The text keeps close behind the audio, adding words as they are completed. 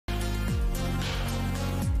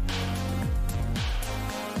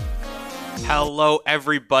Hello,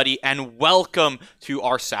 everybody, and welcome to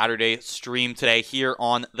our Saturday stream today here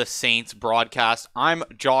on the Saints broadcast. I'm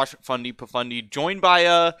Josh Fundy Pafundi, joined by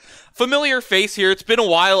a familiar face here. It's been a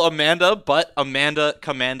while, Amanda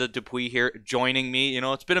Commanda Dupuis here joining me. You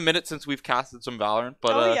know, it's been a minute since we've casted some Valorant,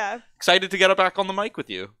 but excited to get back on the mic with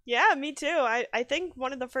you. Yeah, me too. I think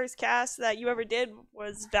one of the first casts that you ever did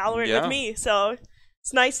was Valorant with me, so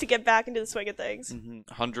it's nice to get back into the swing of things.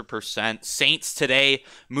 100%. Saints today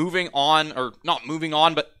moving on, or not moving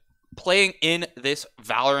on, but playing in this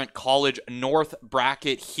Valorant College North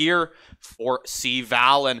bracket here for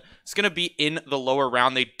CVAL, and it's going to be in the lower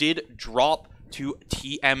round. They did drop to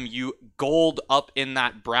TMU Gold up in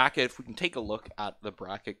that bracket. If we can take a look at the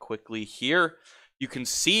bracket quickly here, you can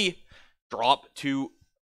see drop to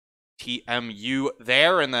TMU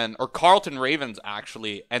there, and then, or Carleton Ravens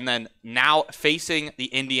actually, and then now facing the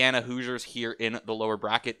Indiana Hoosiers here in the lower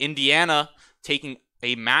bracket. Indiana taking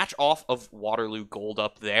a match off of Waterloo Gold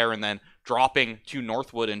up there, and then dropping to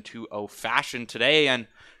Northwood in 2-0 fashion today. And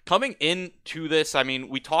coming into this, I mean,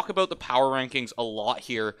 we talk about the power rankings a lot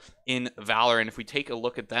here in Valor, and if we take a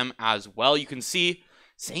look at them as well, you can see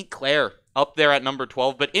St. Clair up there at number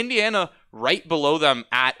 12, but Indiana right below them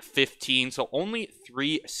at 15, so only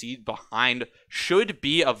 3 seed behind. Should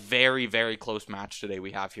be a very, very close match today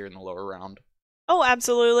we have here in the lower round. Oh,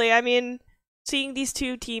 absolutely. I mean, seeing these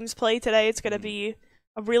two teams play today, it's going to be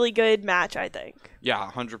a really good match, I think.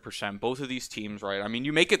 Yeah, 100%. Both of these teams, right? I mean,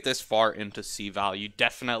 you make it this far into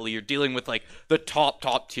CVAL, you're dealing with like the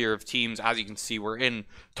top tier of teams. As you can see, we're in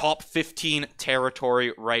top 15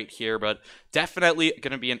 territory right here, but definitely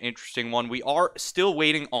going to be an interesting one. We are still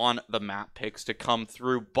waiting on the map picks to come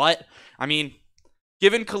through, but I mean,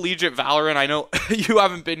 given Collegiate Valorant, I know you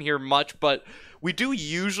haven't been here much, but we do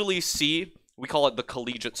usually see, we call it the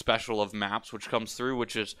Collegiate Special of maps, which comes through,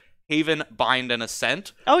 which is Haven, Bind, and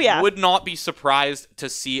Ascent. Oh, yeah. Would not be surprised to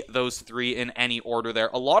see those 3 in any order there.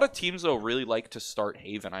 A lot of teams, though, really like to start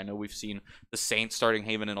Haven. I know we've seen the Saints starting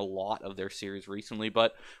Haven in a lot of their series recently,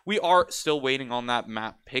 but we are still waiting on that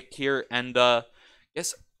map pick here. And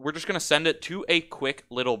yes, we're just going to send it to a quick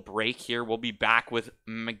little break here. We'll be back with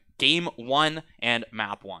Game 1 and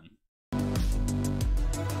Map 1.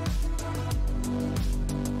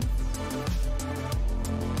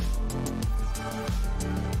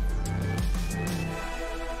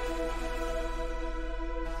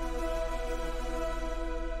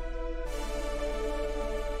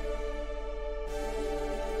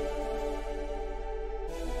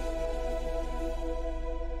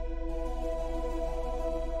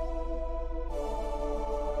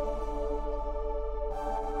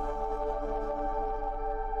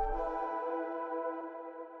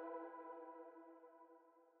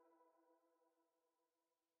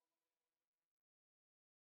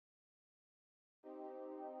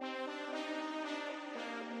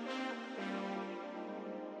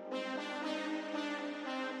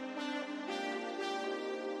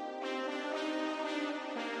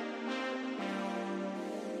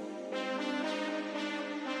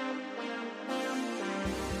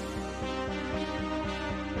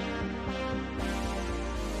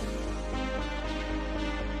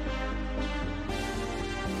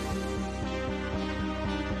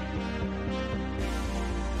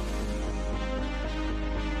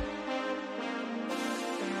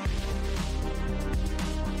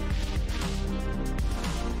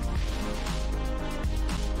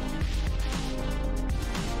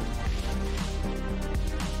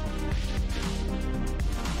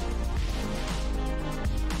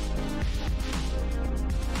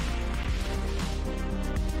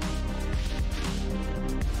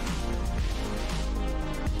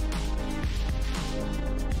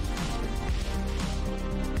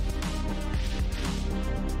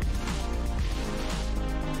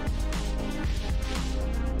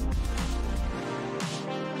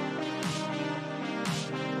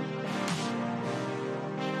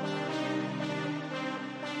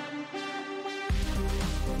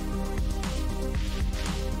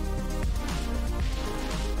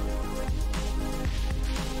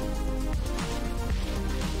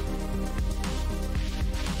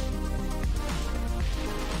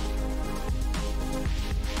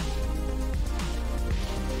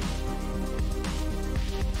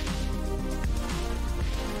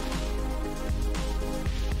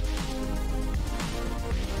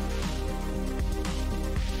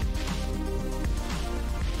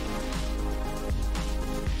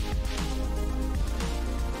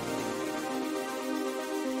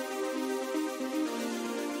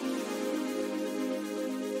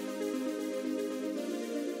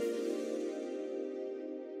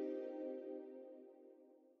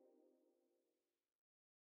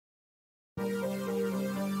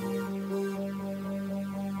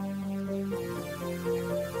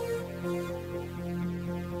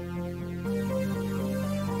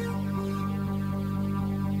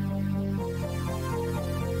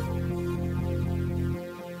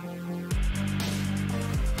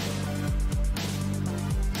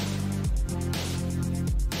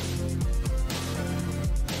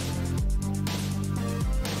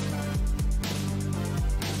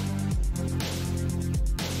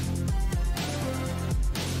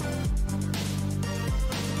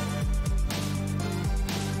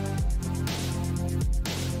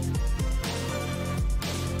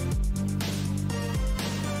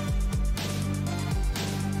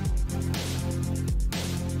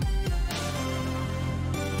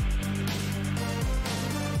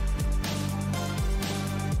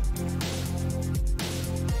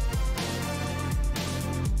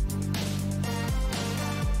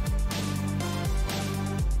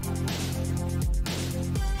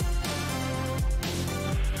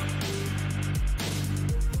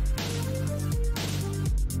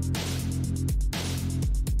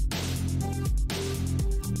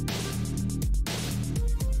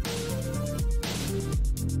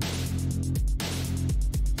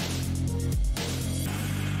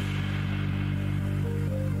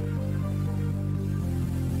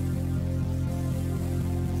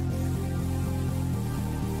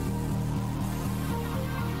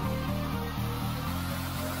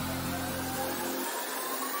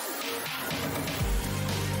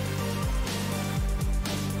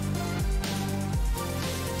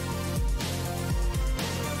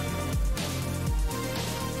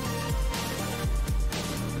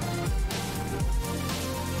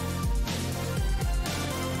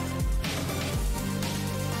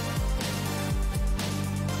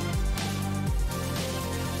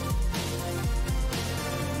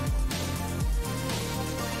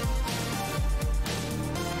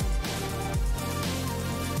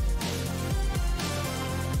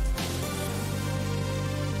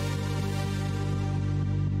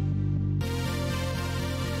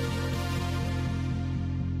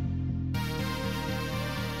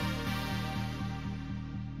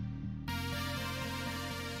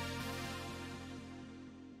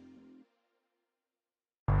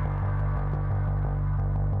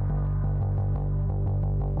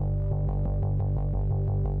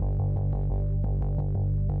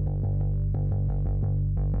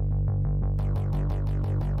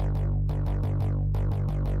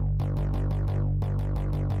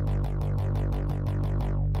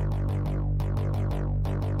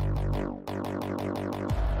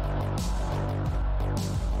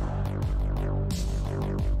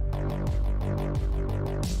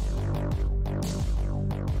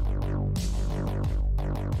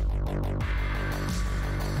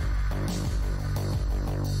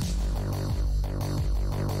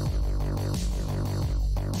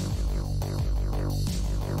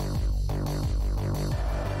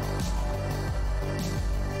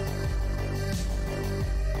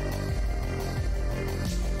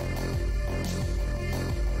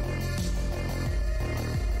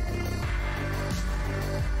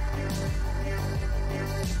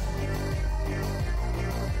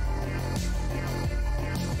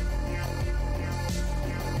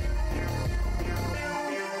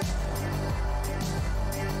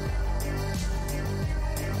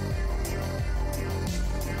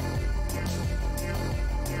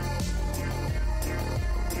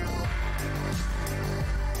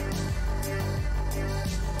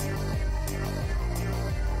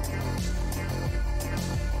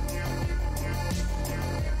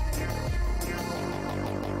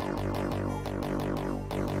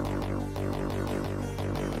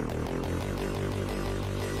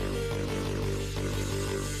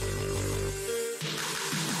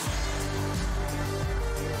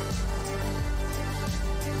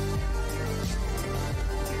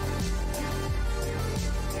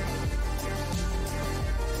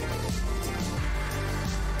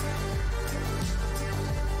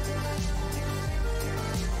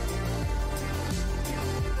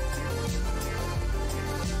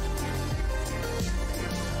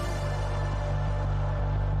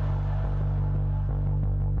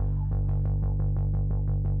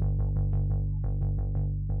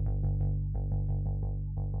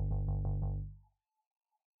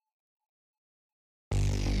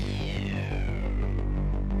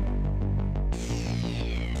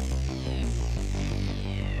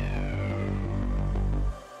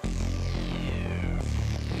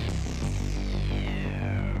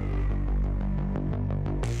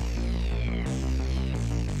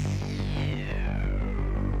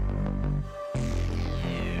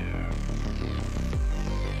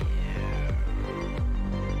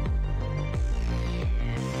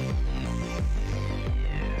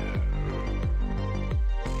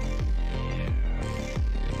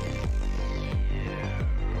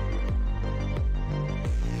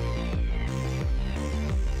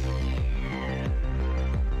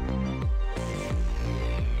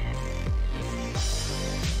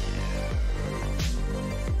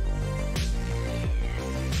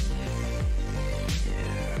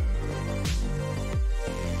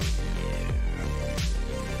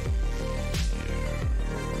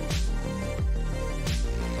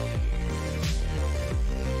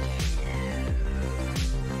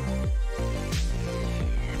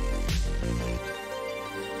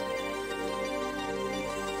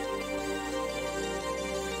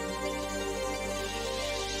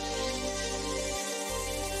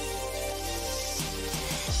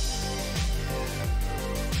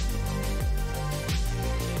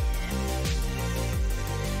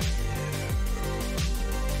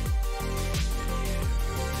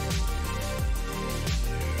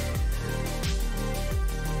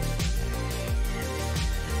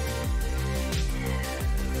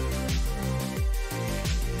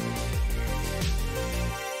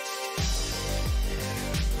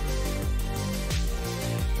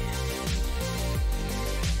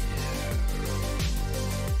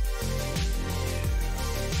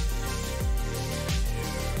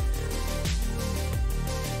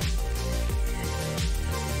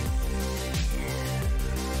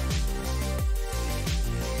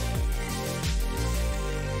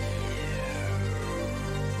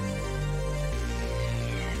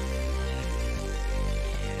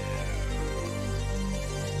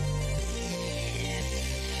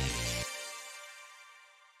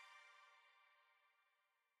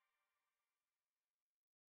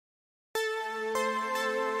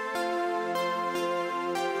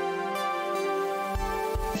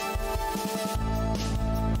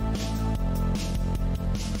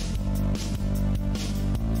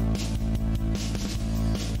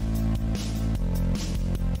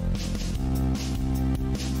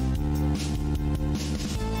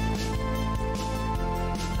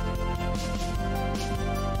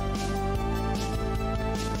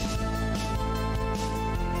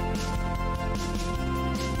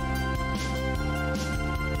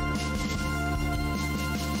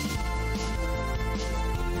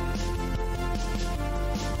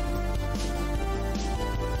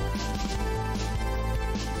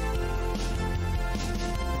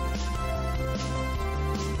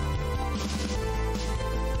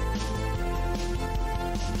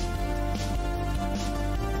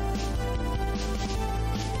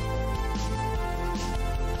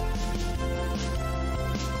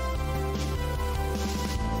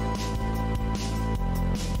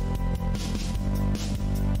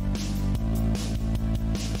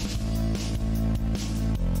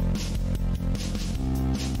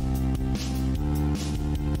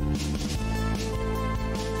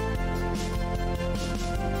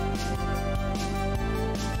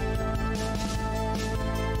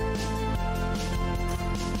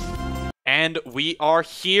 And we are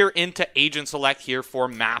here into Agent Select here for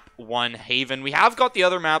Map 1 Haven. We have got the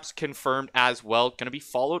other maps confirmed as well. Going to be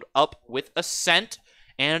followed up with Ascent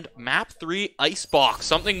and Map 3 Icebox.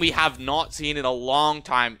 Something we have not seen in a long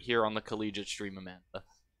time here on the Collegiate stream, Amanda.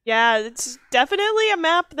 Yeah, it's definitely a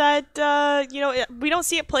map that, you know, we don't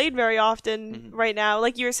see it played very often right now.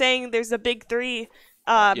 Like you were saying, there's the big three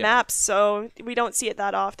maps, so we don't see it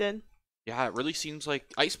that often. Yeah, it really seems like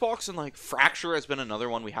Icebox and like Fracture has been another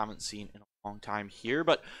one we haven't seen in a long time here.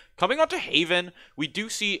 But coming on to Haven, we do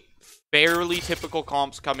see fairly typical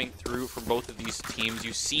comps coming through from both of these teams.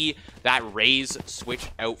 You see that Raze switch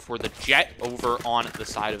out for the Jet over on the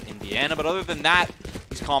side of Indiana. But other than that,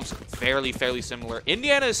 these comps fairly similar.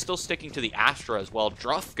 Indiana is still sticking to the Astra as well.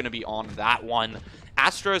 Druff going to be on that one.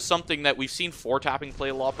 Astra is something that we've seen 4-tapping play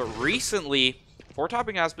a lot, but recently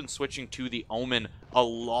 4-tapping has been switching to the Omen a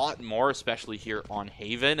lot more, especially here on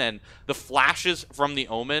Haven. And the flashes from the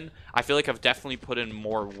Omen, I feel like have definitely put in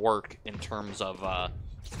more work in terms of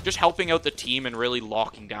just helping out the team and really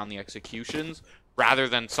locking down the executions, rather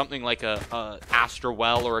than something like a Astra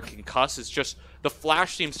Well or a Concuss. It's just the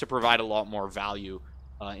flash seems to provide a lot more value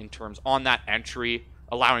in terms on that entry,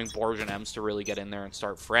 allowing Borge and Ems to really get in there and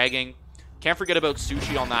start fragging. Can't forget about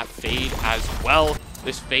Sushi on that fade as well.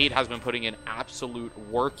 This fade has been putting in absolute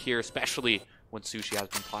work here, especially when Sushi has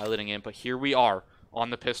been piloting in. But here we are on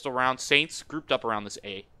the pistol round. Saints grouped up around this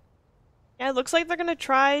A. Yeah, it looks like they're going to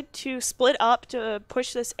try to split up to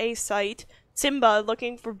push this A site. Simba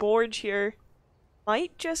looking for Borge here.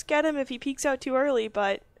 Might just get him if he peeks out too early,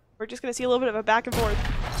 but we're just going to see a little bit of a back and forth.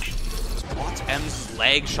 Spots M's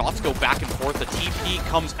leg. Shots go back and forth. The TP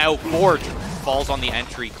comes out. Borge falls on the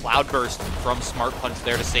entry. Cloudburst from Smart Punch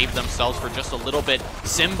there to save themselves for just a little bit.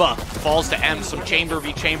 Simba falls to M. Some chamber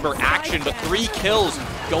v chamber action, but 3 kills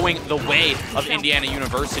going the way of Indiana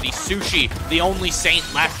University. Sushi, the only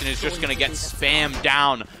Saint left, and is just going to get spammed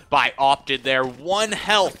down by Opted there. 1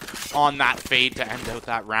 health on that fade to end out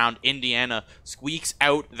that round. Indiana squeaks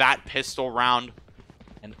out that pistol round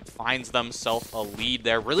and finds themselves a lead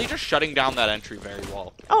there, really just shutting down that entry very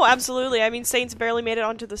well. Oh, absolutely. I mean, Saints barely made it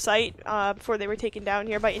onto the site before they were taken down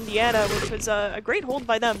here by Indiana, which was a great hold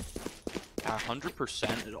by them. Yeah,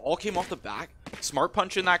 100%. It all came off the back. Smart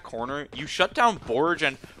Punch in that corner. You shut down Borge,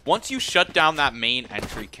 and once you shut down that main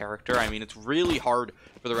entry character, I mean, it's really hard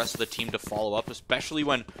for the rest of the team to follow up, especially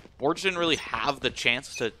when Borge didn't really have the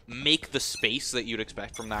chance to make the space that you'd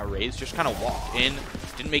expect from that Raze. Just kind of walked in,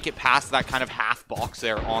 didn't make it past that kind of half box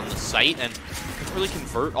there on the site, and couldn't really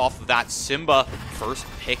convert off of that. Simba first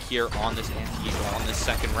pick here on this anti-eagle on this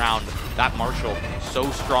second round. That Marshall,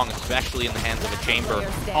 so strong, especially in the hands of a chamber.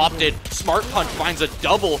 Opted, Smart Punch finds a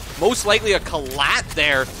double, most likely a collat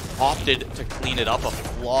there. Opted to clean it up, a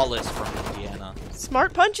flawless from Indiana.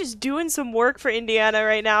 Smart Punch is doing some work for Indiana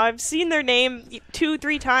right now. I've seen their name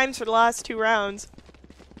 2-3 times for the last 2 rounds.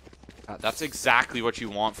 That's exactly what you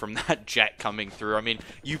want from that Jet coming through. I mean,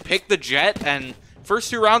 you pick the Jet, and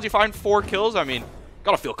first 2 rounds you find 4 kills. I mean,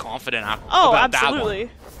 gotta feel confident about absolutely.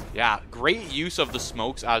 that one. Yeah, great use of the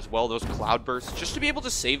smokes as well, those cloud bursts, just to be able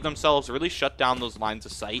to save themselves, really shut down those lines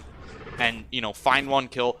of sight, and, you know, find 1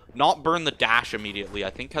 kill, not burn the dash immediately, I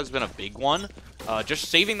think has been a big one. Just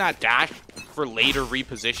saving that dash for later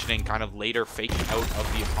repositioning, kind of later faking out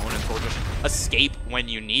of the opponents, or just escape when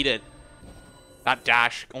you need it. That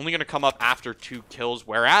dash only going to come up after 2 kills,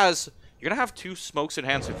 whereas you're going to have 2 smokes in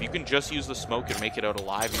hand, so if you can just use the smoke and make it out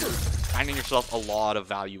alive, you're finding yourself a lot of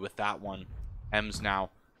value with that one. Ems now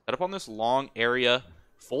set up on this long area.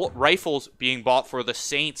 Full rifles being bought for the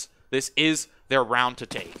Saints. This is their round to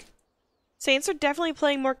take. Saints are definitely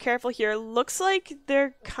playing more careful here. Looks like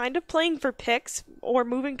they're kind of playing for picks or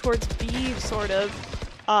moving towards B, sort of.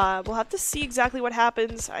 We'll have to see exactly what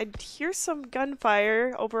happens. I hear some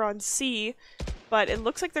gunfire over on C, but it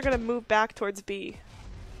looks like they're going to move back towards B.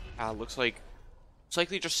 Looks like it's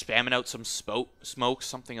likely just spamming out some smoke,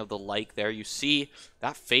 something of the like there. You see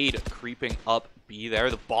that fade creeping up B there.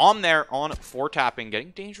 The bomb there on 4-tapping,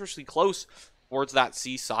 getting dangerously close towards that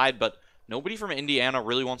C side, but nobody from Indiana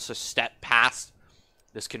really wants to step past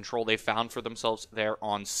this control they found for themselves there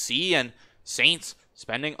on C, and Saints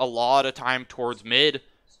spending a lot of time towards mid.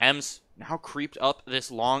 Ems now creeped up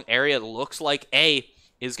this long area. It looks like A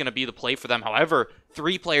is going to be the play for them. However,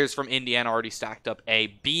 3 players from Indiana already stacked up A.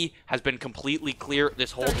 B has been completely clear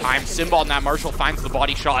this whole time. Simba on that Marshall finds the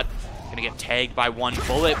body shot. Going to get tagged by 1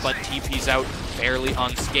 bullet, but TP's out fairly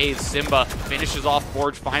unscathed. Simba finishes off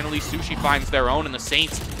Borge. Finally, Sushi finds their own, and the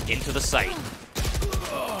Saints into the site.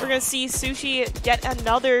 We're going to see Sushi get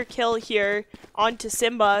another kill here onto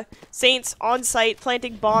Simba. Saints on site,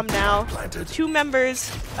 planting bomb now. 2 members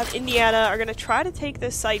of Indiana are going to try to take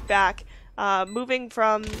this site back. moving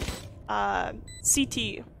from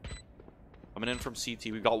CT. Coming in from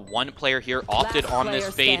CT, we've got one player here opted on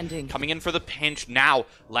this fade. Coming in for the pinch now,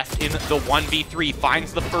 left in the 1v3,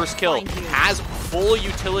 finds the first kill, has full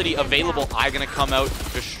utility available. Eye gonna come out,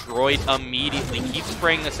 destroyed immediately. Keeps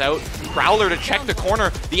spraying this out. Prowler to check the corner.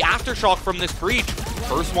 The aftershock from this breach.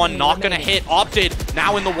 First one not gonna hit. Opted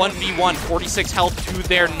now in the 1v1, 46 health to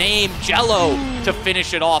their name. Jello to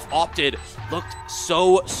finish it off. Opted looked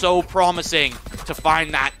so promising to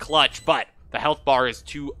find that clutch, but the health bar is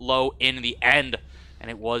too low in the end,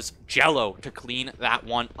 and it was Jello to clean that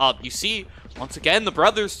one up. You see, once again, the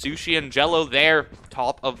brothers, Sushi and Jello there,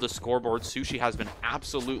 top of the scoreboard. Sushi has been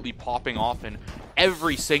absolutely popping off in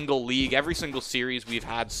every single league, every single series we've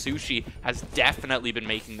had. Sushi has definitely been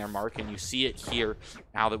making their mark, and you see it here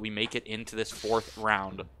now that we make it into this 4th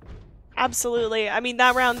round. Absolutely. I mean,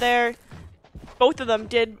 that round there, both of them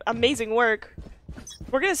did amazing work.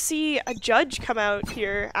 We're going to see a judge come out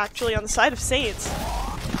here, actually, on the side of Saints,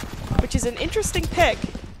 which is an interesting pick.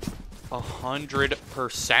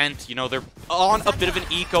 100%. You know, they're on a bit of an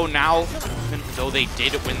eco now, even though they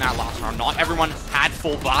did win that last round. Not everyone had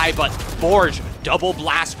full buy, but Forge, double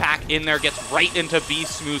blast pack in there, gets right into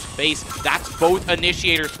Smooth's face. That's both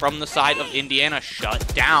initiators from the side of Indiana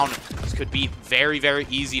shut down. This could be very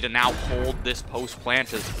easy to now hold this post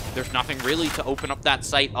plant, as there's nothing really to open up that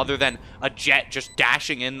site other than a Jet just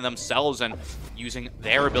dashing in themselves and using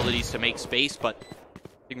their abilities to make space, but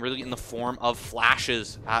really in the form of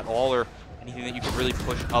flashes at all, or anything that you could really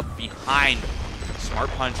push up behind. Smart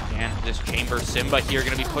Punch and this Chamber. Simba here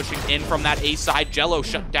going to be pushing in from that A side. Jello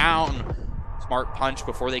shut down Smart Punch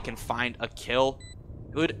before they can find a kill.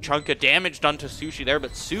 Good chunk of damage done to Sushi there,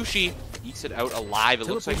 but Sushi ekes it out alive. It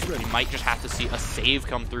looks like we might just have to see a save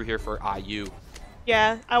come through here for IU.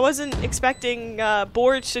 Yeah, I wasn't expecting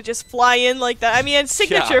Borge to just fly in like that. I mean, it's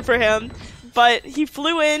signature for him. But he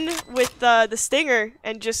flew in with the Stinger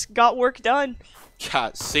and just got work done.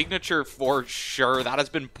 Yeah, signature for sure. That has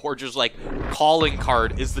been Borge's, like, calling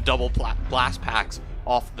card, is the double blast packs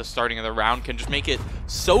off the starting of the round. Can just make it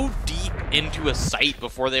so deep into a site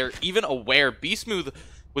before they're even aware. Smooth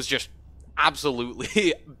was just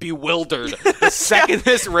absolutely bewildered the second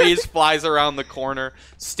this raise flies around the corner.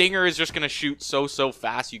 Stinger is just going to shoot so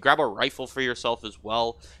fast. You grab a rifle for yourself as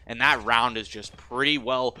well, and that round is just pretty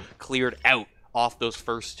well cleared out off those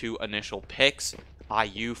first 2 initial picks.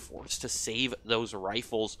 IU forced to save those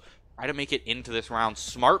rifles, try to make it into this round.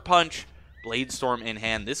 Smart Punch, Blade Storm in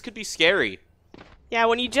hand. This could be scary. Yeah,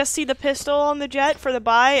 when you just see the pistol on the Jet for the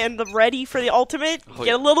buy and the ready for the ultimate, you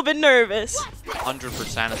get a little bit nervous.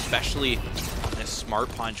 100%, especially this Smart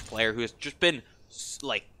Punch player who has just been,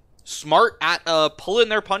 like, smart at pulling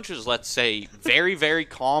their punches, let's say. Very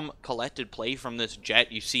calm, collected play from this Jet.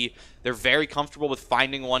 You see, they're very comfortable with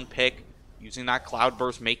finding one pick, using that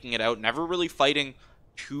Cloudburst, making it out, never really fighting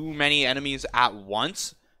too many enemies at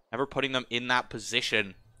once, never putting them in that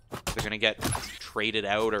position. They're going to get traded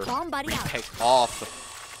out or picked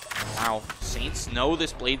off. Now, Saints know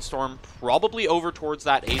this Blade Storm probably over towards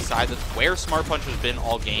that A side. That's where Smart Punch has been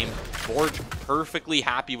all game. Forge perfectly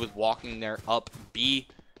happy with walking there up B.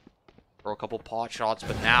 Throw a couple pot shots,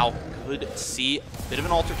 but now could see a bit of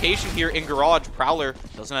an altercation here in Garage. Prowler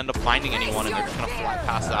doesn't end up finding anyone, and they're just going to fly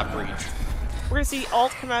past that breach. We're going to see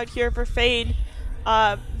ult come out here for Fade.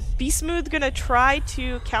 Smooth going to try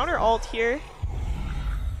to counter ult here.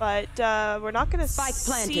 But we're not going to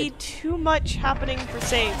see too much happening for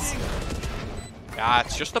Saints. Yeah,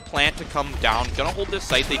 it's just a plant to come down. Gonna hold this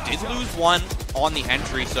site. They did lose one on the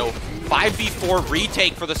entry, so 5v4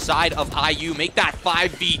 retake for the side of IU. Make that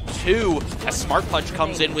 5v2 as Smart Punch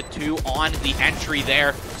comes in with 2 on the entry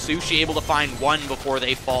there. Sushi able to find 1 before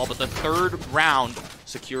they fall, but the 3rd round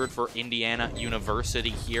secured for Indiana University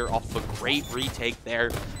here off a great retake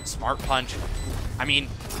there. Smart Punch, I mean,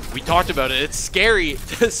 we talked about it. It's scary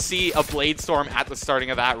to see a Blade Storm at the starting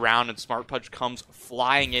of that round, and Smart Punch comes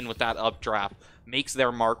flying in with that updraft, makes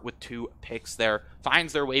their mark with 2 picks there,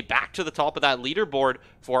 finds their way back to the top of that leaderboard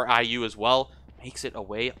for IU as well, makes it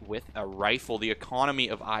away with a rifle. The economy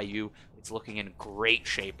of IU is looking in great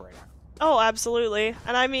shape right now. Oh, absolutely.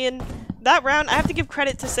 And I mean, that round, I have to give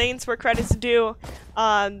credit to Saints where credit's due.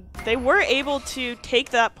 They were able to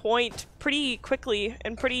take that point pretty quickly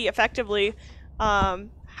and pretty effectively.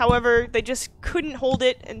 However, they just couldn't hold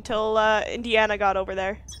it until Indiana got over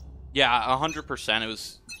there. Yeah, 100%. It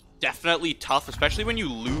was definitely tough, especially when you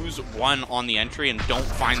lose 1 on the entry and don't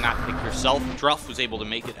find that pick yourself. Druff was able to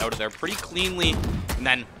make it out of there pretty cleanly, and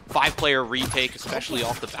then 5-player retake, especially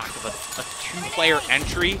off the back of a 2-player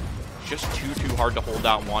entry. just too hard to hold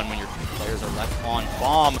that one when your 2 players are left on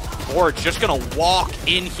bomb. Forge just gonna walk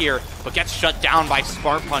in here, but gets shut down by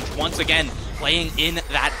Smart Punch once again, playing in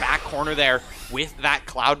that back corner there with that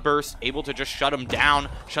Cloudburst, able to just shut down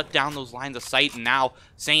those lines of sight. And now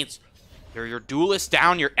Saints, you're your duelist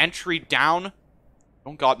down, your entry down.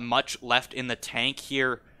 Don't got much left in the tank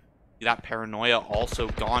here. That Paranoia also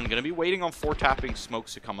gone. Gonna be waiting on 4-tapping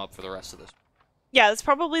smokes to come up for the rest of this. Yeah, that's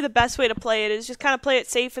probably the best way to play it, is just kind of play it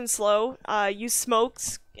safe and slow. Use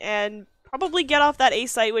smokes and probably get off that A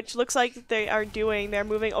site, which looks like they are doing. They're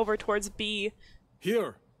moving over towards B.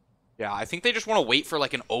 Here. Yeah, I think they just want to wait for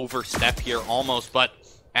like an overstep here almost, but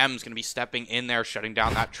M's going to be stepping in there, shutting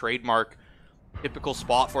down that trademark. Typical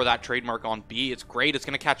spot for that trademark on B. It's great. It's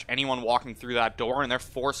going to catch anyone walking through that door, and they're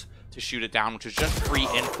forced to shoot it down, which is just free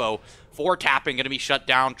info. 4-tapping going to be shut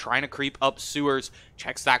down, trying to creep up sewers.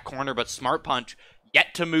 Checks that corner, but Smart Punch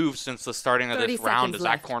yet to move since the starting of this round, as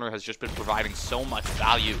that corner has just been providing so much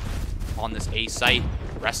value on this A site.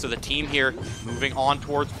 Rest of the team here moving on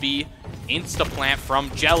towards B. Insta-plant from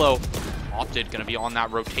Jello. Opted gonna be on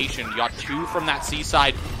that rotation. You got 2 from that C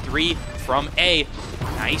side, 3 from A.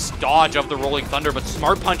 Nice dodge of the Rolling Thunder, but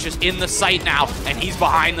Smart Punch is in the site now, and he's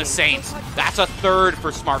behind the Saints. That's a 3rd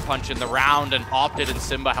for Smart Punch in the round, and Opted and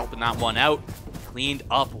Simba helping that one out. Cleaned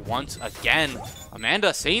up once again.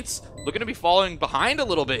 Amanda, Saints looking to be falling behind a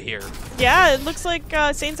little bit here. Yeah, it looks like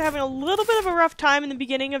Saints are having a little bit of a rough time in the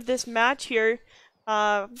beginning of this match here.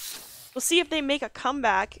 We'll see if they make a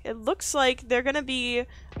comeback. It looks like they're going to be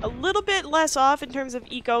a little bit less off in terms of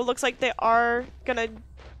eco. Looks like they are going to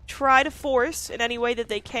try to force in any way that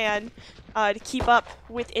they can to keep up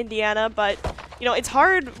with Indiana. But, you know, it's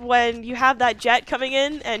hard when you have that Jet coming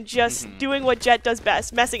in and just doing what Jet does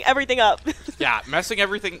best, messing everything up. Yeah, messing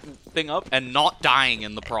everything up and not dying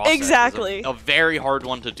in the process. Exactly. A very hard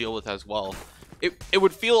one to deal with as well. It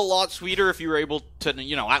would feel a lot sweeter if you were able to,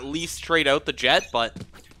 you know, at least trade out the Jet, but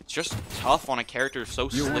it's just tough on a character so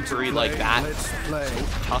slippery like that. So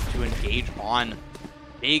tough to engage on.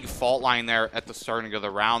 Big fault line there at the starting of the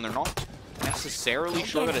round. They're not necessarily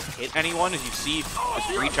sure that it's hit anyone. As you see,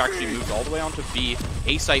 this breach actually moved all the way onto B.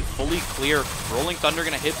 A site fully clear. Rolling Thunder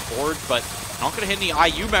gonna hit Forge, but not gonna hit any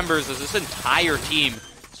IU members, as this entire team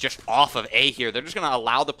is just off of A here. They're just gonna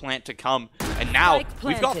allow the plant to come. And now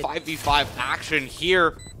we've got 5v5 action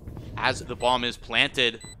here as the bomb is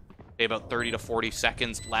planted. About 30 to 40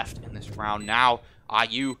 seconds left in this round now.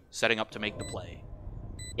 IU setting up to make the play.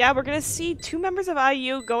 Yeah, we're going to see 2 members of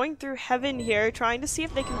IU going through Heaven here, trying to see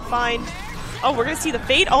if they can find... Oh, we're going to see the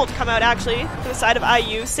Fade ult come out, actually, to the side of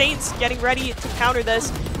IU. Saints getting ready to counter this.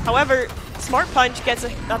 However, Smart Punch gets a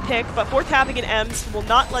pick, but 4-tapping and M's will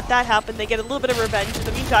not let that happen. They get a little bit of revenge in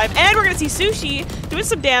the meantime. And we're going to see Sushi doing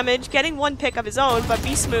some damage, getting 1 pick of his own, but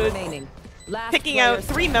Be Smooth picking out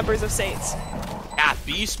 3 members of Saints. Yeah,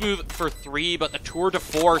 Be Smooth for 3, but the tour de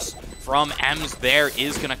force from M's there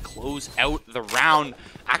is going to close out the round.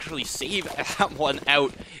 Actually save that one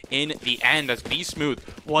out in the end, as Be Smooth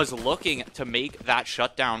was looking to make that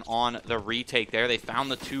shutdown on the retake there. They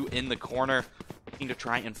found the 2 in the corner, looking to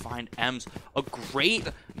try and find M's. A great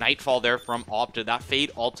Nightfall there from Opta. That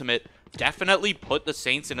Fade ultimate definitely put the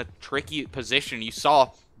Saints in a tricky position. You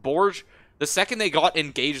saw Borge, the second they got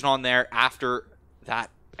engaged on there after that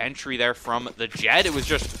entry there from the Jet, it was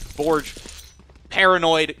just Forge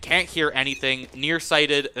paranoid, can't hear anything,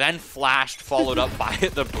 nearsighted, then flashed, followed up by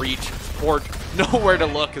the breach. Forge nowhere to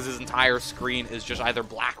look because his entire screen is just either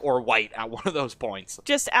black or white at one of those points.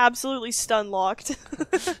 Just absolutely stun locked.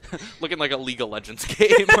 Looking like a League of Legends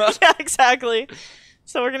game. Yeah, exactly.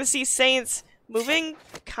 So we're gonna see Saints moving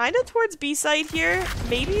kind of towards B side here.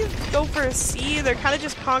 Maybe go for a C. They're kind of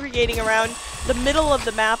just congregating around the middle of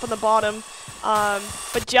the map on the bottom.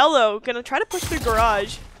 But Jello gonna try to push through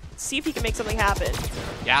Garage, see if he can make something happen.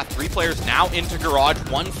 Yeah, 3 players now into Garage,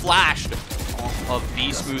 1 flashed off of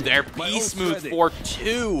Be Smooth there. Be Smooth for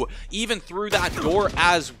 2, even through that door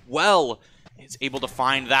as well. Is able to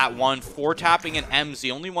find that one. 4-tapping and M's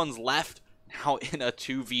the only ones left now in a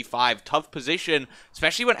 2v5. Tough position,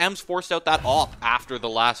 especially when M's forced out that op after the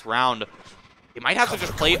last round. They might have to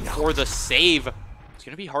just play it for the save. It's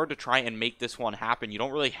gonna be hard to try and make this one happen. You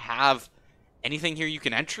don't really have anything here you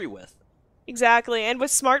can entry with. Exactly, and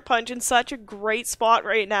with Smart Punch in such a great spot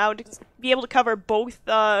right now to be able to cover both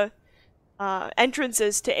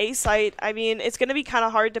entrances to A site, I mean, it's going to be kind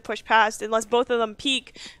of hard to push past unless both of them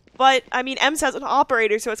peek. But, I mean, Ems has an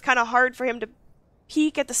operator, so it's kind of hard for him to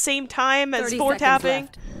peek at the same time as 4-tapping.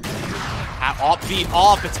 At op v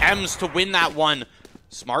op, it's Ems to win that one.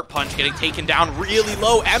 Smart punch getting taken down really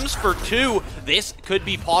low. M's for 2. This could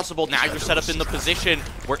be possible. Now you're set up in the position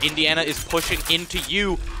where Indiana is pushing into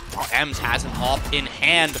you. While M's has an op in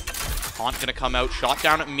hand. Taunt gonna come out, shot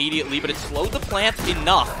down immediately, but it slowed the plant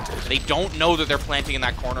enough. They don't know that they're planting in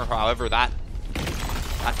that corner. However, that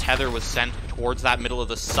tether was sent towards that middle of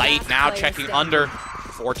the site. Now checking under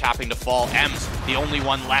before tapping to fall. M's the only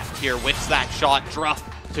one left here. Whiffs that shot. Druff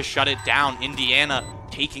to shut it down. Indiana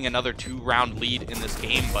taking another 2-round lead in this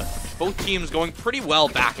game, but both teams going pretty well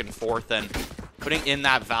back and forth and putting in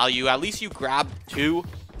that value. At least you grabbed 2.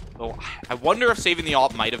 So I wonder if saving the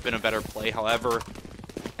op might have been a better play. However,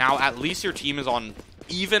 now at least your team is on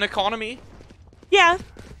even economy. Yeah,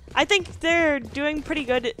 I think they're doing pretty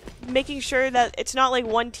good at making sure that it's not like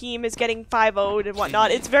one team is getting 5-0'd and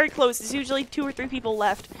whatnot. It's very close. It's usually 2 or 3 people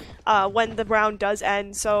left when the round does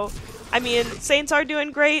end. So, I mean, Saints are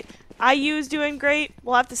doing great. IU's doing great.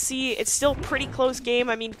 We'll have to see. It's still a pretty close game.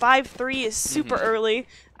 I mean, 5-3 is super early.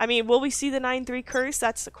 I mean, will we see the 9-3 curse?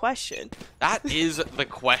 That's the question. That is the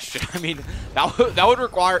question. I mean, that would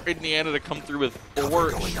require Indiana to come through with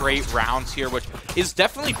 4 straight rounds here, which is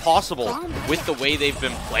definitely possible with the way they've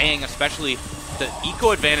been playing, especially the eco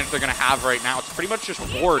advantage they're going to have right now. It's pretty much just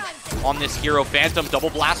Forge on this hero. Phantom, double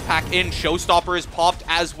blast pack in. Showstopper is popped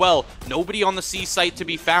as well. Nobody on the C site to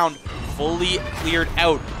be found. Fully cleared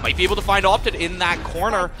out. Might be able to find Opted in that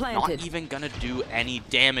corner. Not even gonna do any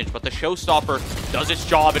damage, but the Showstopper does its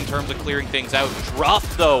job in terms of clearing things out.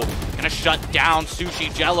 Druff, though, gonna shut down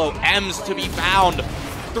Sushi Jello. M's to be found.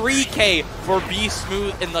 3K for Be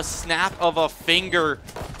Smooth in the snap of a finger.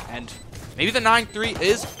 And maybe the 9-3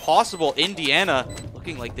 is possible. Indiana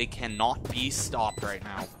looking like they cannot be stopped right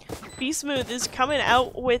now. Be Smooth is coming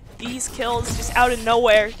out with these kills just out of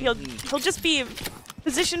nowhere. He'll just be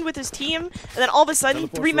positioned with his team, and then all of a sudden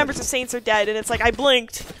 3 members of Saints are dead, and it's like, I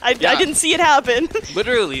blinked. I didn't see it happen.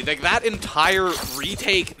 Literally, like that entire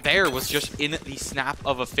retake there was just in the snap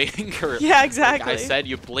of a finger. Yeah, exactly. Like I said,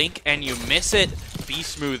 you blink and you miss it. Be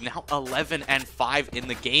Smooth now 11-5 in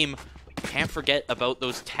the game. Can't forget about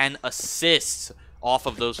those 10 assists off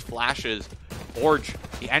of those flashes. Forge,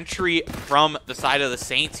 the entry from the side of the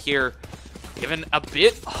Saints here, given a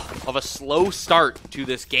bit of a slow start to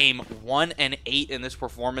this game. 1-8 in this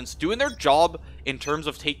performance. Doing their job in terms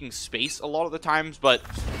of taking space a lot of the times, but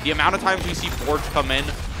the amount of times we see Forge come in,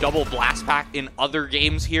 double blast pack in other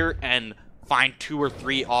games here, and find 2 or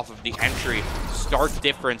 3 off of the entry. Stark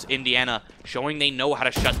difference. Indiana showing they know how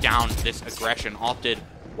to shut down this aggression. Opted,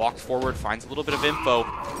 walks forward, finds a little bit of info.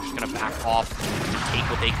 Just gonna back off, take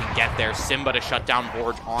what they can get there. Simba to shut down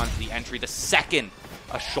Forge on the entry. The second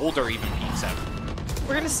a shoulder even peeks out.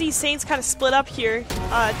 We're going to see Saints kind of split up here.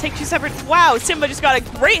 Take 2 separate... Wow, Simba just got a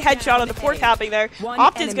great headshot on the 4 tapping there.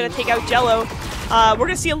 Opted's going to take out Jello. We're going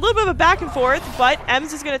to see a little bit of a back and forth, but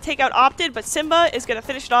Ems is going to take out Opted, but Simba is going to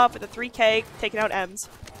finish it off with a 3K, taking out Ems.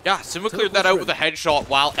 Yeah, Simba cleared that out with a headshot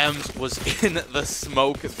while Ems was in the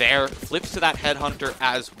smoke there. Flips to that Headhunter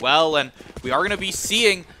as well, and we are going to be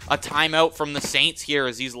seeing a timeout from the Saints here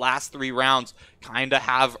as these last 3 rounds kind of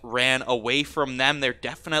have ran away from them. They're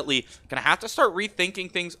definitely going to have to start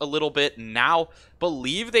rethinking things a little bit now.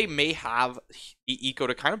 Believe they may have the eco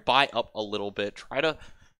to kind of buy up a little bit, try to,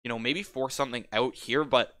 you know, maybe force something out here,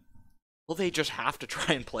 but will they just have to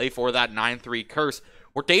try and play for that 9-3 curse?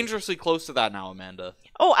 We're dangerously close to that now, Amanda.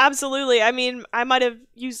 Oh, absolutely. I mean, I might have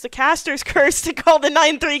used the caster's curse to call the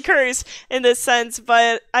 9-3 curse in this sense,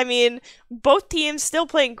 but I mean, both teams still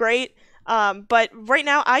playing great. But right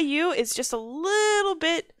now, IU is just a little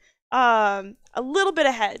bit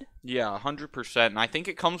ahead. Yeah, 100%. And I think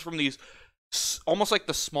it comes from these almost like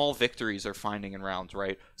the small victories they're finding in rounds,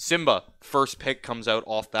 right? Simba, first pick, comes out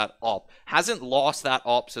off that op. Hasn't lost that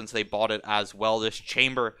op since they bought it as well. This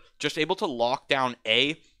Chamber just able to lock down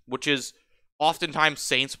A, which is oftentimes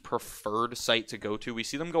Saints' preferred site to go to. We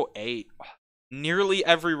see them go A nearly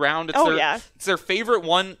every round. It's their favorite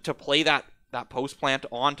one to play that post plant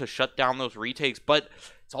on to shut down those retakes, but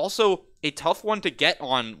it's also a tough one to get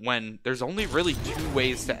on when there's only really 2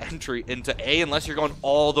 ways to entry into A unless you're going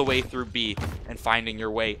all the way through B and finding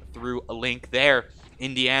your way through a link there.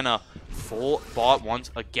 Indiana full bot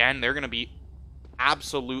once again. They're going to be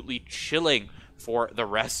absolutely chilling for the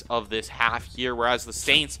rest of this half here, whereas the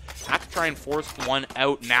Saints have to try and force one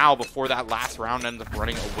out now before that last round ends up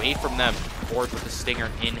running away from them. Forward with the stinger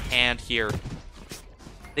in hand here.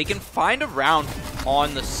 They can find a round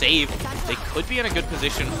on the save. They could be in a good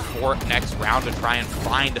position for next round to try and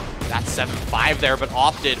find that 7-5 there, but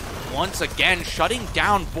Opted once again shutting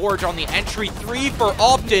down Forge on the entry. 3 for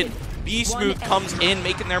Opted. Be Smooth comes in,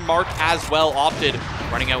 making their mark as well. Opted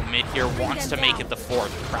running out mid here, wants to make it the 4th.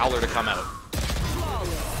 Prowler to come out.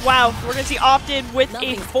 Wow, we're gonna see Opted with a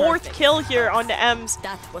Nothing's 4th perfect. kill here onto Ems.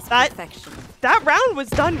 That was That- perfection. That round was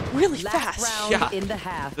done really Last fast. round Yeah. in the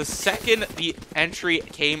half. The second the entry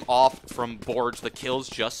came off from Borge, the kills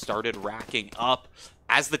just started racking up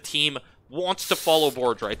as the team wants to follow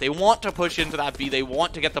Borge, right? They want to push into that B. They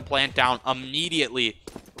want to get the plant down immediately.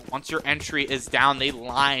 Once your entry is down, they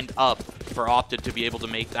lined up for Opted to be able to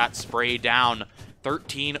make that spray down.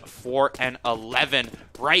 13, 4, and 11.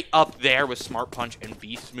 Right up there with Smart Punch and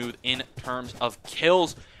Be Smooth in terms of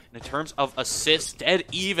kills. And in terms of assists, dead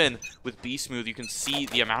even with Be Smooth. You can see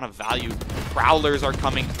the amount of value. Prowlers are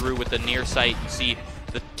coming through with the near sight. You see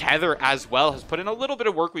the Tether as well has put in a little bit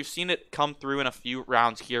of work. We've seen it come through in a few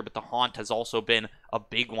rounds here, but the Haunt has also been a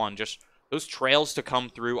big one. Just those trails to come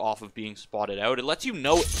through off of being spotted out. It lets you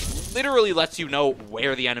know, literally lets you know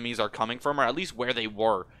where the enemies are coming from, or at least where they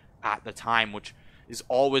were at the time, which is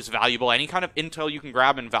always valuable. Any kind of intel you can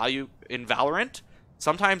grab in Valorant,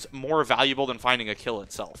 sometimes more valuable than finding a kill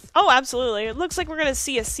itself. Oh, absolutely. It looks like we're gonna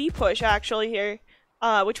see a C push actually here,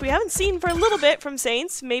 which we haven't seen for a little bit from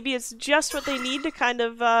Saints. Maybe it's just what they need to kind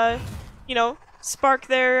of, you know, spark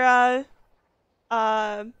their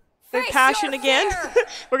passion again.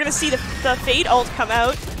 We're gonna see the Fade ult come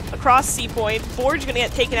out across C point. Borge gonna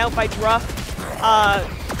get taken out by Druff.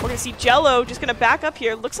 We're gonna see Jello just gonna back up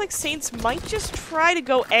here. Looks like Saints might just try to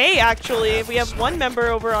go A actually. We have one member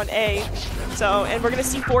over on A. So, and we're gonna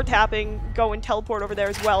see 4 tapping go and teleport over there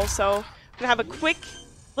as well. So we're gonna have a quick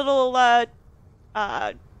little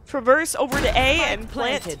traverse over to A and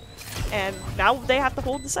plant. And now they have to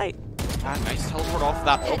hold the site. Nice teleport off of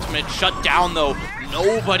that ultimate. Shut down, though.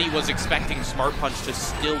 Nobody was expecting Smart Punch to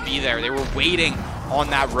still be there. They were waiting on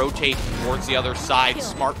that rotate towards the other side.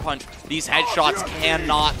 Smart Punch, these headshots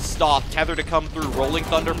cannot stop. Tether to come through. Rolling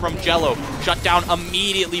Thunder from Jello. Shut down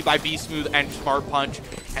immediately by Be Smooth and Smart Punch.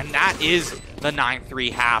 And that is the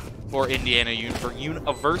 9-3 half for Indiana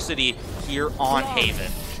University here on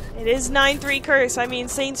Haven. It is 9-3 curse. I mean,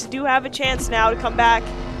 Saints do have a chance now to come back.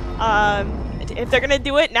 If they're gonna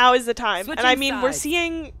do it, now is the time. Switching and I mean, we're sides.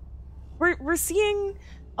 seeing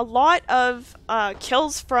a lot of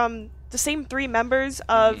kills from the same 3 members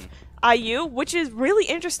of IU, which is really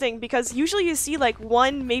interesting because usually you see like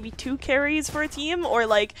 1, maybe 2 carries for a team, or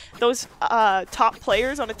like those top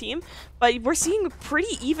players on a team. But we're seeing a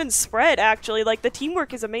pretty even spread actually. Like the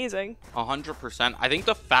teamwork is amazing. 100%. I think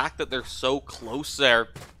the fact that they're so close there,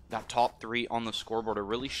 that top 3 on the scoreboard, it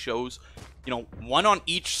really shows, you know, 1 on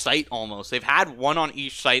each site almost. They've had 1 on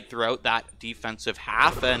each site throughout that defensive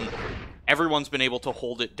half, and everyone's been able to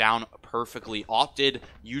hold it down perfectly. Opted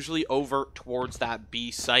usually over towards that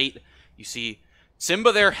B site. You see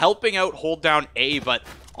Simba there helping out hold down A, but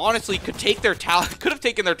honestly could have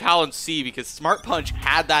taken their talent C, because Smart Punch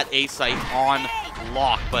had that A site on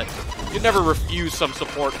lock, but you never refuse some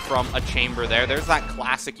support from a chamber there. There's that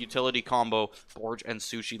classic utility combo Borge and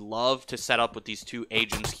Sushi love to set up with these 2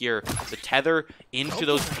 agents here. The Tether into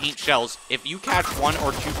those paint shells. If you catch 1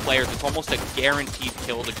 or 2 players, it's almost a guaranteed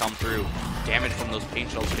kill to come through. Damage from those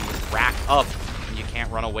paint shells can just rack up, and you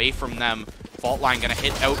can't run away from them. Fault line gonna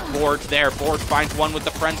hit out Borge there. Borge finds 1 with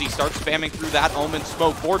the frenzy, starts spamming through that Omen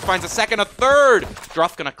smoke. Borge finds a second, a third.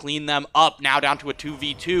 Druff gonna clean them up, now down to a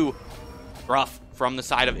 2v2. Druff from the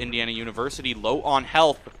side of Indiana University, low on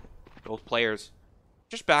health. Both players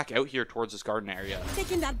just back out here towards this garden area.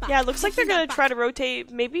 Yeah, it looks like they're gonna try to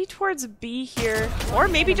rotate maybe towards B here, or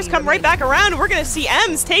maybe just come right back around. We're gonna see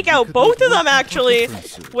Ems take out both of them actually,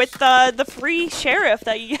 with the free sheriff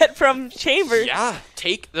that you get from Chamber. Yeah,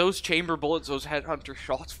 take those chamber bullets, those headhunter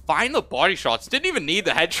shots, find the body shots. Didn't even need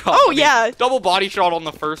the headshot. Oh, yeah. Double body shot on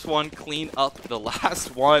the first one, clean up the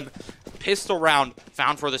last one. Pistol round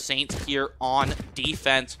found for the Saints here on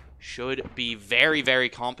defense. Should be very, very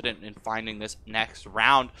competent in finding this next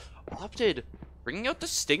round. Opted bringing out the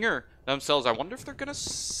Stinger themselves. I wonder if they're going to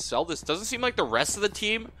sell this. Doesn't seem like the rest of the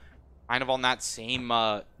team kind of on that same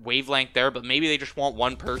wavelength there, but maybe they just want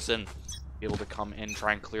 1 person to be able to come in,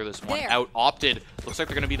 try and clear this one out. Opted looks like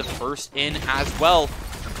they're going to be the first in as well.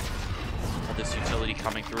 This utility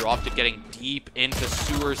coming through. Opted getting deep into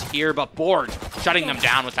sewers here, but Borge shutting them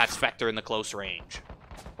down with that Spectre in the close range.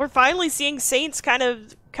 We're finally seeing Saints kind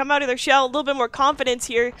of come out of their shell, a little bit more confidence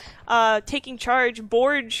here, taking charge.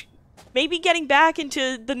 Borge maybe getting back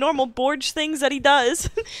into the normal Borge things that he does.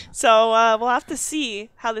 So we'll have to see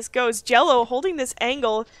how this goes. Jello holding this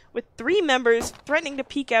angle with 3 members threatening to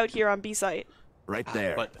peek out here on B site. Right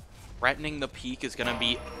there. But threatening the peak is going to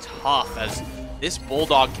be tough, as this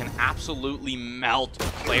Bulldog can absolutely melt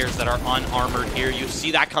players that are unarmored here. You see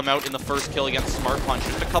that come out in the first kill against Smart Punch.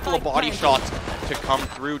 Just a couple of body shots to come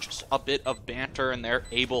through, just a bit of banter, and they're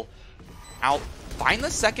able out find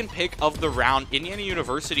the second pick of the round. Indiana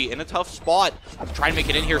University in a tough spot. Try and make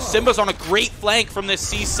it in here. Simba's on a great flank from this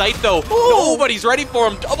C site, though. Ooh. Nobody's ready for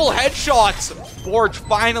him. Double headshots. Borge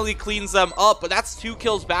finally cleans them up, but that's 2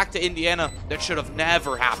 kills back to Indiana that should have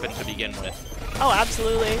never happened to begin with. Oh,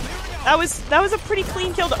 absolutely. That was a pretty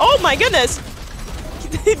clean kill. Oh my goodness!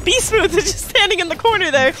 B-Smooth is just standing in the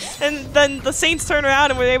corner there, and then the Saints turn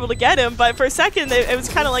around and were able to get him, but for a second it was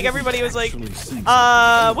kind of like everybody was like,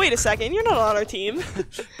 wait a second, you're not on our team.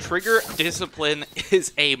 Trigger discipline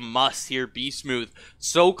is a must here, B-Smooth.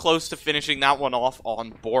 So close to finishing that one off on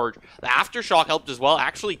board. The Aftershock helped as well,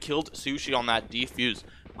 actually killed Sushi on that defuse.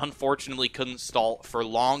 Unfortunately couldn't stall for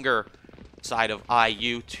longer. Side of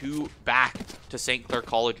IU, 2 back to St. Clair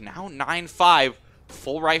College, now 9-5.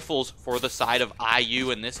 Full rifles for the side of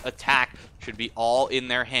IU, and this attack should be all in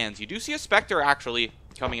their hands. You do see a Spectre actually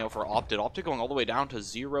coming out for Opted. Opted going all the way down to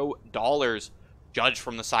 $0. Judge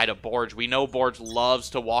from the side of Borge. We know Borge loves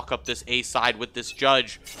to walk up this A side with this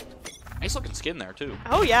Judge. Nice looking skin there too.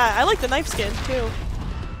 Oh yeah, I like the knife skin too.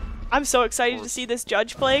 I'm so excited to see this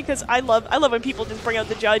Judge play because I love when people just bring out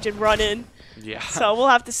the Judge and run in. Yeah. So we'll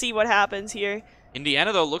have to see what happens here.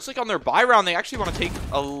 Indiana, though, looks like on their buy round, they actually want to take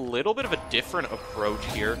a little bit of a different approach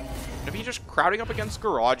here. Gonna be just crowding up against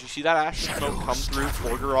Garage. You see that Ash smoke come through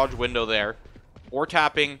for Garage window there. Or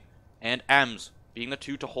tapping, and Ems being the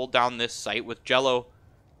 2 to hold down this site, with Jello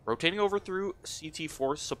rotating over through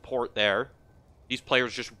CT4 support there. These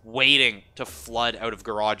players just waiting to flood out of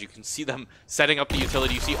Garage. You can see them setting up the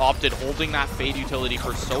utility. You see Opted holding that Fade utility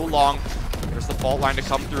for so long. There's the fault line to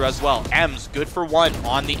come through as well. Ems, good for 1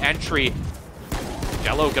 on the entry.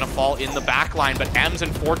 Jello gonna fall in the back line, but Ems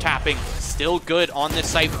and 4-tapping still good on this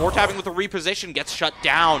site. 4-tapping with a reposition gets shut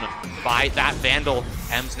down by that Vandal.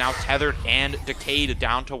 Ems now tethered and decayed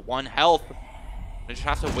down to 1 health. They just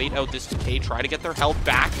have to wait out this decay, try to get their health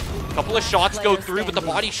back. A couple of shots go through, but the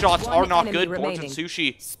body shots are not good. Borge and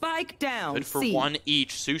Sushi, Spike down. good for 1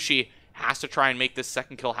 each. Sushi has to try and make this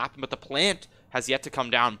second kill happen, but the plant has yet to come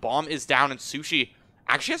down. Bomb is down, and Sushi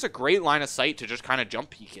actually has a great line of sight to just kind of jump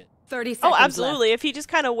peek it. 30 seconds absolutely. left. If he just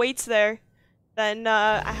kind of waits there, then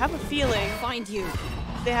I have a feeling Find you.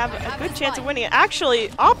 they have a good chance of winning it. Actually,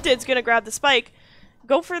 Opted's gonna grab the spike,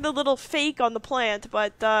 go for the little fake on the plant,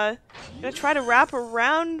 but gonna try to wrap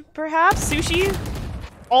around perhaps. Sushi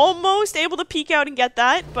almost able to peek out and get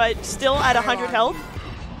that, but still at 100 health.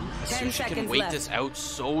 10 Sushi can seconds wait left. this out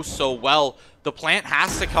so well. The plant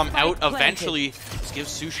has to come out eventually. This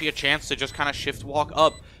gives Sushi a chance to just kind of shift walk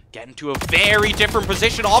up, get into a very different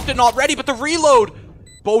position. Often not ready, but the reload.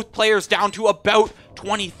 Both players down to about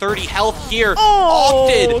 20-30 health here. Oh.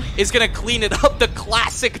 Opted is going to clean it up. The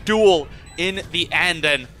classic duel in the end,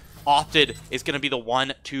 and Opted is going to be the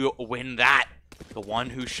one to win that. The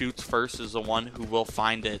one who shoots first is the one who will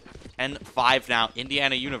find it. 10-5 now.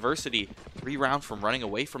 Indiana University, 3 rounds from running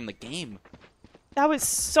away from the game. That was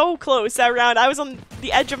so close, that round. I was on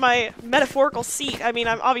the edge of my metaphorical seat. I mean,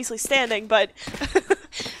 I'm obviously standing, but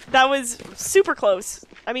that was super close.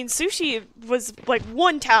 I mean, Sushi was like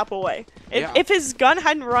 1 tap away. Yeah. If his gun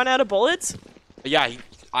hadn't run out of bullets... Yeah,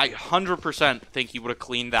 I 100% think he would have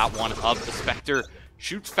cleaned that one up. The Spectre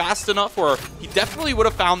shoots fast enough where he definitely would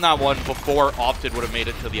have found that one before Opted would have made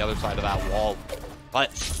it to the other side of that wall.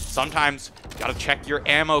 But sometimes you gotta check your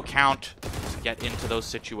ammo count to get into those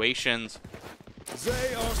situations.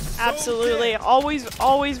 Absolutely.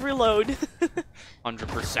 Always reload.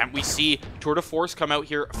 100%. We see Tour de Force come out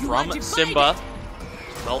here from Simba.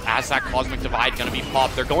 Well, as that Cosmic Divide gonna be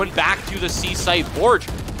popped. They're going back to the C site. Borge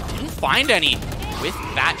didn't find any with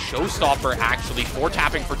that Showstopper, actually.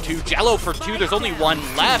 4-tapping for 2. Jello for 2. There's only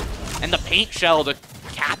 1 left. And the paint shell to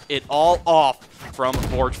cap it all off from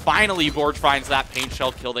Borge. Finally, Borge finds that paint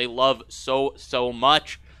shell kill they love so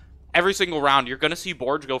much. Every single round, you're going to see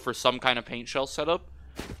Borge go for some kind of paint shell setup.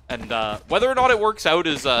 And whether or not it works out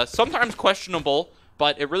is sometimes questionable,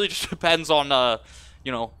 but it really just depends on,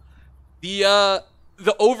 you know,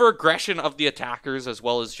 the over-aggression of the attackers, as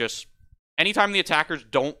well as just anytime the attackers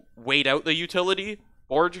don't wait out the utility,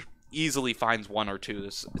 Borge easily finds 1 or 2.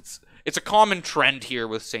 It's a common trend here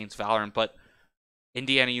with Saints Valorant, but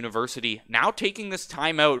Indiana University now taking this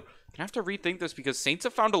timeout. Gonna have to rethink this because Saints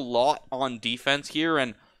have found a lot on defense here,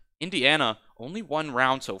 and Indiana only 1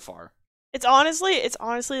 round so far. It's honestly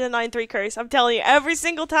the 9-3 curse. I'm telling you, every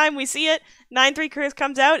single time we see it, 9-3 curse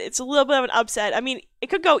comes out, it's a little bit of an upset. I mean, it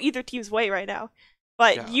could go either team's way right now.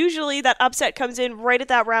 But usually that upset comes in right at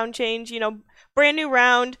that round change, you know, brand new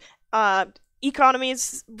round, economy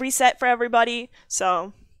is reset for everybody,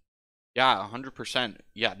 so. Yeah, 100%.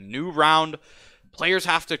 Yeah, new round. Players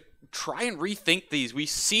have to try and rethink these. We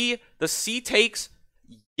see the C takes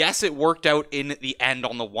yes, it worked out in the end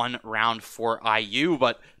on the 1 round for IU,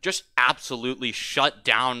 but just absolutely shut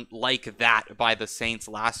down like that by the Saints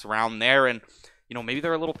last round there. And, you know, maybe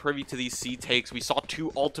they're a little privy to these C takes. We saw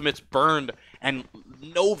 2 ultimates burned and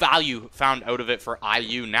no value found out of it for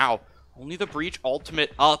IU. Now, only the Breach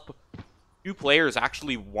ultimate up. 2 players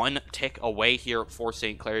actually 1 tick away here for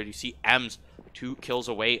St. Clair. You see Ems 2 kills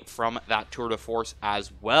away from that tour de force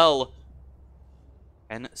as well.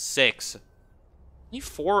 And 6. Only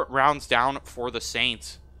 4 rounds down for the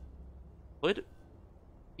Saints. Could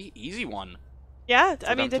be easy one. Yeah,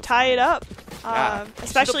 I mean, to tie it up, Yeah,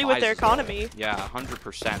 especially with their economy. Yeah,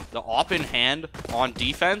 100%. The op in hand on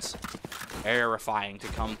defense, terrifying to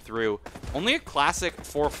come through. Only a classic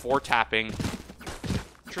 4-4 tapping.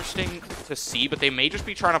 Interesting to see, but they may just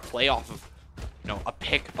be trying to play off of, you know, a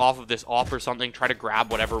pick off of this op or something, try to grab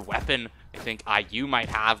whatever weapon I think IU might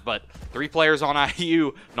have, but 3 players on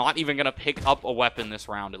IU not even going to pick up a weapon this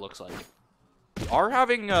round, it looks like. We are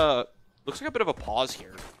having, looks like a bit of a pause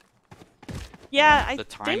here. Yeah, I The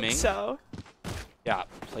timing. think so. Yeah,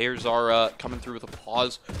 players are coming through with a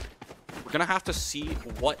pause. We're going to have to see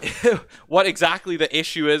what, what exactly the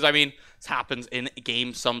issue is. I mean, this happens in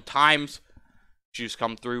games sometimes. Issues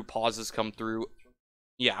come through, pauses come through.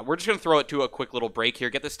 Yeah, we're just going to throw it to a quick little break here.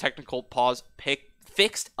 Get this technical pause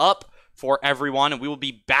fixed up for everyone, and we will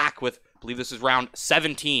be back with, I believe this is round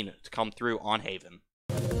 17 to come through on Haven.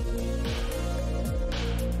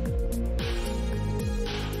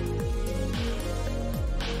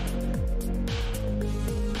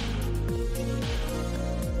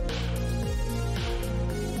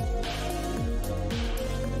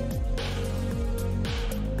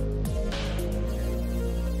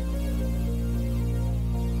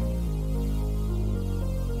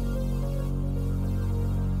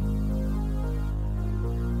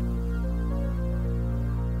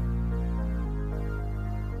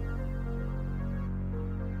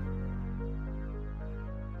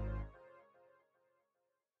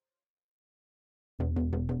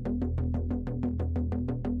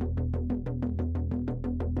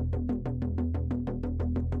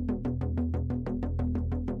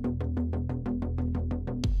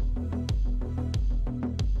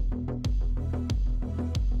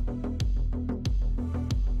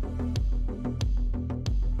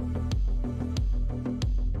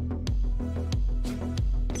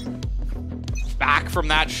 Back from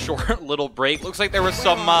that short little break. Looks like there was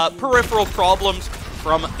some peripheral problems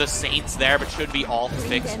from the Saints there, but should be all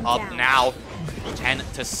fixed up now.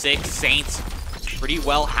 10-6 Saints pretty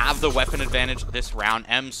well have the weapon advantage this round.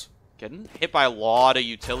 Ems getting hit by a lot of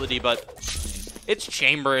utility, but it's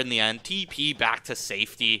Chamber in the end. TP back to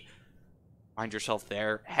safety. Find yourself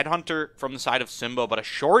there. Headhunter from the side of Simba, but a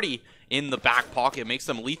shorty in the back pocket makes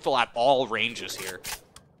them lethal at all ranges here.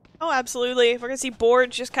 Oh, absolutely. We're going to see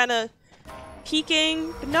Board just kind of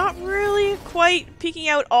peeking, but not really quite peeking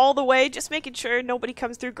out all the way, just making sure nobody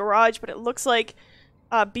comes through garage, but it looks like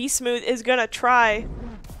B Smooth is gonna try.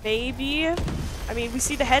 Maybe. I mean, we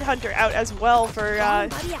see the Headhunter out as well for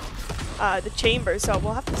the Chamber, so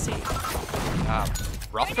we'll have to see.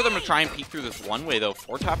 Rough for them to try and peek through this one way, though.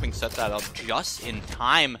 4-tapping set that up just in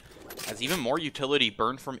time, as even more utility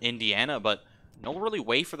burned from Indiana, but no really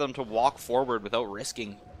way for them to walk forward without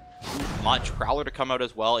risking too much. Prowler to come out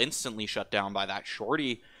as well, instantly shut down by that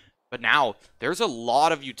shorty. But now, there's a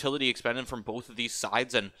lot of utility expended from both of these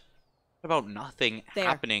sides, and about nothing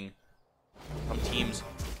happening from teams.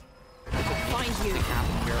 Find you.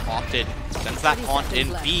 Here opted, sends that taunt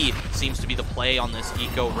in B, seems to be the play on this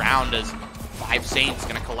eco round, as 5 Saints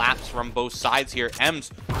gonna collapse from both sides here.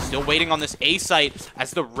 Ems still waiting on this A site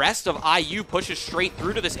as the rest of IU pushes straight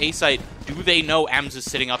through to this A site. Do they know Ems is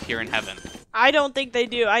sitting up here in heaven? I don't think they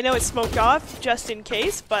do. I know it's smoked off just in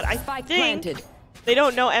case, but I think they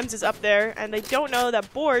don't know Ems is up there, and they don't know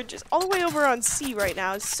that Board is all the way over on C right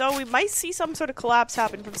now, so we might see some sort of collapse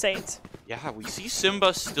happen from Saints. Yeah, we see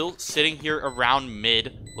Simba still sitting here around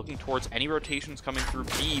mid, looking towards any rotations coming through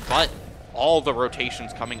B, but all the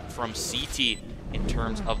rotations coming from CT in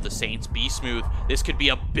terms of the Saints. B Smooth, this could be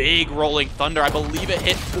a big rolling thunder. I believe it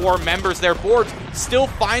hit 4 members there. Board still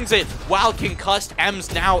finds it while concussed.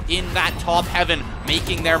 Ems now in that top heaven,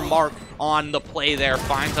 making their mark on the play there.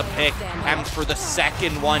 Finds a pick. Ems for the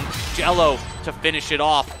second one. Jello to finish it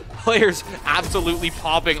off. Players absolutely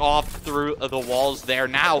popping off through the walls there.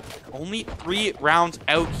 Now, only 3 rounds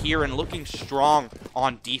out here and looking strong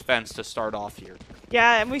on defense to start off here.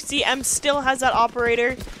 Yeah, and we see Ems still has that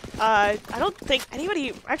operator. I don't think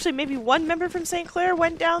anybody, actually maybe one member from St. Clair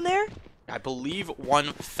went down there. I believe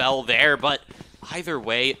one fell there, but either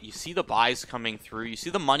way, you see the buys coming through. You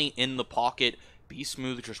see the money in the pocket. Be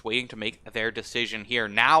Smooth just waiting to make their decision here.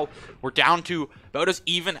 Now we're down to about as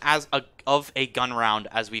even as of a gun round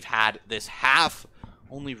as we've had this half.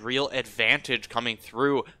 Only real advantage coming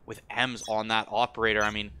through with Ems on that Operator.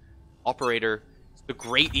 I mean, Operator is the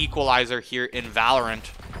great equalizer here in Valorant.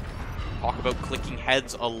 Talk about clicking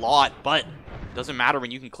heads a lot, but it doesn't matter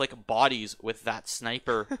when you can click bodies with that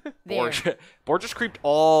sniper. Board just creeped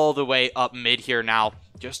all the way up mid here now,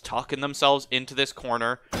 just tucking themselves into this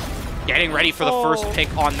corner. Getting ready for the first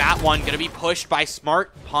pick on that one. Going to be pushed by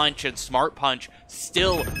Smart Punch, and Smart Punch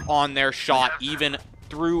still on their shot, even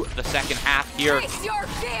through the second half here.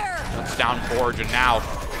 Cuts down Forge, and now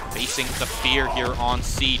facing the fear here on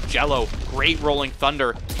C. Jello, great rolling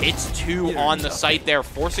thunder. Hits 2 on the site there,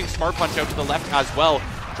 forcing Smart Punch out to the left as well.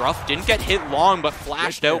 Druff didn't get hit long, but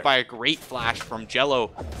flashed out by a great flash from Jello.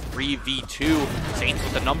 3v2. Saints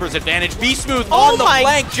with the numbers advantage. Be Smooth on the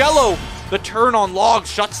flank. Jello, the turn on Log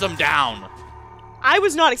shuts them down. I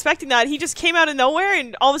was not expecting that. He just came out of nowhere,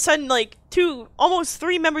 and all of a sudden, like, almost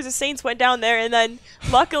 3 members of Saints went down there, and then,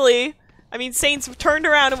 luckily, I mean, Saints turned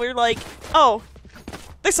around, and we were like, oh,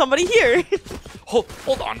 there's somebody here.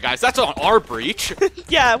 Hold on, guys. That's on our breach.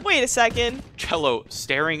 Yeah, wait a second. Jello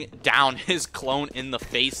staring down his clone in the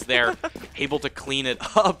face there, able to clean it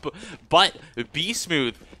up. But Be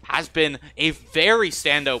Smooth has been a very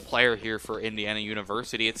standout player here for Indiana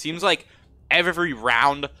University. It seems like every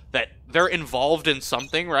round that they're involved in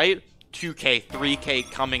something, right? 2K,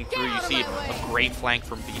 3K coming through. You see a great flank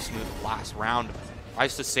from Be Smooth last round.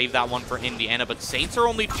 Tries to save that one for Indiana, but Saints are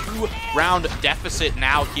only 2-round deficit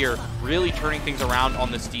now here, really turning things around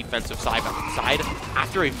on this defensive side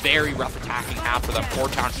after a very rough attacking half for them.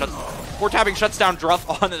 Four tapping shuts down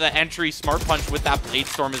Druff on the entry. Smart Punch with that Blade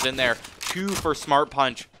Storm is in there. 2 for Smart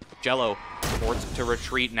Punch. Jello forced to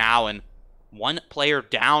retreat now, and 1 player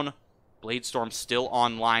down. Blade Storm still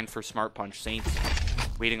online for Smart Punch. Saints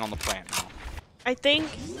waiting on the plant now. I think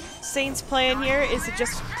Saints' plan here is to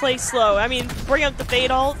just play slow. I mean, bring up the Fade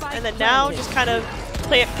ult, and then now just kind of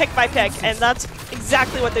play it pick by pick, and that's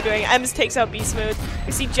exactly what they're doing. Ems takes out Be Smooth.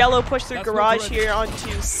 We see Jello push through Garage here onto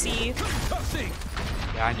C.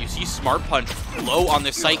 Yeah, and you see Smart Punch low on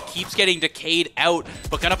this site, keeps getting decayed out,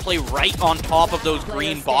 but gonna play right on top of those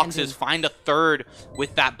green boxes, find a third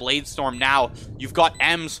with that Blade Storm now. You've got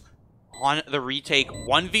Ems on the retake.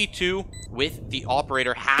 1v2 with the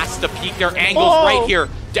Operator, has to peek their angles right here.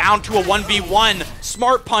 Down to a 1v1.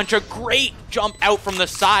 Smart Punch, a great jump out from the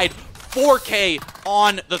side. 4K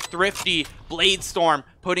on the thrifty Blade Storm,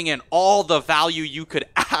 putting in all the value you could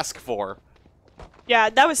ask for.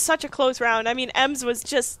 Yeah, that was such a close round. I mean, Ems was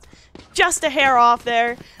just a hair off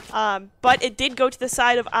there, but it did go to the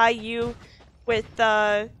side of IU with,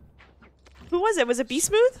 who was it? Was it Be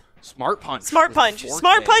Smooth? Smart Punch. Smart Punch.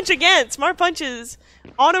 Smart Punch again. Smart Punch is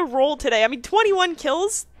on a roll today. I mean, 21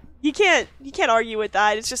 kills. You can't argue with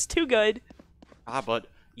that. It's just too good. But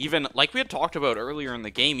even like we had talked about earlier in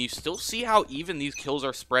the game, you still see how even these kills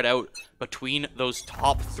are spread out between those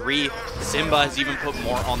top 3. Simba has even put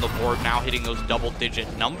more on the board now, hitting those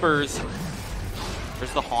double-digit numbers.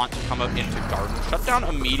 There's the Haunt to come out into Garden. Shut down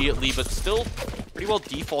immediately, but still pretty well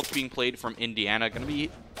defaults being played from Indiana. Going to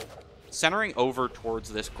be centering over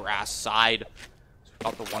towards this grass side.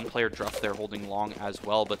 Got the 1-player Druff there holding long as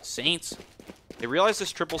well, but Saints, they realize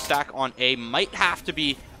this triple stack on A might have to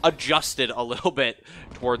be adjusted a little bit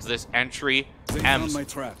towards this entry. Ems,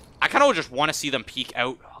 I kind of just want to see them peek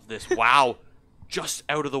out of this. Wow, just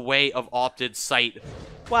out of the way of Opted's sight.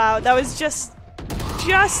 Wow, that was just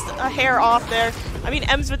a hair off there. I mean,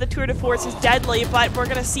 Ems with the tour de force is deadly, but we're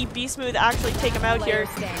gonna see Be Smooth actually take him out here.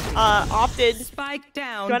 Opted Spike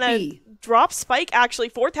down. Gonna B. drop Spike. Actually,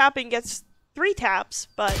 4 tapping gets 3 taps,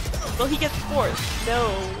 but will he get the 4th? No.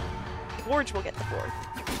 Forge will get the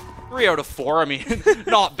 4th. 3 out of 4. I mean,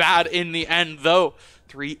 not bad in the end though.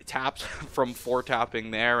 3 taps from 4 tapping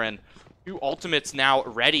there, and 2 ultimates now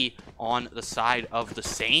ready on the side of the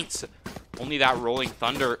Saints. Only that rolling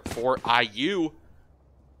thunder for IU.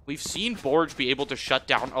 We've seen Borge be able to shut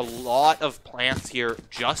down a lot of plants here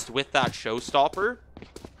just with that showstopper.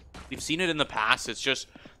 We've seen it in the past. It's just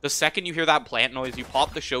the second you hear that plant noise, you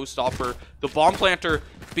pop the showstopper, the bomb planter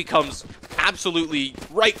becomes absolutely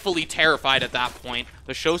rightfully terrified at that point.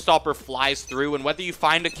 The showstopper flies through, and whether you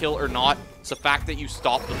find a kill or not, it's the fact that you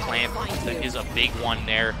stop the plant that is a big one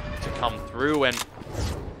there to come through. And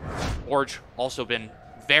Borge also been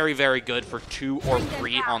very, very good for 2 or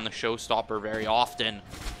 3 on the showstopper very often,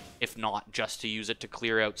 if not just to use it to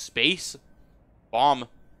clear out space. Bomb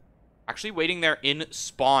actually waiting there in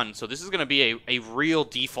spawn, so this is going to be a real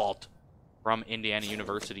default from Indiana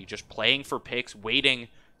University, just playing for picks, waiting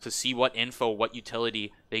to see what info, what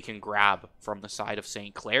utility they can grab from the side of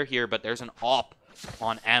St. Clair here. But there's an op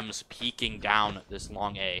on Ems peeking down this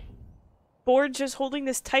long A. Board just holding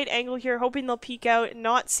this tight angle here, hoping they'll peek out and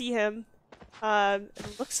not see him.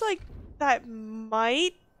 It looks like that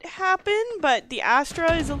might happen, but the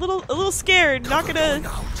Astra is a little scared. Not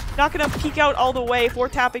gonna peek out all the way. Four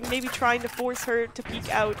tapping, maybe trying to force her to peek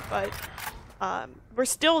out, but we're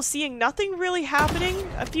still seeing nothing really happening.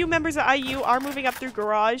 A few members of IU are moving up through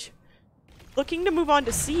garage, looking to move on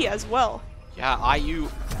to C as well. Yeah, IU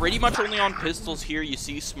pretty much only on pistols here. You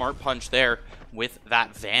see Smart Punch there with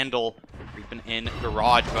that Vandal creeping in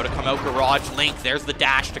garage. About to come out garage. Link, there's the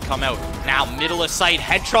dash to come out. Now middle of sight.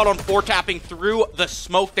 Headshot on four tapping through the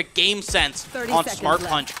smoke. The game sense on Smart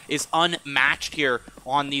Punch is unmatched here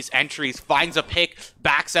on these entries. Finds a pick,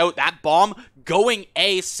 backs out. That bomb going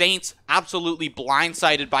A. Saints absolutely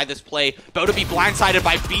blindsided by this play. About to be blindsided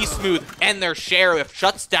by B Smooth and their sheriff.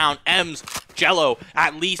 Shuts down Ems. Jello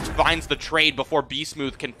at least finds the trade before B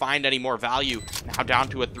Smooth can find any more value. Now down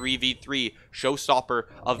to a 3v3. Showstopper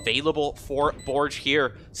available for Borge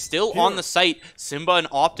here. Still on the site. Simba and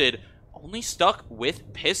Opted only stuck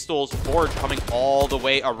with pistols. Borge coming all the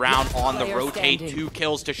way around on the rotate. 2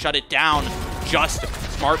 kills to shut it down. Just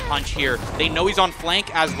Smart Punch here. They know he's on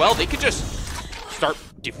flank as well. They could just start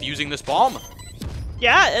defusing this bomb.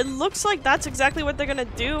 Yeah, it looks like that's exactly what they're gonna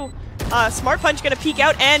do. Smart Punch gonna peek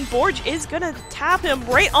out, and Borge is gonna tap him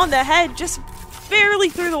right on the head, just barely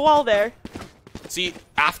through the wall there. See,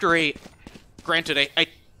 after granted, a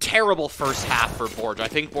terrible first half for Borge. I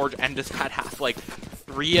think Borge ended that half like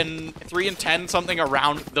 3 and 10, something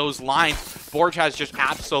around those lines. Borge has just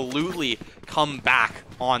absolutely come back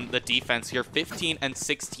on the defense here. 15 and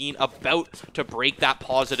 16, about to break that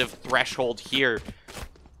positive threshold here.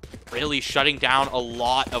 Really shutting down a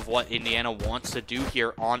lot of what Indiana wants to do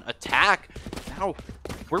here on attack. Now,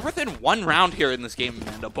 we're within 1 round here in this game,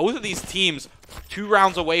 Amanda. Both of these teams 2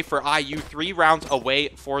 rounds away for IU, 3 rounds away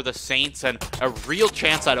for the Saints, and a real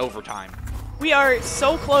chance at overtime. We are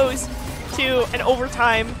so close to an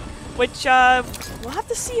overtime, which we'll have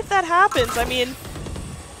to see if that happens. I mean,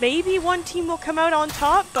 maybe one team will come out on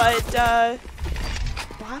top, but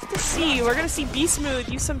we'll have to see. We're going to see B Smooth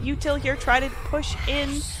use some util here, try to push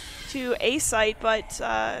in to A site, but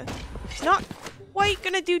it's not quite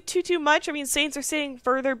going to do too much. I mean, Saints are sitting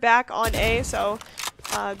further back on A, so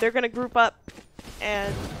they're going to group up,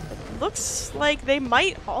 and it looks like they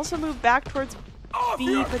might also move back towards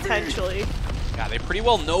B potentially. Yeah, they pretty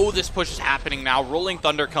well know this push is happening now. Rolling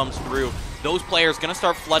Thunder comes through. Those players going to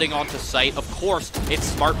start flooding onto site. Of course, it's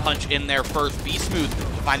Smart Punch in there first. Be Smooth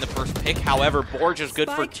to find the first pick. However, Borge is good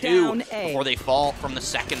for 2 before they fall from the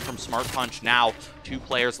second from Smart Punch. Now, 2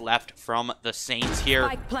 players left from the Saints here.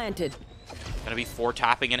 Spike planted. Gonna be 4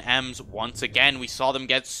 tapping and Ems once again. We saw them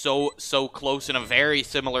get so close in a very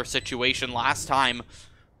similar situation last time,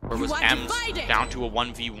 where it was Ems down to a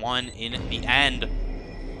 1v1 in the end.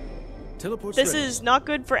 This is not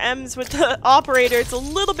good for Ems with the operator. It's a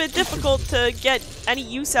little bit difficult to get any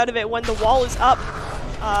use out of it when the wall is up.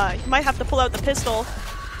 You might have to pull out the pistol.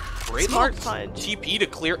 Great Smart Punch. TP to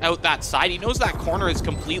clear out that side. He knows that corner is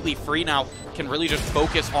completely free now. Can really just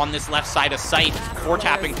focus on this left side of sight. 4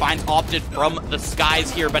 tapping finds Opted from the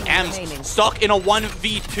skies here, but Ems stuck in a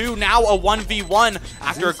 1v2, now a 1v1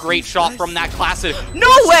 after a great shot from that classic. No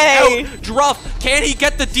way! Druff, can he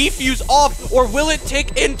get the defuse off, or will it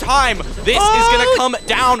tick in time? This is gonna come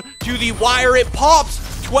down to the wire. It pops.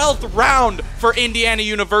 12th round for Indiana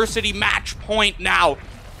University. Match point now.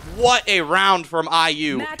 What a round from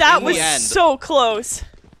IU. That was so close.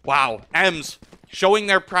 Wow, Ems showing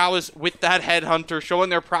their prowess with that headhunter, showing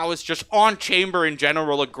their prowess just on chamber in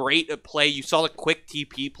general. A great play. You saw the quick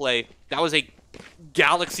TP play. That was a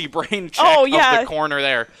galaxy brain check of the corner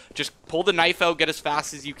there. Just pull the knife out, get as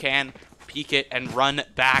fast as you can, peek it, and run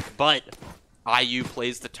back. But IU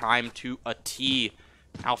plays the time to a T.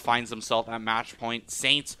 Now finds himself at match point.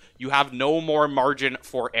 Saints, you have no more margin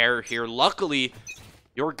for error here. Luckily,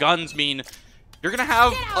 your guns mean you're going to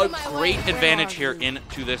have a great advantage here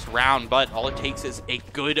into this round, but all it takes is a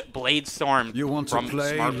good Blade Storm from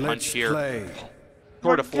Smart Punch here.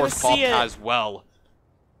 Tour de Force pop as well.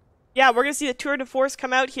 Yeah, we're going to see the Tour de Force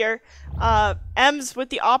come out here. Ems with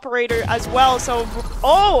the operator as well. So,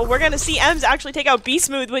 we're going to see Ems actually take out B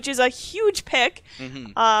Smooth, which is a huge pick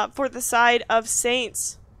for the side of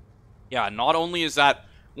Saints. Yeah, not only is that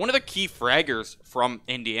one of the key fraggers from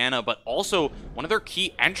Indiana, but also one of their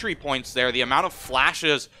key entry points there. The amount of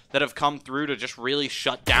flashes that have come through to just really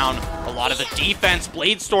shut down a lot of the defense.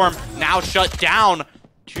 Blade Storm now shut down.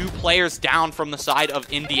 2 players down from the side of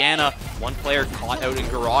Indiana. 1 player caught out in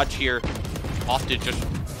garage here. Opted just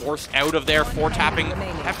forced out of there. 4-tapping,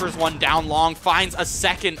 peppers one down long, finds a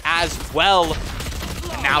second as well.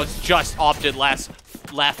 And now it's just Opted left.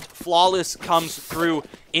 Flawless comes through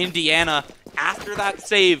Indiana. After that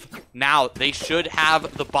save, now they should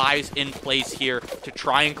have the buys in place here to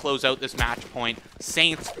try and close out this match point.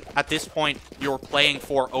 Saints, at this point, you're playing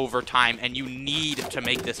for overtime, and you need to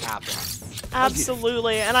make this happen.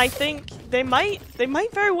 Absolutely, and I think they might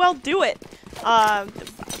very well do it.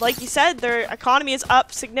 Like you said, their economy is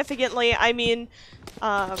up significantly. I mean,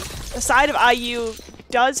 the side of IU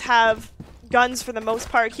does have guns for the most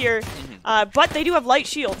part here, but they do have light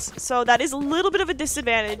shields, so that is a little bit of a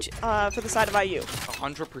disadvantage for the side of IU.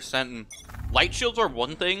 100%. Light shields are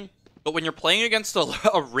one thing, but when you're playing against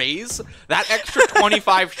a Raze, that extra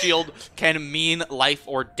 25 shield can mean life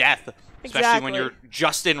or death. Especially when you're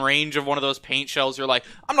just in range of one of those paint shells, you're like,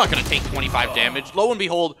 I'm not going to take 25 damage. Lo and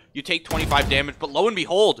behold, you take 25 damage, but lo and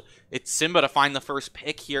behold, it's Simba to find the first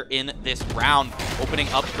pick here in this round, opening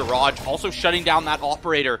up Garage, also shutting down that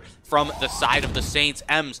operator from the side of the Saints.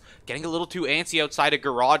 Ems getting a little too antsy outside of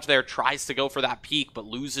Garage there, tries to go for that peek, but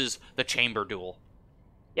loses the chamber duel.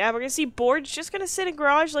 Yeah, we're going to see Board's just going to sit in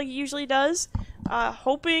Garage like he usually does,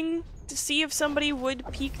 hoping to see if somebody would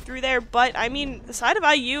peek through there, but I mean, the side of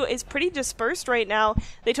IU is pretty dispersed right now.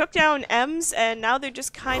 They took down Ems, and now they're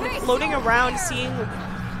just kind of floating around, seeing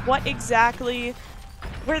what exactly,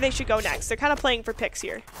 where they should go next. They're kind of playing for picks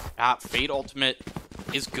here. Fate Ultimate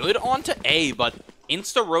is good onto A, but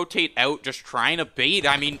insta-rotate out, just trying to bait.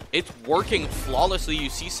 I mean, it's working flawlessly. You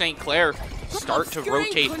see St. Clair start to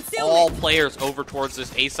rotate all players over towards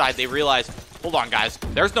this A side. They realize, hold on, guys.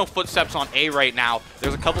 There's no footsteps on A right now.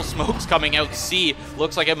 There's a couple smokes coming out C.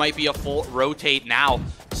 Looks like it might be a full rotate now.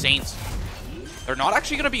 Saints, they're not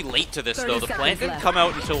actually going to be late to this, though. The plant didn't come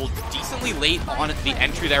out until decently late on the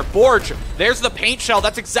entry there. Borge, there's the paint shell.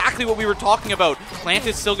 That's exactly what we were talking about. Plant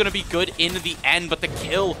is still going to be good in the end, but the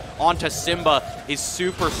kill onto Simba is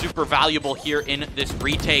super, super valuable here in this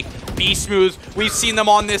retake. B-Smooth, we've seen them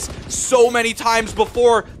on this so many times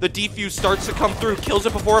before. The defuse starts to come through, kills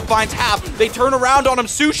it before it finds half. They turn around on him.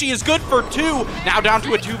 Sushi is good for 2. Now down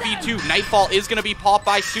to a 2v2. Nightfall is going to be popped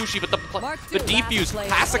by Sushi, but the defuse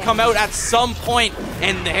has to come out at some point,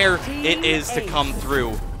 and there it is to come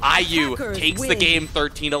through. IU takes the game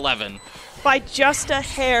 13-11. By just a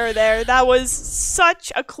hair there. That was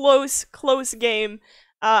such a close game.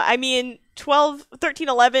 I mean,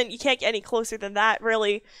 13-11, you can't get any closer than that,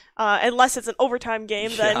 really, unless it's an overtime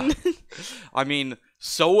game, then. Yeah. I mean,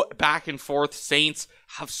 so back and forth. Saints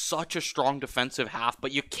have such a strong defensive half,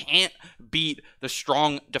 but you can't beat the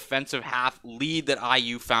strong defensive half lead that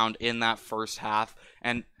IU found in that first half.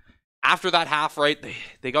 And after that half, right,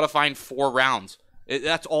 they got to find 4 rounds.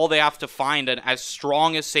 That's all they have to find, and as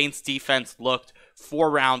strong as Saints defense looked, 4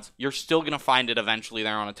 rounds, you're still going to find it eventually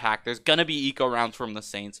there on attack. There's going to be eco rounds from the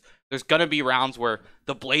Saints. There's going to be rounds where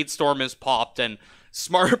the Blade Storm is popped, and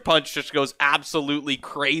Smart Punch just goes absolutely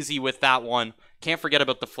crazy with that one. Can't forget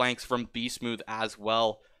about the flanks from B-Smooth as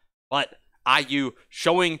well. But IU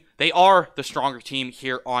showing they are the stronger team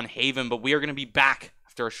here on Haven, but we are going to be back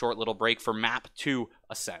after a short little break for Map 2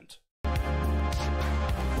 Ascent.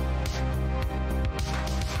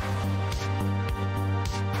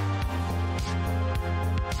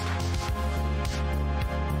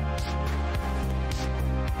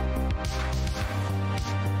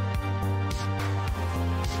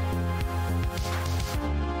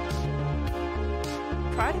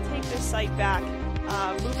 Try to take this site back,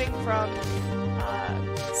 moving from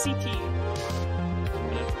CT.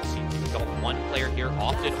 We've got one player here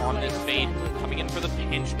opted on this fade, coming in for the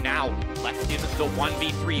pinch now. Left in the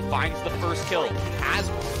 1v3, finds the first kill, has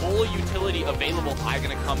full utility available. High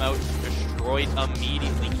gonna come out, destroyed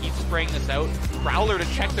immediately. Keeps spraying this out. Prowler to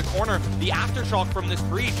check the corner. The aftershock from this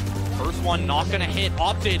breach. First one not gonna hit.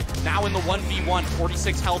 Opted now in the 1v1.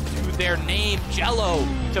 46 health to their name. Jello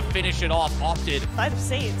to finish it off. Opted. Side of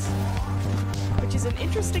Saints, which is an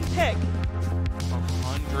interesting pick.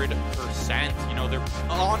 100%. You know, they're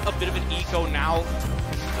on a bit of an eco now,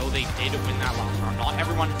 though they did win that last round. Not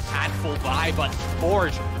everyone had full buy, but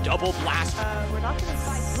Forge, double blast. We're not going to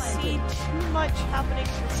see too much happening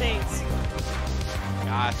from Saints.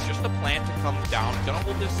 It's just the plan to come down. Gonna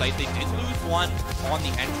hold this site. They did lose one on the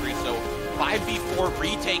entry, so 5v4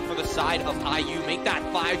 retake for the side of IU. Make that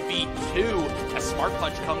 5v2. A Smart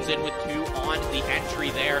Punch comes in with 2 on the entry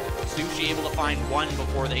there. Sushi able to find 1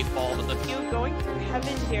 before they fall. But the going through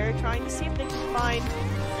Heaven here, trying to see if they can find...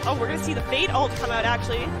 Oh, we're going to see the Fade ult come out,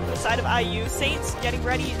 actually, on the side of IU. Saints getting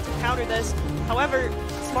ready to counter this. However,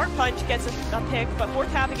 Smart Punch gets a pick, but 4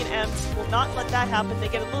 tapping and M's will not let that happen. They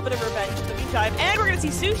get a little bit of revenge in the meantime. And we're going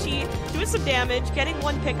to see Sushi doing some damage, getting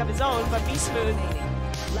 1 pick of his own, but Be Smooth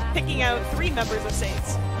picking out 3 members of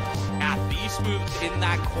Saints. Yeah, Be Smooth in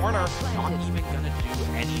that corner, not even going to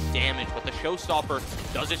do any damage, but the Showstopper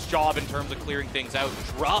does its job in terms of clearing things out.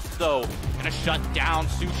 Druff, though, going to shut down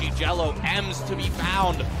Sushi Jello. M's to be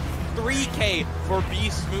found. 3K for Be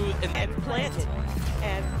Smooth And Plant.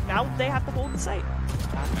 And now they have to hold the site.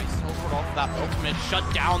 Nice teleport off that ultimate.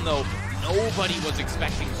 Shut down, though. Nobody was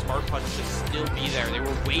expecting Smart Punch to still be there. They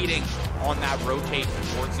were waiting on that rotate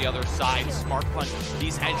towards the other side. Smart Punch,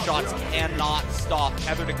 these headshots cannot stop.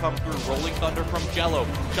 Tether to come through. Rolling Thunder from Jello.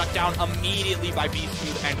 Shut down immediately by Be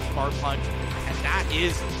Smooth and Smart Punch. And that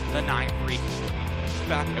is the 9-3.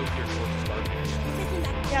 Back out here towards the start.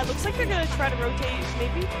 Yeah, it looks like they're going to try to rotate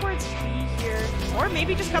maybe towards B here. Or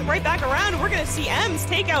maybe just come right back around. We're going to see M's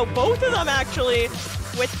take out both of them, actually,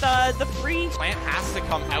 with the free. Plant has to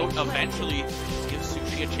come out eventually. Give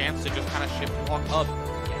Sushi a chance to just kind of shift walk up.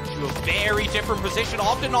 Get to a very different position.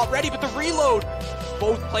 Often not ready, but the reload.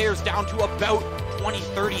 Both players down to about 20,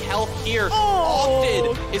 30 health here. Oh.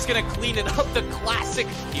 Often is going to clean it up. The classic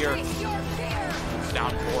here. It's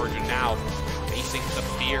down to Origin now. Facing the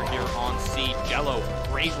fear here on C. Jello,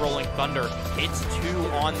 great Rolling Thunder, hits 2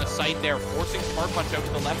 on the site there, forcing Smart Punch out to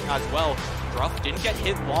the left as well. Druff didn't get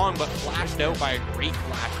hit long, but flashed out by a great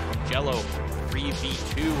flash from Jello.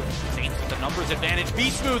 3v2, Saints with the numbers advantage. Be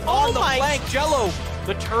Smooth on the flank, Jello,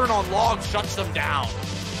 the turn on logs shuts them down.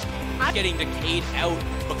 Getting decayed out,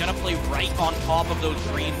 but gonna play right on top of those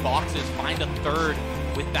green boxes, find a third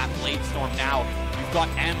with that Blade Storm now. You've got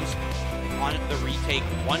M's on the retake.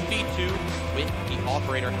 1v2 with the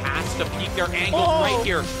operator. Has to peek their angles right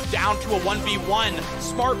here. Down to a 1v1.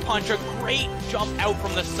 Smart Punch, a great jump out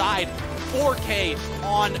from the side. 4K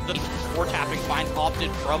on the 4 tapping. Finds Opted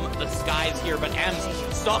from the skies here, but M's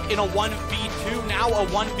stuck in a 1v2. Now a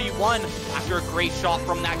 1v1 after a great shot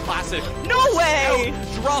from that classic. No way!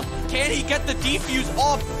 Druff, can he get the defuse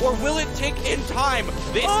off, or will it tick in time?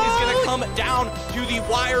 This is going to come down to the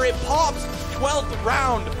wire. It pops. 12th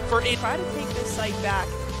round for it. Try to take this site back,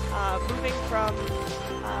 moving from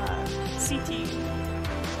CT.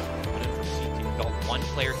 We've got 1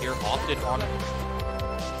 player here, Opted on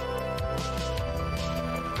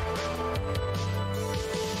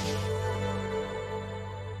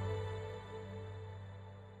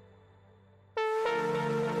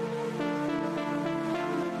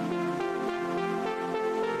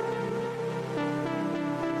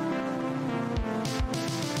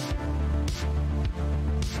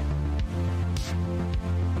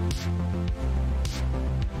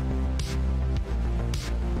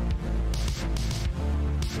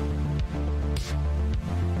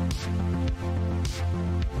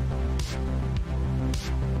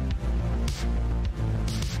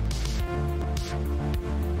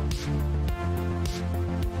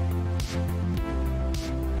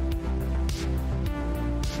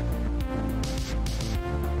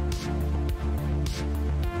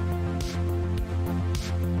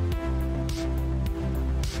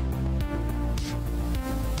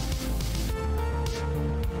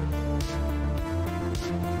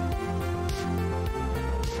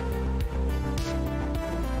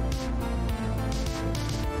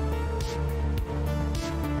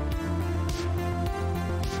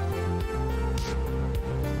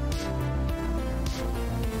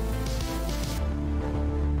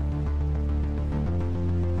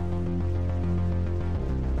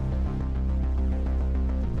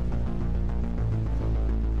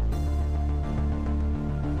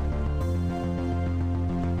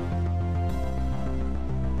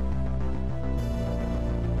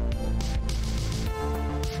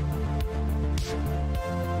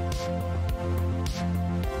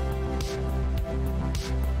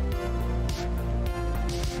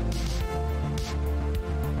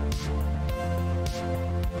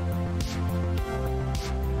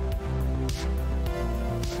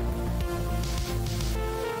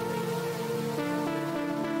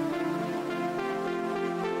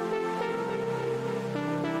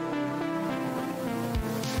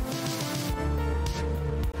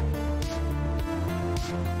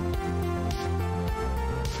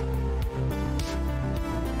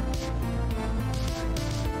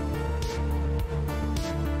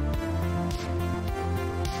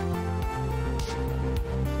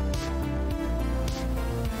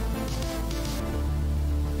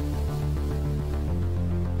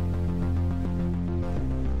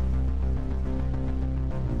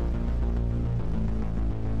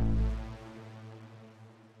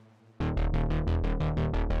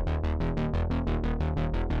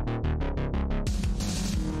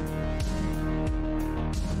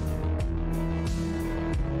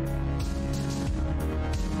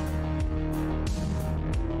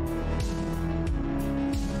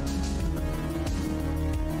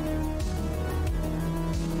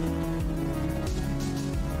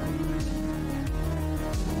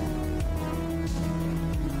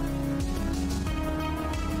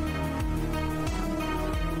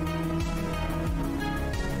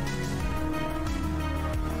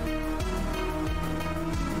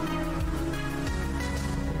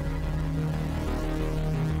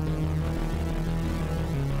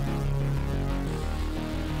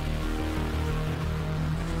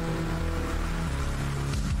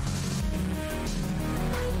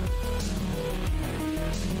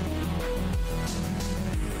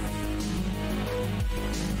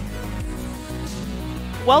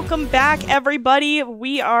welcome back, everybody.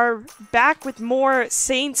 We are back with more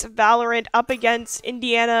Saints Valorant up against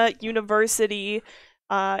Indiana University.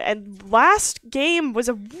 And last game was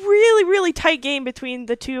a really, really tight game between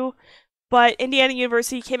the two, but Indiana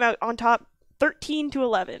University came out on top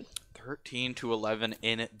 13-11. 13-11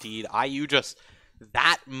 indeed. IU just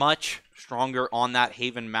that much stronger on that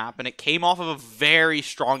Haven map, and it came off of a very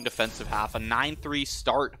strong defensive half, a 9-3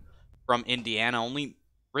 start from Indiana, only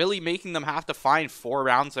really making them have to find 4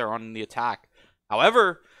 rounds there on the attack.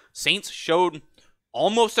 However, Saints showed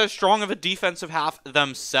almost as strong of a defensive half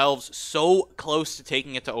themselves, so close to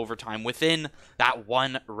taking it to overtime within that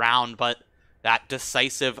 1 round, but that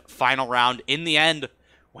decisive final round in the end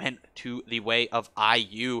went to the way of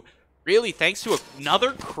IU. Really, thanks to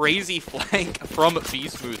another crazy flank from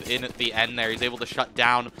B-Smooth in the end there. He's able to shut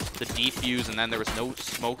down the defuse, and then there was no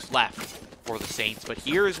smokes left for the Saints. But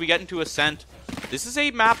here, as we get into Ascent, this is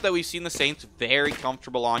a map that we've seen the Saints very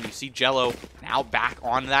comfortable on. You see Jello now back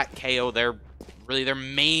on that KO. They're really their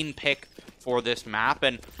main pick for this map.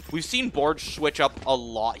 And we've seen Borge switch up a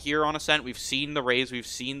lot here on Ascent. We've seen the Raze, we've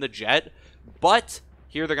seen the Jet. But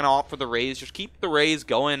here they're going to opt for the Raze. Just keep the Raze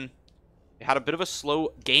going. They had a bit of a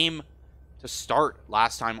slow game to start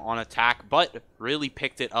last time on attack, but really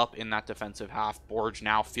picked it up in that defensive half. Borge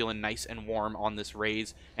now feeling nice and warm on this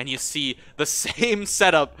Raze, and you see the same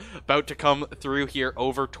setup about to come through here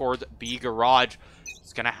over towards B Garage.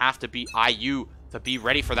 It's going to have to be IU to be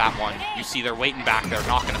ready for that one. You see they're waiting back there,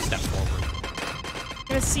 not going to step forward.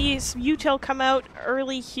 Gonna see some util come out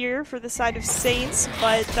early here for the side of Saints,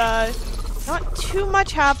 but not too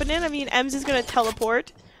much happening. I mean, Ems is gonna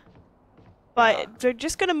teleport. But they're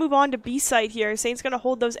just going to move on to B site here. Saints going to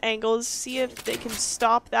hold those angles, see if they can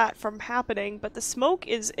stop that from happening. But the smoke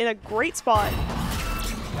is in a great spot.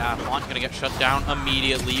 Yeah, Font going to get shut down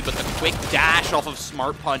immediately, but the quick dash off of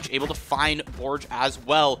Smart Punch, able to find Borge as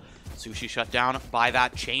well. Sushi shut down by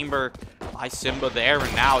that chamber by Simba there,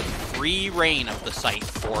 and now it's free reign of the site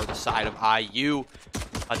for the side of IU.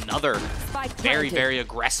 Another very, very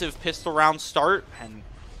aggressive pistol round start, and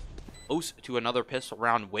close to another pistol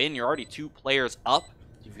round win. You're already 2 players up.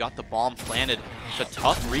 You've got the bomb planted. It's a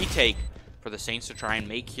tough retake for the Saints to try and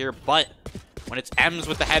make here, but when it's Ems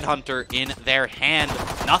with the Headhunter in their hand,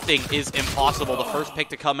 nothing is impossible. The first pick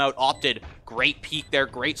to come out opted. Great peek there,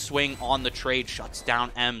 great swing on the trade. Shuts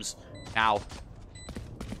down Ems. Now,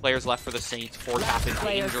 players left for the Saints. 4 tapping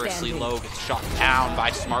dangerously low. Gets shot down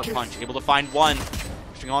by Smart Punch. Able to find 1.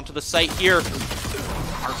 Pushing onto the site here.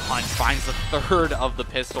 Smart Punch finds the 3rd of the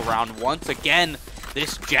pistol round. Once again,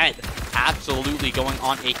 this Jet absolutely going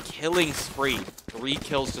on a killing spree. 3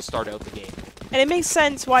 kills to start out the game. And it makes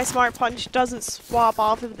sense why Smart Punch doesn't swap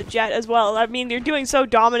off of the Jet as well. I mean, you're doing so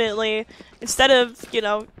dominantly. Instead of, you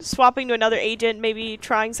know, swapping to another agent, maybe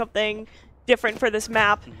trying something different for this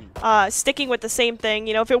map, sticking with the same thing.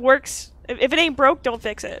 You know, if it works, if it ain't broke, don't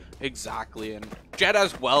fix it. Exactly, and Jet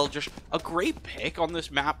as well, just a great pick on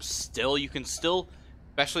this map still. You can still,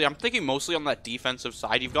 especially, I'm thinking mostly on that defensive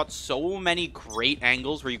side, you've got so many great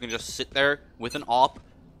angles where you can just sit there with an op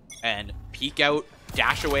and peek out,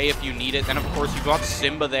 dash away if you need it. Then, of course, you've got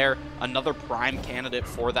Simba there, another prime candidate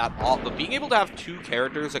for that op. But being able to have 2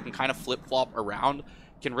 characters that can kind of flip-flop around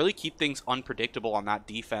can really keep things unpredictable on that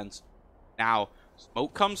defense. Now,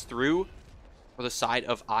 smoke comes through for the side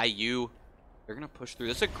of IU. They're going to push through.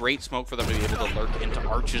 This is a great smoke for them to be able to lurk into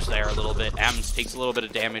arches there a little bit. Ems takes a little bit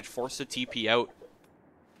of damage, forced to TP out.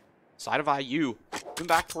 Side of IU, moving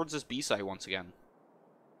back towards this B site once again.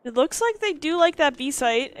 It looks like they do like that B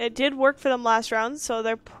site. It did work for them last round, so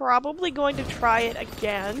they're probably going to try it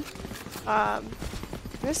again. I'm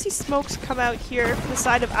going to see smokes come out here from the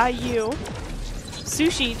side of IU.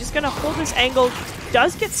 Sushi just going to hold this angle.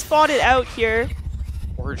 Does get spotted out here.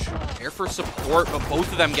 Borge there for support, but both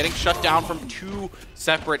of them getting shut down from 2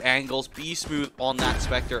 separate angles. B-Smooth on that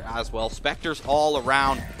Spectre as well. Spectres all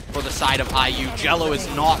around for the side of IU. Jello is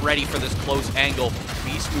not ready for this close angle.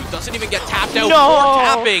 B-Smooth doesn't even get tapped out. No! 4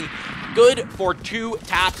 tapping. Good for 2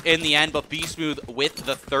 taps in the end, but B-Smooth with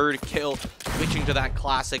the 3rd kill. Switching to that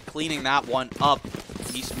classic, cleaning that one up.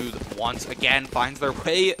 B-Smooth once again finds their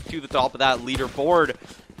way to the top of that leaderboard.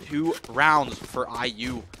 2 rounds for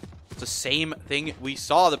IU. It's the same thing we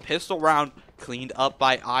saw. The pistol round cleaned up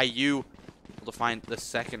by IU. Able to find the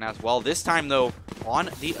 2nd as well. This time, though, on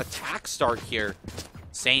the attack start here,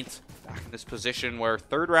 Saints back in this position where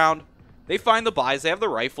 3rd round, they find the buys. They have the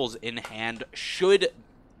rifles in hand. Should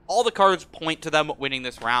all the cards point to them winning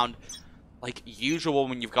this round, like usual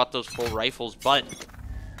when you've got those full rifles, but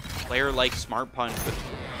player like Smart Punch with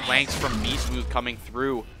flanks from B-Smooth coming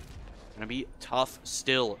through. Gonna be tough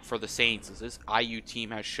still for the Saints, as this IU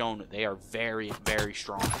team has shown they are very, very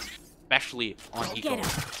strong, especially on Eco.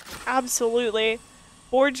 Absolutely.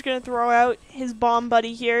 Borge gonna throw out his bomb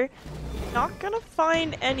buddy here. Not gonna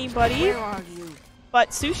find anybody. Where are you? But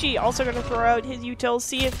Sushi also gonna throw out his util,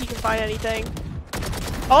 see if he can find anything.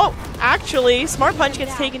 Oh, actually, Smart Punch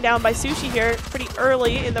gets taken down by Sushi here pretty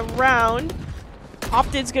early in the round.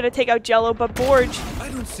 Opted's gonna take out Jello, but Borge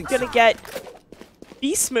gonna get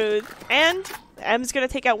Beast Smooth, and M's gonna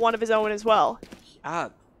take out one of his own as well. Yeah,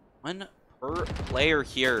 one per player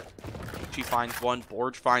here. She finds one,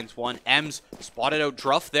 Borge finds one. M's spotted out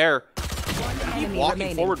Druff there.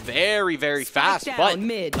 Walking forward very, very fast, but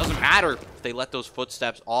it doesn't matter if they let those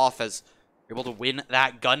footsteps off, as they're able to win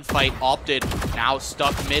that gunfight. Opted now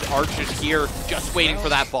stuck mid arches here, just waiting for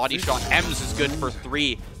that body shot. M's is good for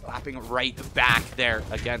 3, clapping right back there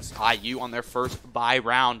against IU on their first bye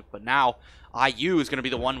round. But now IU is going to be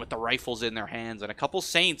the one with the rifles in their hands, and a couple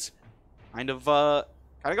Saints kind of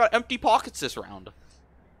got empty pockets this round.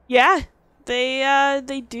 Yeah,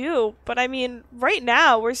 they do. But I mean, right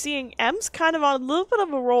now we're seeing M's kind of on a little bit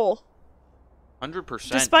of a roll.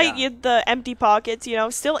 100%. Despite yeah. the empty pockets, you know,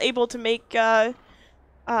 still able to make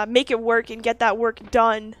it work and get that work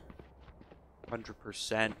done. 100%.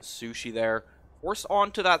 Sushi there. Forced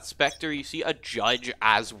onto that Spectre. You see a Judge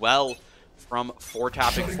as well from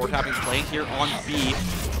 4-tapping. 4-tapping playing here on B.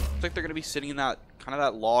 Looks like they're going to be sitting in that kind of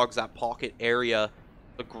that logs, that pocket area.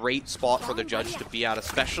 A great spot for the Judge to be at,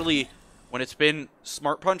 especially when it's been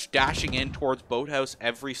Smart Punch dashing in towards Boathouse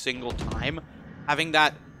every single time. Having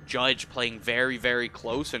that Judge playing very, very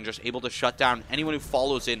close and just able to shut down anyone who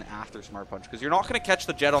follows in after Smart Punch. Because you're not going to catch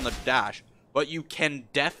the Jet on the dash, but you can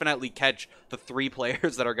definitely catch the 3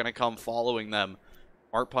 players that are going to come following them.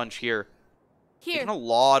 Smart Punch here. Taking a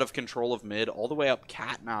lot of control of mid, all the way up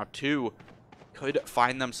Cat now too. Could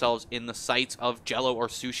find themselves in the sights of Jello or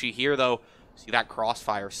Sushi here though. See that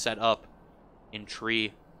crossfire set up in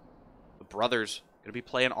tree. The brothers going to be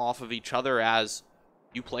playing off of each other as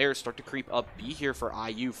new players start to creep up B here for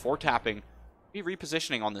IU. 4-tapping. Be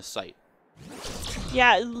repositioning on this site.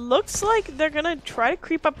 Yeah, it looks like they're gonna try to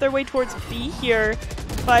creep up their way towards B here,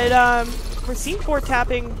 but we're seeing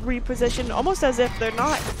 4-tapping reposition almost as if they're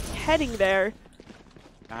not heading there.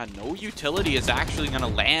 No utility is actually going to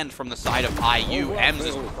land from the side of IU. Ems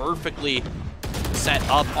is perfectly set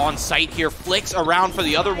up on site here. Flicks around for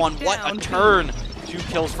the other one. What a turn. 2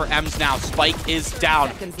 kills for Ems now. Spike is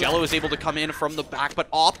down. Jello is able to come in from the back, but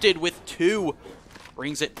Opted with 2.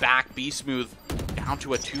 Brings it back. Be Smooth down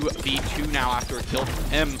to a 2v2 now after a kill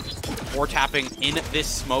from him. 4-tapping in this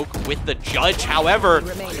smoke with the Judge. However,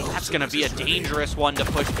 that's going to be a dangerous one to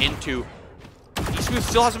push into. Smooth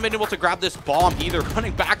still hasn't been able to grab this bomb either.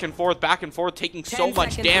 Running back and forth, taking so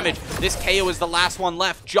much damage. This KO is the last one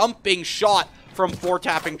left. Jumping shot from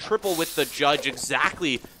 4-tapping. Triple with the Judge.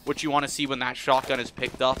 Exactly what you want to see when that shotgun is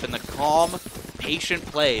picked up. And the calm, patient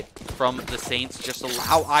play from the Saints. Just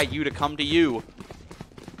allow IU to come to you.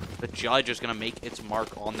 The Judge is going to make its mark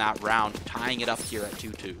on that round, tying it up here at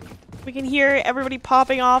 2-2. We can hear everybody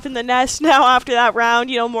popping off in the nest now after that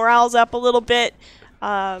round. You know, morale's up a little bit.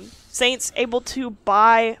 Saints able to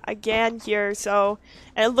buy again here, so,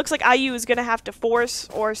 and it looks like IU is going to have to force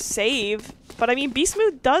or save, but I mean,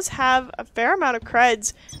 B-Smooth does have a fair amount of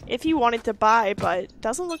creds if he wanted to buy, but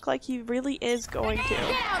doesn't look like he really is going to.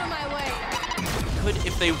 Get out of my way. Could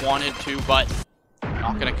if they wanted to, but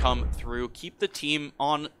not going to come through. Keep the team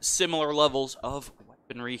on similar levels of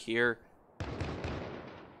weaponry here.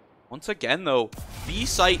 Once again, though,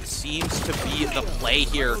 B-site seems to be the play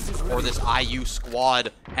here for this IU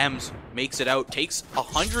squad. Ems makes it out, takes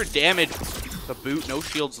 100 damage to boot. No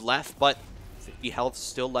shields left, but 50 health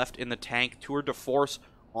still left in the tank. Tour de Force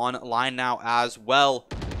on line now as well.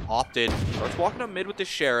 Opted. Starts walking up mid with the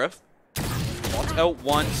Sheriff. Walks out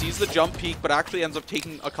one, sees the jump peak, but actually ends up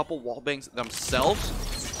taking a couple wallbangs themselves.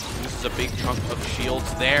 Uses a big chunk of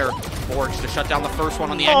shields there. Borge to shut down the first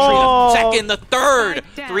one on the entry. The second, the third.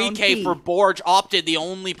 3K for Borge. Opted, the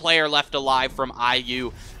only player left alive from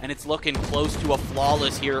IU. And it's looking close to a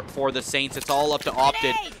flawless here for the Saints. It's all up to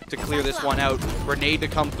Opted to clear this one out. Grenade to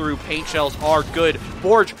come through. Paint shells are good.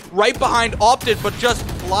 Borge right behind Opted, but just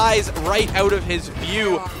flies right out of his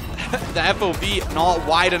view. The FOV not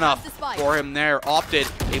wide enough for him there.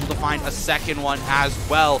 Opted able to find a second one as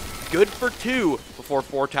well. Good for 2 before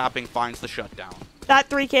 4-tapping finds the shutdown. That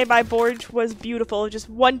 3K by Borge was beautiful. Just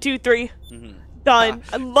 1, 2, 3. Done.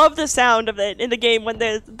 I love the sound of it in the game when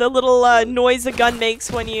the little noise the gun makes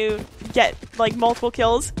when you get like multiple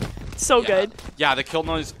kills. So good. Yeah, the kill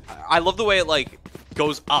noise. I love the way it like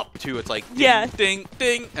goes up too. It's like ding, ding,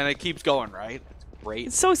 ding, and it keeps going, right? great.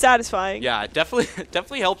 It's so satisfying. Yeah, it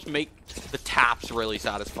definitely helps make the taps really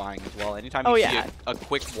satisfying as well. Anytime you see a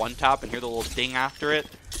quick one tap and hear the little ding after it,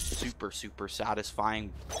 super, super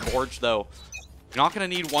satisfying. Forge, though, you're not going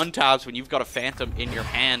to need one taps when you've got a Phantom in your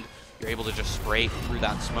hand. You're able to just spray through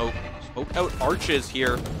that smoke. Smoke out arches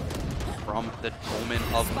here from the Omen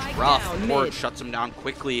of Druff. Forge shuts him down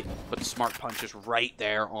quickly, but the Smart Punch is right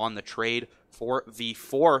there on the trade for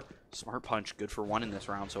V4. Smart Punch, good for 1 in this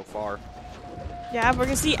round so far. Yeah, we're going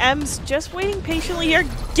to see Ems just waiting patiently here.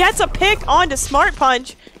 Gets a pick onto Smart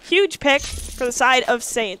Punch. Huge pick for the side of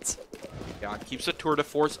Saints. Yeah, keeps the Tour de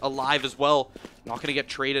Force alive as well. Not going to get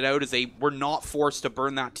traded out as they were not forced to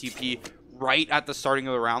burn that TP right at the starting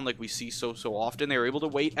of the round like we see so often. They were able to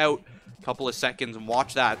wait out a couple of seconds and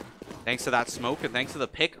watch that. Thanks to that smoke and thanks to the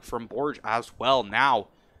pick from Borge as well. Now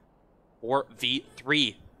for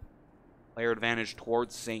V3. Player advantage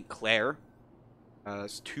towards St. Clair.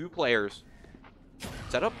 As 2 players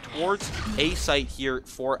set up towards A site here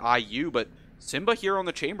for IU, but Simba here on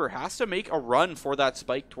the chamber has to make a run for that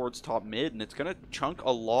spike towards top mid, and it's going to chunk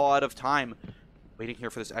a lot of time waiting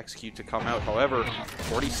here for this execute to come out. However,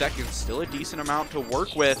 40 seconds, still a decent amount to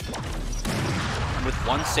work with. And with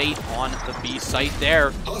 1 Saint on the B site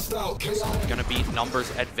there, it's going to be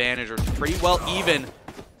numbers advantage, or pretty well even.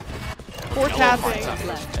 4 tapping.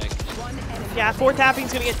 Yeah, 4 tapping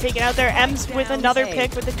is going to get taken out there. Ems with another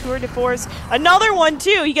pick with the Tour de Force. Another one,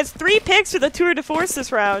 too. He gets 3 picks with the Tour de Force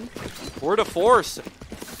this round. Tour de Force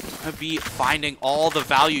going to be finding all the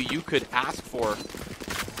value you could ask for.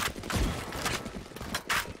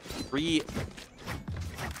 3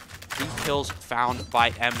 kills found by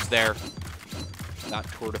Ems there. That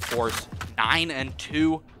Tour de Force. 9 and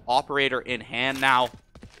 2. Operator in hand now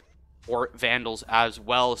for Vandals as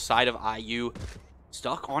well. Side of IU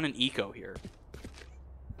stuck on an eco here.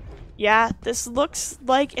 Yeah, this looks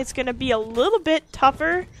like it's going to be a little bit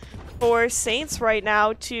tougher for Saints right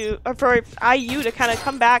now or for IU to kind of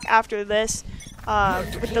come back after this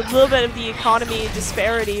with a little bit of the economy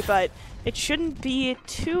disparity, but it shouldn't be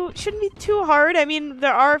too hard. I mean,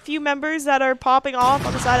 there are a few members that are popping off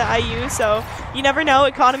on the side of IU, so you never know.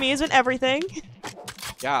 Economy isn't everything.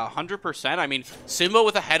 Yeah, 100%. I mean, Simba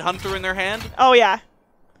with a headhunter in their hand. Oh yeah.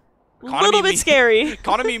 A little bit scary.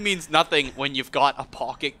 Economy means nothing when you've got a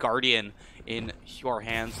pocket guardian in your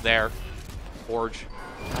hands there. Forge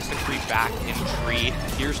has to creep back in tree.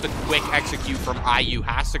 Here's the quick execute from IU.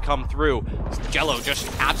 Has to come through. Jello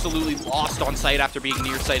just absolutely lost on sight after being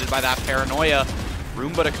nearsighted by that paranoia.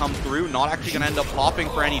 Roomba to come through. Not actually going to end up popping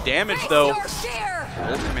for any damage, though.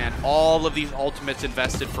 Ultraman, all of these ultimates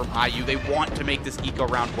invested from IU. They want to make this eco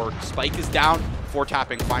round work. Spike is down. 4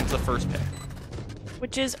 tapping finds the first pick.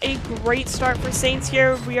 Which is a great start for Saints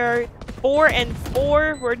here. We are 4 and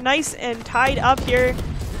 4. We're nice and tied up here.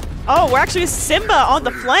 Oh, we're actually Simba on the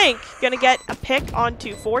flank. Gonna get a pick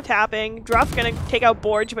onto 4 tapping. Druff gonna take out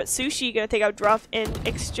Borge, but Sushi gonna take out Druff in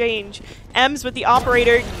exchange. Ems with the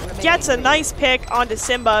operator gets a nice pick onto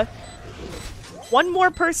Simba. 1 more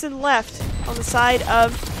person left on the side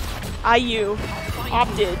of IU.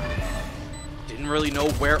 Opted. Didn't really know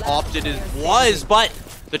where Opted was, but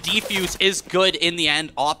the defuse is good in the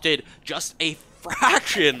end. Opted just a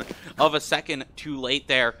fraction of a second too late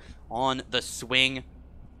there on the swing.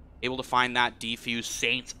 Able to find that defuse.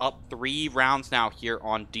 Saints up 3 rounds now here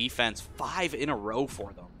on defense. 5 in a row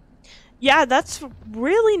for them. Yeah, that's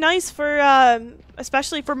really nice for,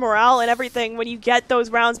 especially for morale and everything. When you get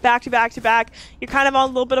those rounds back to back to back, you're kind of on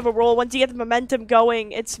a little bit of a roll. Once you get the momentum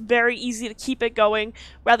going, it's very easy to keep it going,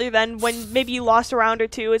 rather than when maybe you lost a round or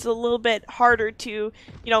 2, it's a little bit harder to, you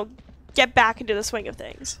know, get back into the swing of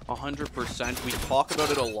things. 100%. We talk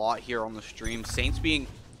about it a lot here on the stream. Saints being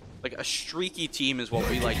like a streaky team is what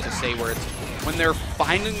we like to say, where it's when they're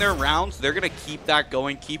finding their rounds, they're going to keep that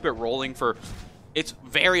going, keep it rolling for... It's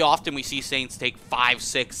very often we see Saints take 5,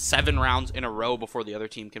 6, 7 rounds in a row before the other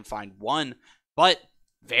team can find one, but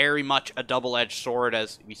very much a double-edged sword,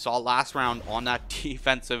 as we saw last round on that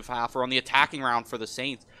defensive half, or on the attacking round for the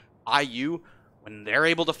Saints. IU, when they're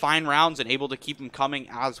able to find rounds and able to keep them coming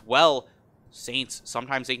as well, Saints,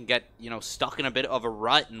 sometimes they can get, you know, stuck in a bit of a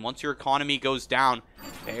rut, and once your economy goes down,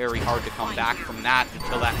 very hard to come back from that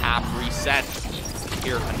until that half resets.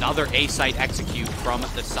 Here, another A-site execute from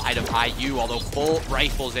the side of IU, although full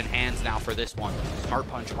rifles in hands now for this one. Smart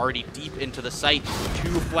Punch already deep into the site. 2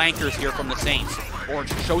 flankers here from the Saints. Orange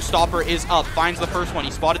Showstopper is up, finds the first one. He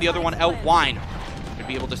spotted the other one out wide. Gonna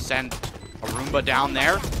be able to send a Roomba down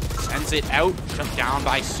there. Sends it out, shut down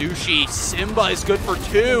by Sushi. Simba is good for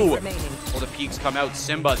 2. Well, the peaks come out.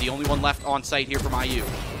 Simba, the only one left on site here from IU.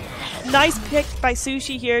 Nice pick by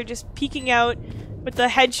Sushi here, just peeking out with the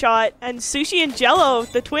headshot, and Sushi and Jello,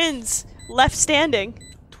 the twins, left standing.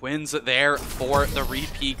 Twins there for the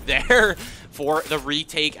repeat there for the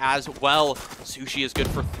retake as well. Sushi is good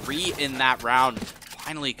for 3 in that round.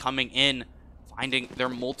 Finally coming in, finding their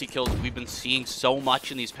multi-kills we've been seeing so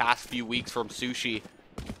much in these past few weeks from Sushi.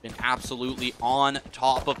 Been absolutely on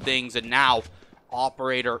top of things, and now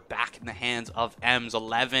Operator back in the hands of Ems.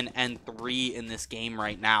 11-3 in this game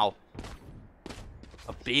right now.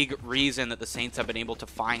 A big reason that the Saints have been able to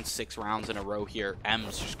find 6 rounds in a row here.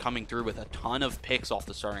 Ems just coming through with a ton of picks off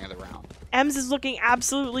the starting of the round. Ems is looking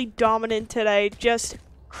absolutely dominant today, just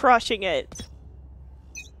crushing it.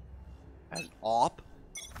 As Op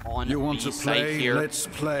on You want B to site play? here. Let's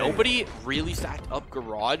play. Nobody really stacked up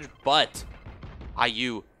Garage, but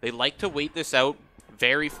IU, they like to wait this out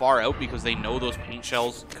very far out because they know those paint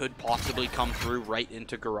shells could possibly come through right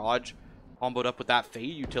into Garage. Comboed up with that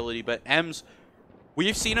Fade utility, but Ems,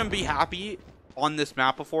 we've seen him be happy on this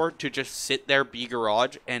map before to just sit there, B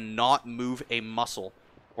Garage, and not move a muscle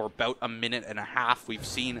for about a minute and a half. We've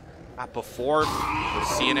seen that before. We're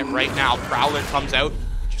seeing it right now. Prowler comes out,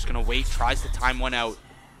 just gonna wait, tries to time one out.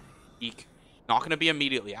 Eek. Not gonna be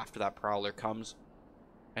immediately after that Prowler comes.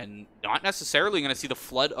 And not necessarily gonna see the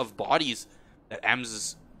flood of bodies that Ems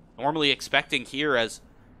is normally expecting here, as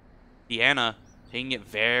Deanna taking it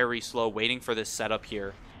very slow, waiting for this setup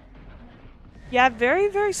here. Yeah, very,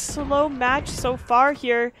 very slow match so far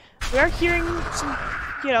here. We are hearing some,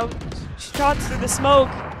 you know, shots through the smoke.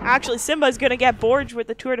 Actually, Simba's going to get Borge with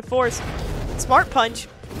the tour de force. Smart Punch,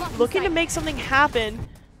 looking to make something happen.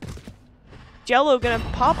 Jello going to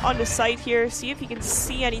pop onto site here, see if he can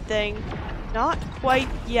see anything. Not quite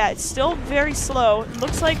yet. Still very slow.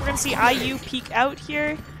 Looks like we're going to see IU peek out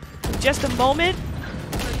here in just a moment.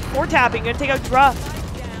 4 tapping, going to take out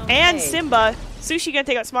Druff and Simba. Sushi going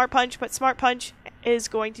to take out Smart Punch, but Smart Punch is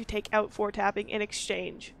going to take out 4 tapping in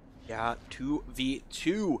exchange. Yeah,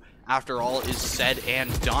 2v2 after all is said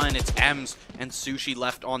and done. It's Ems and Sushi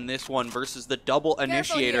left on this one versus the double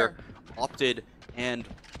initiator. Opted, and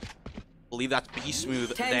I believe that's B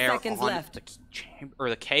Smooth 10 there seconds on left.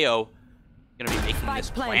 the KO. Gonna be making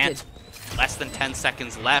this planted. plant. Less than 10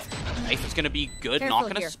 seconds left. Knife is gonna be good. Careful Not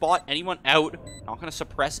gonna here. spot anyone out. Not gonna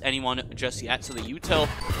suppress anyone just yet. So the util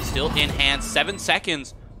still in hand. 7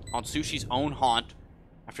 seconds on Sushi's own haunt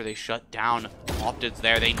after they shut down Opted's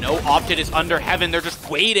there. They know Opted is under heaven. They're just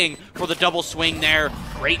waiting for the double swing there.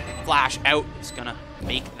 Great flash out. It's gonna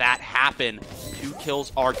make that happen. 2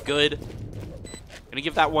 kills are good. Gonna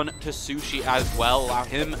give that one to Sushi as well. Allow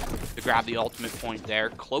him to grab the ultimate point there.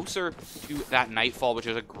 Closer to that Nightfall, which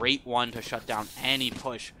is a great one to shut down any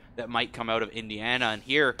push that might come out of Indiana. And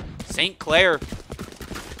here, St. Clair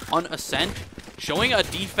on Ascent, showing a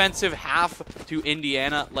defensive half to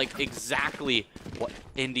Indiana, like exactly what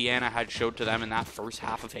Indiana had showed to them in that first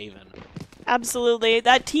half of Haven. Absolutely.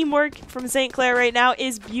 That teamwork from St. Clair right now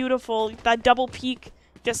is beautiful. That double peak,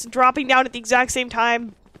 just dropping down at the exact same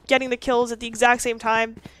time, getting the kills at the exact same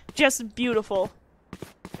time. Just beautiful.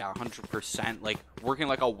 Yeah, 100%. Like, working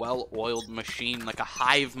like a well-oiled machine, like a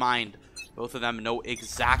hive mind. Both of them know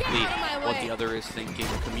exactly what the other is thinking.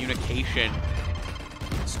 Communication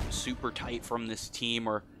is super tight from this team,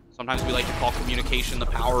 or sometimes we like to call communication the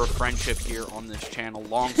power of friendship here on this channel.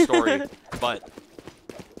 Long story, but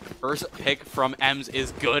first pick from Ems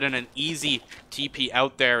is good, and an easy TP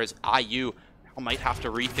out there as IU might have to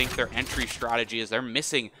rethink their entry strategy, as they're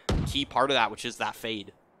missing a key part of that, which is that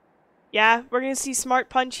fade. Yeah, we're going to see Smart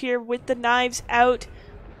Punch here with the knives out,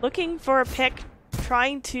 looking for a pick,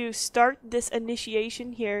 trying to start this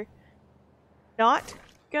initiation here. Not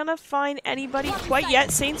gonna find anybody quite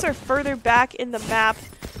yet. Saints are further back in the map,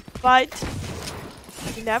 but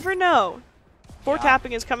you never know. 4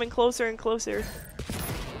 tapping is coming closer and closer.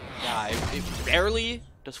 Yeah, it rarely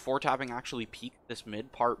does 4 tapping actually peak this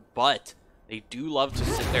mid part, but they do love to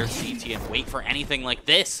sit there CT and wait for anything like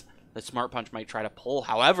this that Smart Punch might try to pull.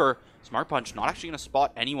 However, Smart Punch not actually going to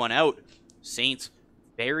spot anyone out. Saints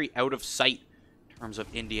very out of sight in terms of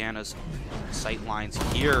Indiana's sight lines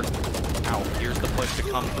here. Now, here's the push to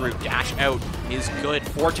come through. Dash out is good.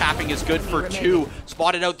 4 tapping is good for 2.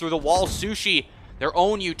 Spotted out through the wall. Sushi, their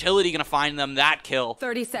own utility, going to find them that kill.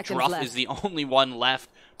 30 seconds Druff left. is the only one left.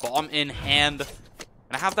 Bomb in hand.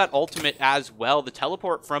 And I have that ultimate as well. The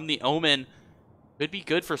teleport from the Omen could be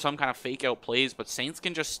good for some kind of fake out plays, but Saints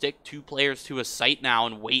can just stick 2 players to a site now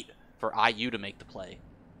and wait for IU to make the play.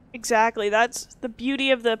 Exactly. That's the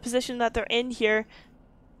beauty of the position that they're in here.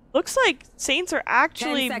 Looks like Saints are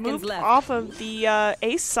actually 10 seconds moved left. off of the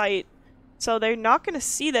Ace site, so they're not going to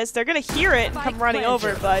see this. They're going to hear it and come running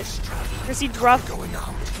over, but you're going to see Druff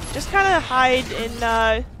just kind of hide in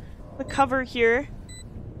the the cover here.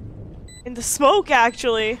 In the smoke,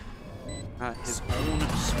 actually. His own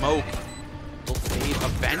smoke. Fade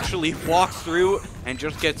eventually walks through and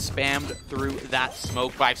just gets spammed through that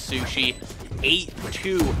smoke by Sushi. 8-2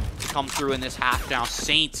 to come through in this half now.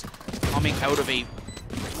 Saints coming out of a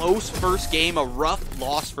close first game, a rough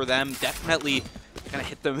loss for them. Definitely gonna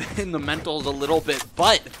hit them in the mentals a little bit,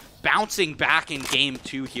 but bouncing back in game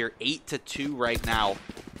 2 here. 8-2 right now.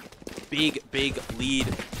 Big lead.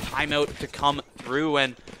 Timeout to come through,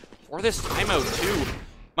 and for this timeout too,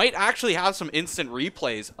 might actually have some instant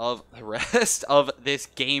replays of the rest of this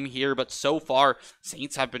game here, but so far,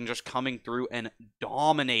 Saints have been just coming through and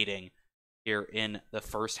dominating here in the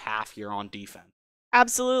first half here on defense.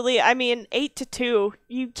 Absolutely. I mean, 8-2.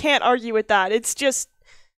 You can't argue with that. It's just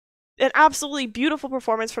an absolutely beautiful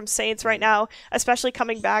performance from Saints right now, especially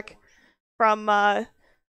coming back from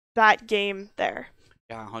that game there.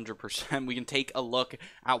 Yeah, 100%. We can take a look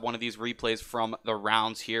at one of these replays from the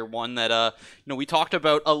rounds here. One that, we talked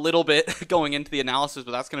about a little bit going into the analysis,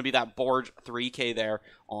 but that's going to be that Borge 3K there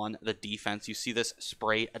on the defense. You see this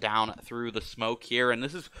spray down through the smoke here, and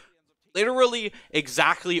this is literally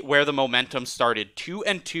exactly where the momentum started.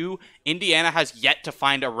 2-2. Indiana has yet to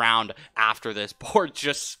find a round after this. Borge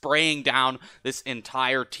just spraying down this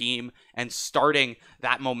entire team and starting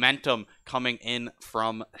that momentum coming in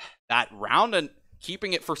from that round, and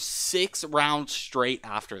keeping it for 6 rounds straight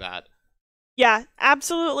after that. Yeah,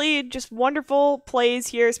 absolutely. Just wonderful plays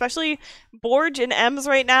here, especially Borge and Ems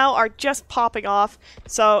right now are just popping off.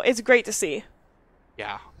 So it's great to see.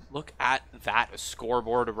 Yeah, look at that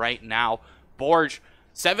scoreboard right now. Borge,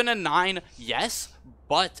 7-9, yes,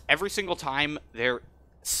 but every single time they're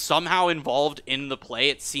somehow involved in the play,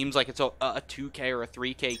 it seems like it's a 2K or a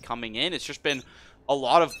 3K coming in. It's just been a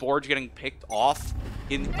lot of Borge getting picked off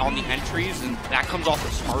on the entries, and that comes off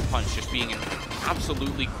of Smart Punch just being an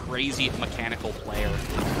absolutely crazy mechanical player.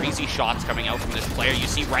 Crazy shots coming out from this player. You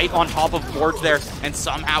see right on top of Borge there, and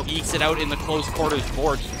somehow ekes it out in the close quarters.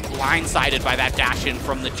 Borge blindsided by that dash in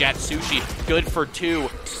from the Jet. Sushi, good for 2.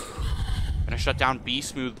 Gonna shut down B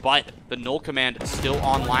Smooth, but the null command is still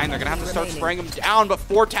online. They're gonna have to start spraying him down, but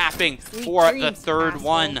 4-tapping for the third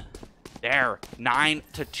one. There,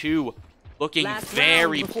 9-2. Looking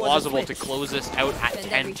very plausible to close this out at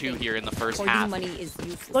 10-2 here in the first half.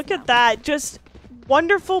 Look at that. Just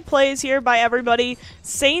wonderful plays here by everybody.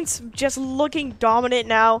 Saints just looking dominant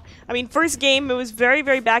now. I mean, first game, it was very,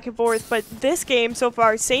 very back and forth, but this game so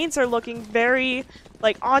far, Saints are looking very,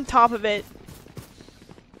 on top of it.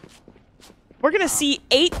 We're going to see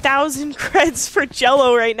 8,000 creds for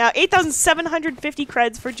Jello right now. 8,750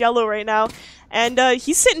 creds for Jello right now. And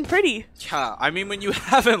he's sitting pretty. Yeah, I mean, when you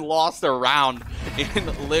haven't lost a round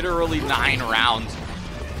in literally 9 rounds,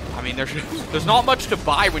 I mean, there's not much to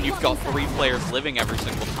buy when you've got 3 players living every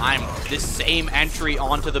single time. This same entry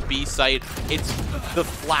onto the B site, it's the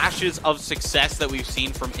flashes of success that we've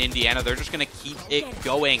seen from Indiana. They're just going to keep it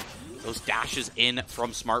going. Those dashes in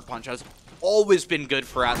from Smart Punch has always been good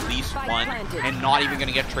for at least one, and not even going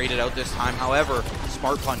to get traded out this time. However,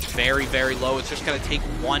 Smart Punch very, very low. It's just going to take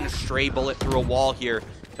one stray bullet through a wall here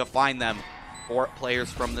to find them. 4 players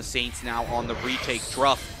from the Saints now on the retake.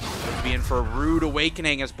 Druff will be in for a rude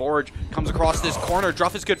awakening as Borge comes across this corner.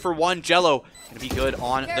 Druff is good for 1. Jello going to be good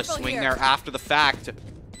on the swing there after the fact.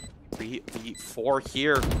 3v4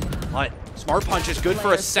 here, but Smart Punch is good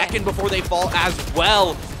for a second before they fall as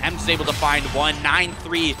well. M's able to find 1.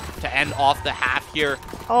 9-3 to end off the half here.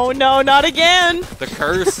 Oh no, not again. The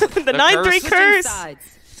curse. the 9-3 curse.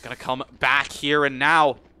 It's gonna come back here and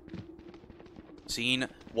now. Seeing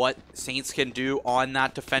what Saints can do on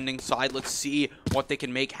that defending side. Let's see what they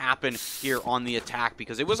can make happen here on the attack,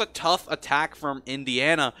 because it was a tough attack from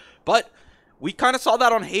Indiana, but we kind of saw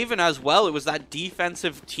that on Haven as well. It was that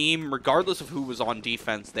defensive team, regardless of who was on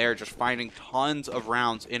defense there, just finding tons of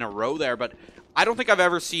rounds in a row there. But I don't think I've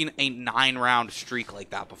ever seen a 9-round streak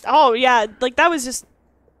like that before. Oh, yeah. That was just,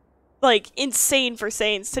 insane for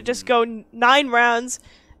Saints to just go 9 rounds,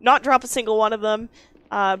 not drop a single one of them.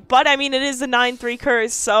 But, I mean, it is the 9-3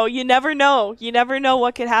 curse, so you never know. You never know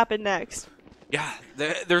what could happen next. Yeah,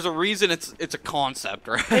 there's a reason it's a concept,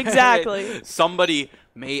 right? Exactly. Somebody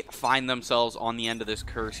may find themselves on the end of this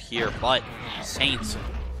curse here, but Saints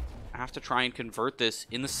have to try and convert this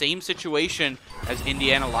in the same situation as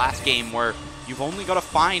Indiana last game, where you've only got to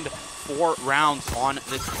find 4 rounds on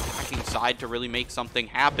this attacking side to really make something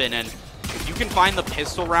happen. And if you can find the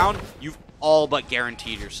pistol round, you've all but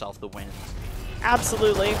guaranteed yourself the wins.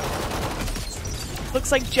 Absolutely.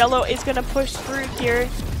 Looks like Jello is going to push through here.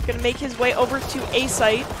 Going to make his way over to A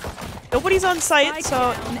site. Nobody's on site,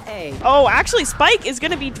 so... Oh, actually, Spike is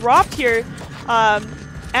going to be dropped here.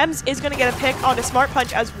 Ems is going to get a pick on a Smart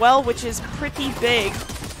Punch as well, which is pretty big.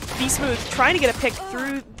 Be Smooth trying to get a pick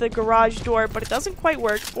through the garage door, but it doesn't quite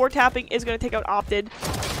work. 4 tapping is going to take out Opted.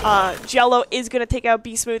 Jello is going to take out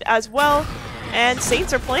Be Smooth as well, and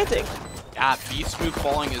Saints are planting. Yeah, Be Smooth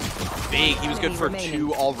falling is big. He was good for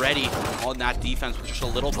 2 already on that defense with just a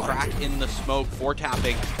little crack in the smoke. 4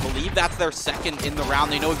 tapping. Believe that's their 2nd in the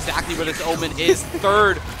round. They know exactly where this Omen is.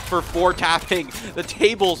 3rd for 4 tapping. The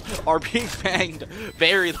tables are being banged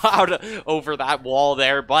very loud over that wall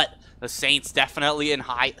there, but the Saints definitely in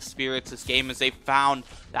high spirits this game as they found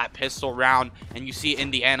that pistol round. And you see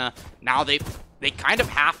Indiana, now they kind of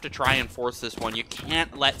have to try and force this one. You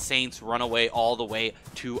can't let Saints run away all the way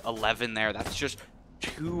to 11 there. That's just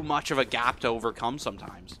too much of a gap to overcome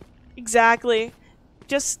sometimes. Exactly.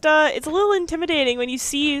 Just, it's a little intimidating when you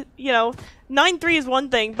see, you know, 9-3 is one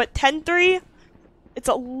thing, but 10-3, it's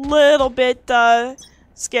a little bit,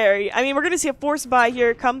 scary. I mean, we're going to see a force buy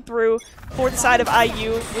here come through for the side of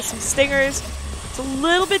IU with some stingers. It's a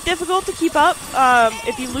little bit difficult to keep up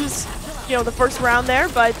if you lose, you know, the first round there,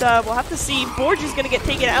 but we'll have to see. Borge is going to get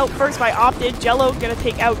taken out first by Opted. Jello going to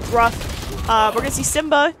take out Druff. We're going to see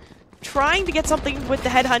Simba trying to get something with the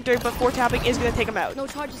Headhunter, but 4 tapping is going to take him out. No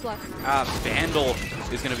charges left. Vandal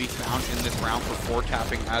is going to be found in this round for 4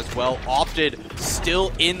 tapping as well. Opted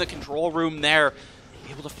still in the control room there.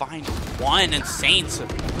 Able to find 1, and Saints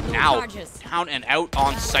now down and out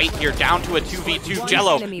on site here, down to a 2v2.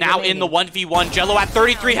 Jello now in the 1v1. Jello at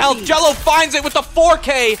 33 health. Jello finds it with the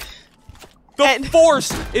 4K. The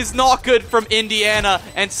force is not good from Indiana,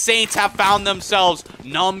 and Saints have found themselves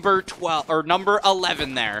number 12 or number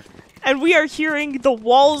 11 there. And we are hearing the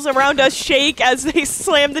walls around us shake as they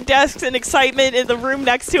slam the desks in excitement in the room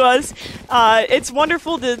next to us. It's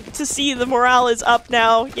wonderful to see the morale is up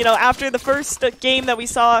now. You know, after the first game that we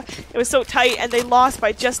saw, it was so tight and they lost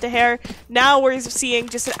by just a hair. Now we're seeing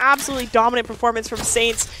just an absolutely dominant performance from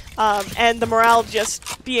Saints, and the morale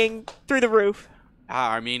just being through the roof.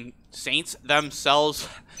 I mean, Saints themselves,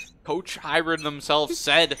 Coach Hiron themselves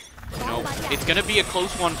said, you know, it's going to be a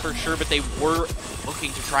close one for sure, but they were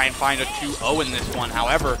looking to try and find a 2-0 in this one.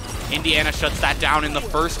 However, Indiana shuts that down in the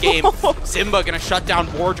first game. Simba going to shut down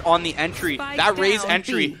Borge on the entry. That Raze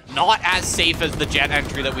entry, not as safe as the Jet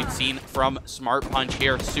entry that we'd seen from Smart Punch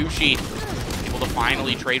here. Sushi able to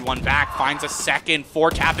finally trade one back, finds a second.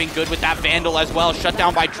 4 tapping good with that Vandal as well. Shut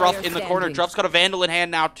down by Druff in the corner. Druff's got a Vandal in hand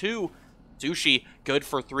now too. Sushi good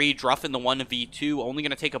for 3. Druff in the 1v2. Only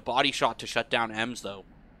going to take a body shot to shut down Ems though.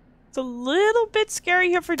 It's a little bit scary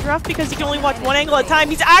here for Druff because he can only watch one angle at a time.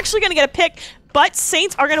 He's actually going to get a pick, but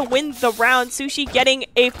Saints are going to win the round. Sushi getting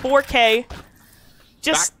a 4K.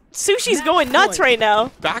 Sushi's going nuts right now.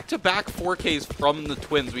 Back-to-back 4Ks from the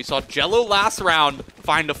Twins. We saw Jello last round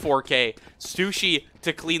find a 4K. Sushi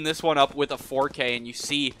to clean this one up with a 4K, and you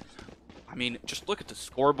see, I mean, just look at the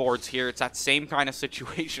scoreboards here. It's that same kind of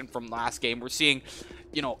situation from last game. We're seeing,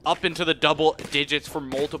 you know, up into the double digits for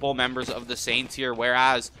multiple members of the Saints here,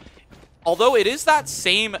 whereas although it is that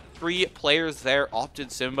same 3 players there,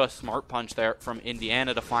 Opted, Simba, Smart Punch there from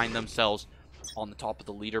Indiana to find themselves on the top of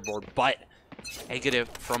the leaderboard, but negative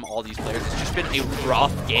from all these players. It's just been a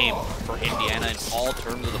rough game for Indiana in all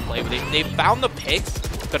terms of the play. But they've found the picks,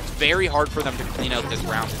 but it's very hard for them to clean out this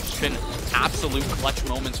round. It's just been absolute clutch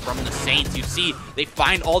moments from the Saints. You see, they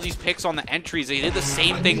find all these picks on the entries. They did the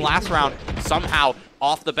same thing last round. Somehow,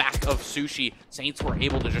 off the back of Sushi, Saints were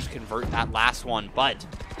able to just convert that last one, but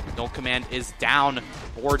No Command is down.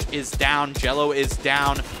 Borge is down. Jello is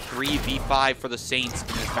down. 3v5 for the Saints in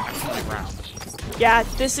this back-to-back round. Yeah,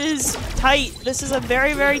 this is tight. This is a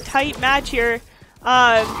very, very tight match here.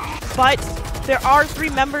 But there are 3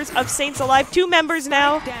 members of Saints alive. 2 members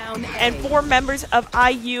now, and 4 members of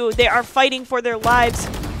IU. They are fighting for their lives.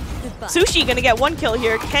 Sushi gonna get 1 kill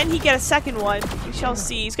here. Can he get a second one? We shall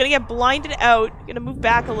see. He's gonna get blinded out. Gonna move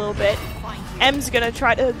back a little bit. M's gonna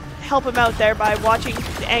try to help him out there by watching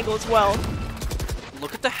the angle as well.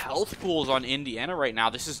 Look at the health pools on Indiana right now.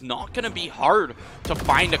 This is not going to be hard to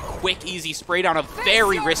find a quick, easy spray down. A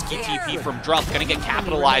very risky TP from Druff. Going to get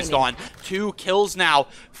capitalized on. 2 kills now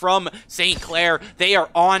from St. Clair. They are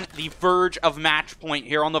on the verge of match point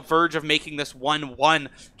here, on the verge of making this 1-1.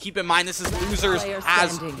 Keep in mind, this is losers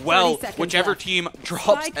as well. Whichever team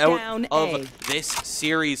drops out of this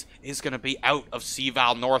series is going to be out of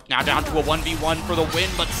CVAL North. Now down to a 1v1 for the win,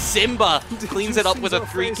 but Simba cleans it up with a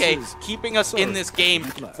 3K, keeping us in this game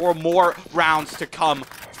for more rounds to come.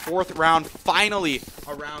 4th round, finally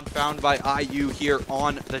a round found by IU here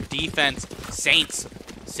on the defense. Saints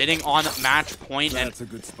sitting on match point, and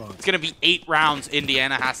it's going to be 8 rounds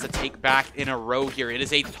Indiana has to take back in a row here. It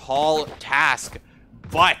is a tall task,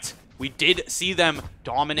 but We did see them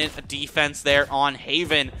dominant defense there on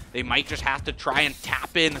Haven. They might just have to try and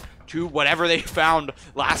tap in to whatever they found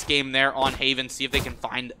last game there on Haven, see if they can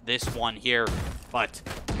find this one here. But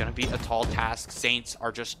it's going to be a tall task. Saints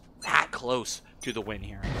are just that close to the win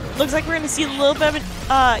here. Looks like we're going to see a little bit of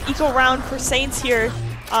an equal round for Saints here.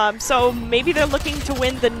 So maybe they're looking to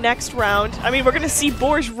win the next round. I mean, we're going to see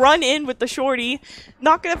Borge run in with the shorty.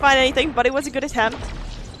 Not going to find anything, but it was a good attempt.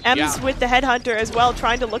 M's with the headhunter as well,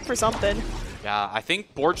 trying to look for something. Yeah, I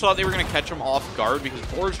think Borge thought they were going to catch him off guard because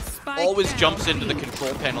Borge always jumps into the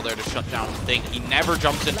control panel there to shut down the thing. He never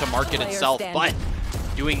jumps into Market itself, but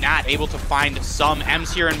doing that, able to find some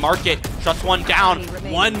M's here in Market. Shuts one down,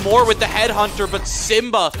 one more with the headhunter, but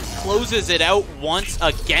Simba closes it out once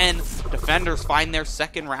again. Defenders find their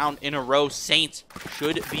second round in a row. Saints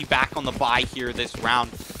should be back on the bye here this round.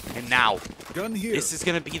 And now, this is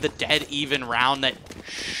going to be the dead even round that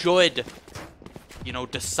should, you know,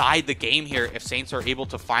 decide the game here if Saints are able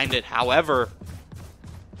to find it. However,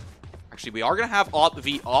 actually, we are going to have Op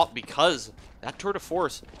v Op because that tour de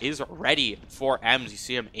force is ready for M's. You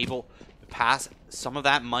see him able to pass some of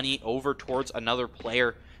that money over towards another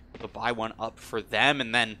player to buy one up for them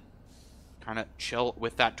and then kind of chill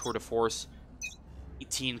with that tour de force.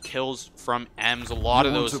 18 kills from M's. A lot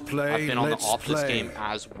of those have been on the off this game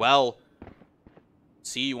as well.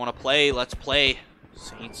 See, you want to play? Let's play.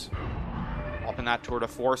 Saints up in that tour de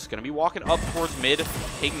force. Going to be walking up towards mid,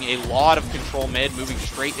 taking a lot of control mid, moving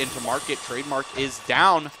straight into Market. Trademark is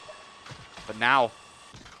down. But now,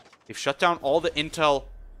 they've shut down all the intel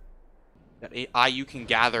that IU can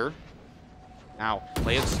gather. Now,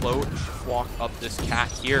 play it slow, walk up this cat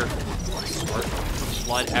here. Start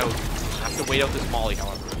flood out. Have to wait out this molly,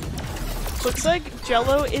 however. Looks like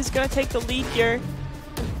Jello is going to take the lead here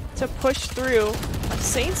to push through.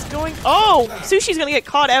 Saints going... Oh! Sushi's going to get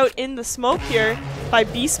caught out in the smoke here by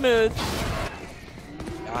B-Smooth.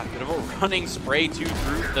 Yeah, a bit of a running spray, too,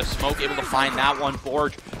 through the smoke. Able to find that one.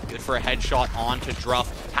 Borge, good for a headshot onto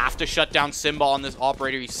Druff. Have to shut down Simba on this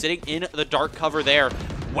operator. He's sitting in the dark cover there.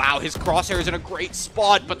 Wow, his crosshair is in a great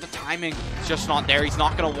spot, but the timing is just not there. He's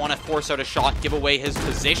not going to want to force out a shot, give away his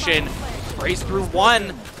position. Sprays through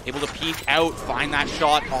one, able to peek out, find that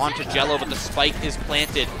shot onto Jello, but the spike is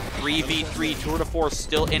planted. 3v3, tour de force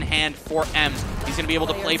still in hand for M's. He's going to be able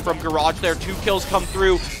to play from garage there. 2 kills come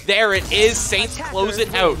through. There it is. Saints close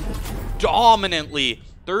it out dominantly.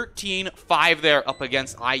 13-5 there up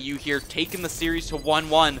against IU here, taking the series to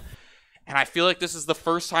 1-1. And I feel like this is the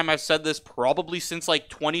first time I've said this probably since like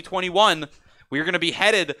 2021. We're going to be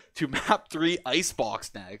headed to map 3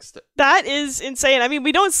 Icebox next. That is insane. I mean,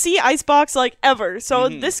 we don't see Icebox like ever, so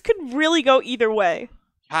this could really go either way.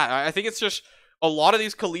 Yeah, I think it's just a lot of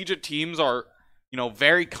these collegiate teams are, you know,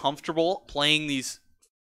 very comfortable playing these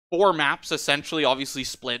 4 maps, essentially, obviously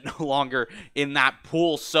split no longer in that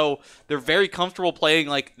pool. So they're very comfortable playing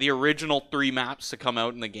like the original 3 maps to come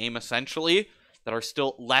out in the game, essentially, that are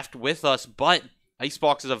still left with us. But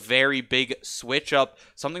Icebox is a very big switch up,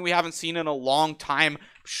 something we haven't seen in a long time.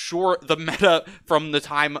 Sure, the meta from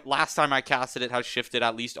the last time I casted it has shifted,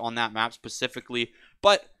 at least on that map specifically,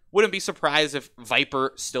 but wouldn't be surprised if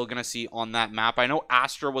Viper still gonna see on that map. I know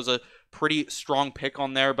Astra was a pretty strong pick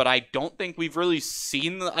on there, but I don't think we've really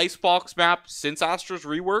seen the Icebox map since Astra's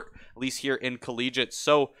rework, at least here in Collegiate.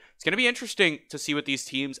 So it's going to be interesting to see what these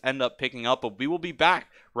teams end up picking up, but we will be back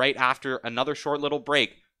right after another short little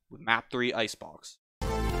break with map 3 Icebox.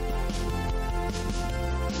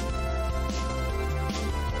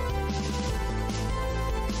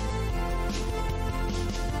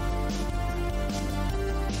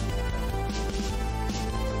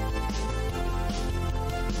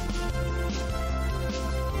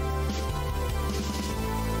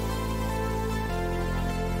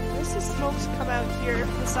 Smokes come out here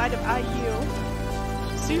from the side of IU.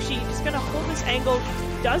 Sushi just gonna hold this angle.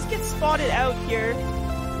 Does get spotted out here.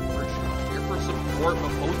 Here for support, but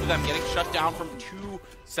both of them getting shut down from 2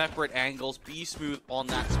 separate angles. B-Smooth on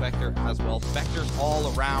that Spectre as well. Spectres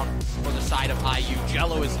all around for the side of IU.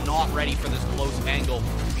 Jello is not ready for this close angle.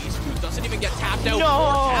 B-Smooth doesn't even get tapped out.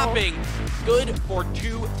 No. Tapping. Good for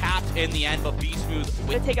 2 taps in the end, but B-Smooth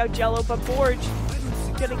Gonna take out Jello, but Borge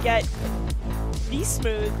gonna get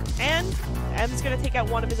B-Smooth, and M's gonna take out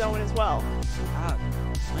one of his own as well.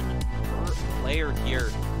 One per player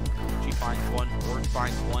here. She finds one, Borge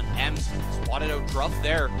finds one. M's spotted out Druff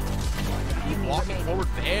there. He's walking forward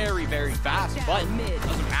very, very fast, but it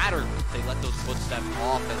doesn't matter. They let those footsteps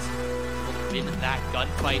off as in that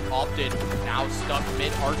gunfight opted. Now stuck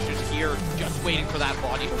mid arches here, just waiting for that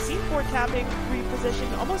body. The C4 tapping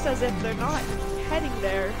repositioned almost as if they're not heading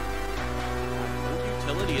there.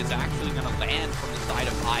 Utility is actually going to land from the side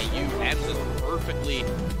of IU. Ems is perfectly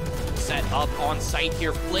set up on site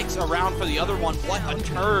here. Flicks around for the other one. What a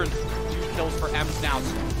turn. 2 kills for Ems now.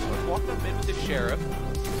 So walked up mid with the Sheriff.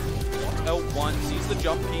 Walks out one, sees the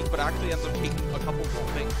jump peak, but actually ends up taking a couple of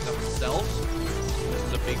things themselves. This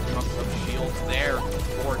is a big chunk of shields there.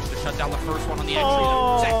 Borge to shut down the first one on the entry.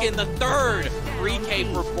 The second, the third.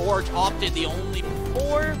 3K for Borge. Opted the only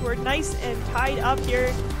 4. We're nice and tied up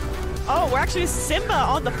here. Oh, we're actually Simba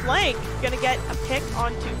on the flank. Gonna get a pick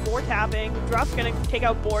onto 4 tapping. Druff gonna take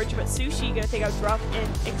out Borge, but Sushi gonna take out Druff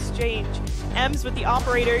in exchange. Ems with the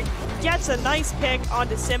operator gets a nice pick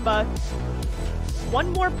onto Simba.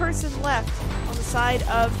 One more person left on the side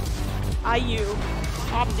of IU.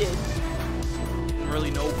 Opted. Didn't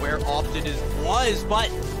really know where Opted was, but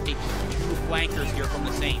 2 flankers here from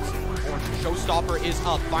the Saints. Orange Showstopper is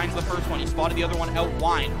up, finds the first one. He spotted the other one out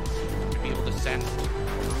wide. To be able to send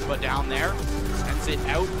Aruba down there. Sends it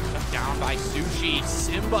out, shut down by Sushi.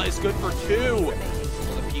 Simba is good for 2.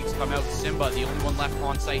 So the peaks come out. Simba, the only one left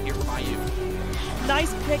on site here from IU.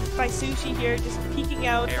 Nice pick by Sushi here, just peeking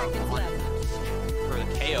out. Air one for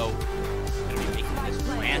the KO. Gonna be making this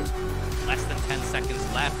rant. Less than 10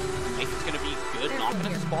 seconds left. I think it's gonna be good. Not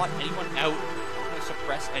gonna spot anyone out. Not gonna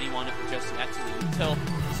suppress anyone just yet to the util.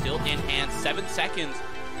 Still in hand. 7 seconds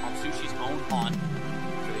on Sushi's own haunt.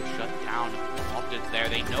 So they shut down. Opted's there.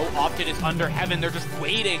 They know Opted is under heaven. They're just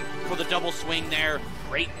waiting for the double swing there.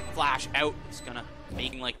 Great flash out. It's gonna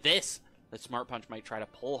making like this. The Smart Punch might try to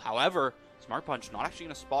pull. However, Smart Punch not actually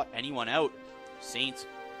gonna spot anyone out. Saints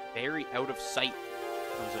very out of sight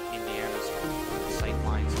in terms of Indiana's sight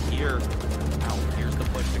lines here. Now here's the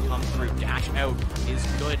push to come through. Dash out is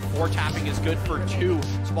good. 4 tapping is good for 2.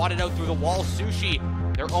 Spotted out through the wall. Sushi,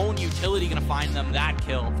 their own utility, gonna find them that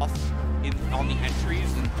kill on the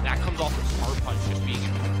entries, and that comes off of Smart Punch just being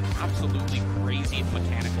an absolutely crazy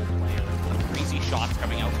mechanical player. The crazy shots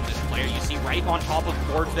coming out from this player. You see right on top of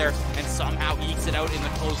Borge there, and somehow ekes it out in the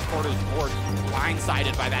close quarters. Borge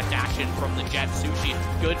blindsided by that dash in from the Jet. Sushi,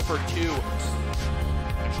 good for 2.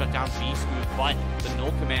 Shut down B-Smooth, but the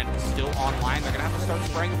null command is still online. They're gonna have to start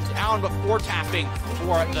spraying them down, but 4 tapping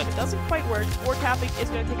for the... It doesn't quite work. 4 tapping is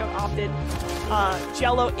gonna take out Opted.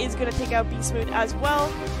 Jello is gonna take out B-Smooth as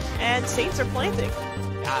well, and Saints are planting.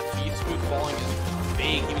 Yeah, B-Smooth falling is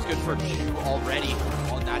big. He was good for 2 already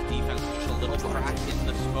on that defense. Just a little crack in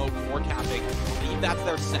the smoke. 4 tapping. I believe that's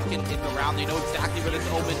their second in the round. They know exactly where this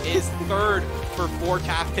open is. 3rd for 4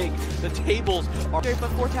 tapping. The tables are... But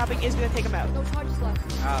 4 tapping is gonna take him out. No charges left.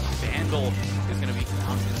 Vandal is going to be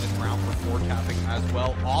found in this round for 4 tapping as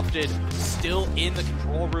well. Opted still in the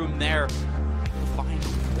control room there. Find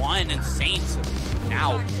 1, and Saints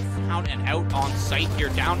now count and out on site here,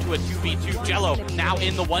 down to a 2v2. Jello now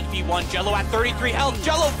in the 1v1. Jello at 33 health.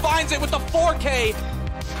 Jello finds it with the 4K.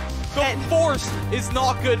 The force is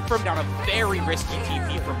not good from down. A very risky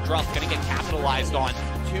TP from Druff. Going to get capitalized on.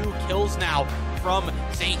 2 kills now from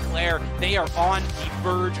St. Clair. They are on the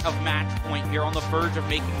verge of match point here, on the verge of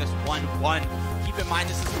making this 1-1. Keep in mind,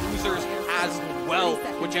 this is losers as well.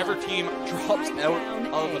 Whichever team drops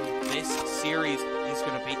out of this series is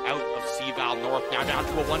going to be out of CVAL North. Now down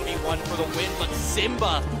to a 1v1 for the win, but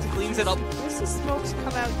Simba cleans it up. This is smokes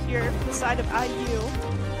come out here from the side of IU.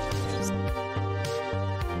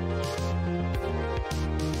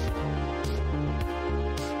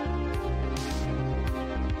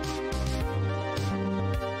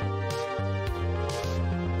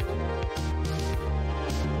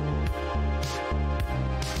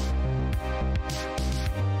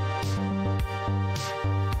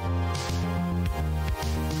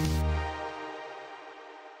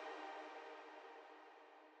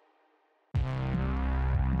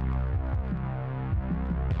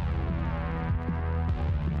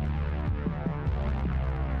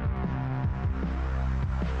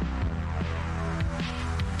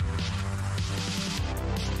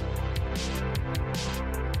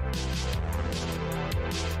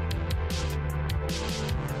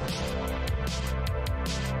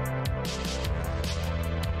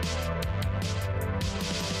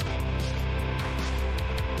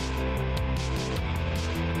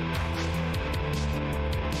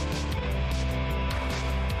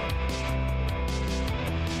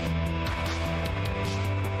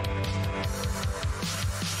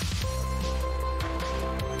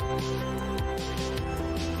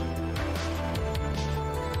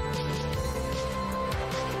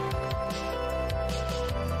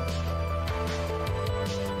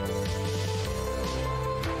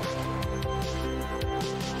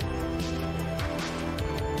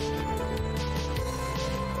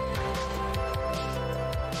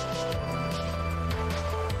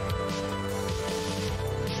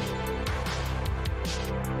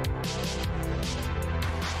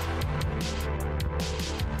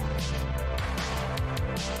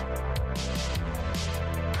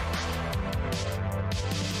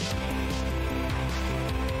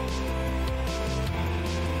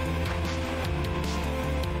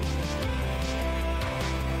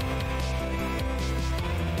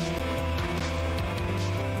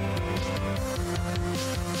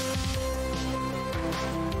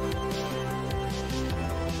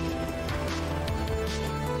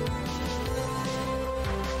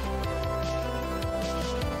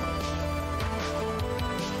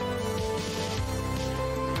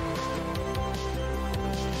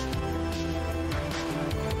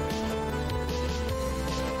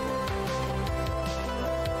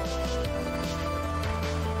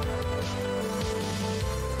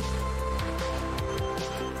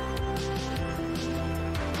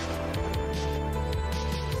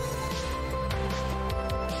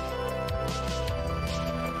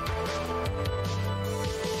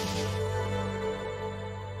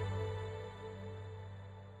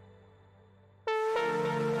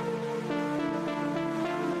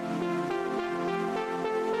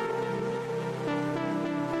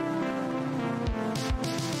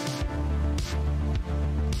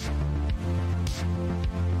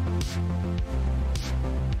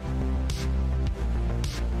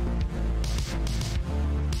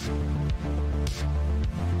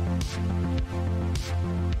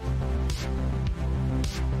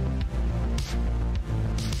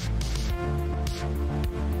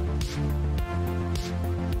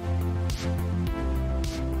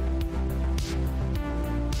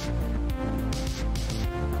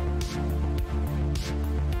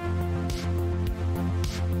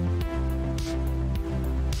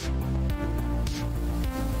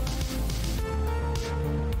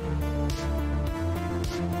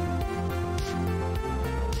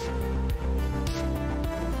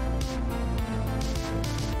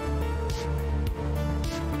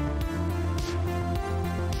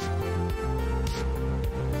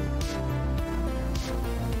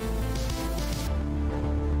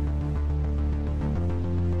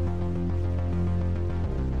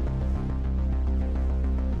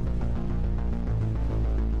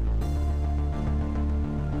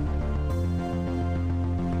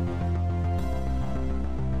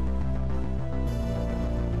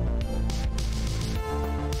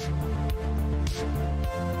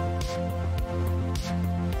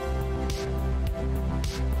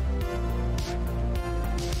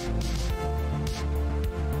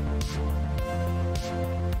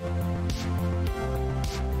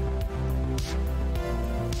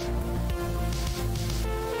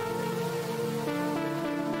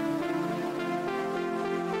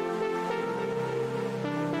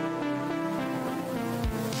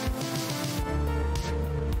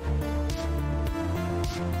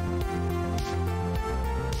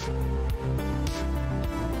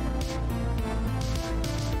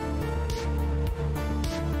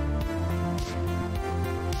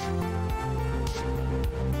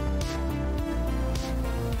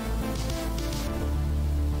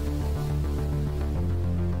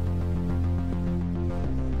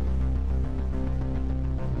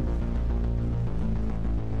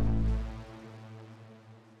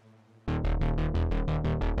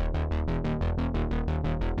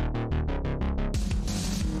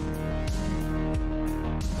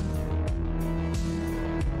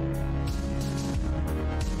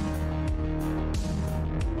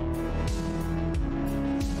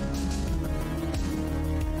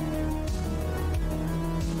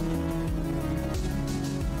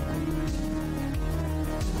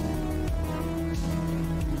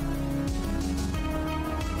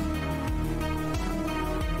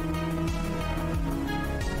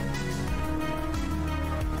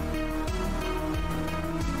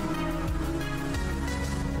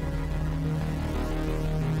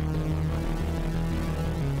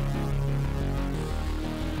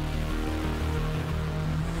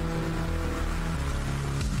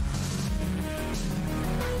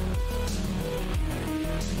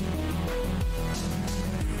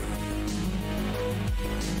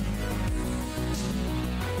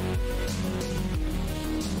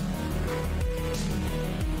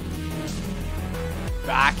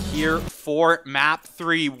 Back here for map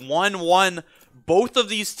 3, 1-1. Both of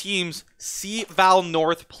these teams, CVAL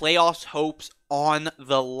North playoffs hopes on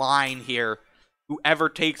the line here. Whoever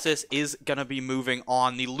takes this is going to be moving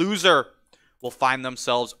on. The loser will find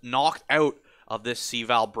themselves knocked out of this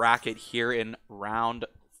CVAL bracket here in round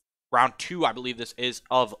 2, I believe this is,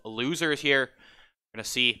 of losers here. We're going to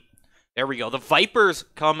see. There we go. The Vipers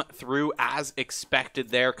come through as expected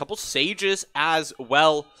there. A couple Sages as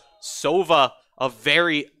well. Sova, a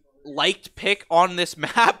very liked pick on this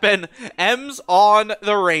map, and M's on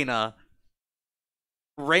the Reyna.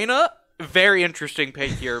 Reyna, very interesting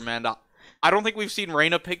pick here, man. I don't think we've seen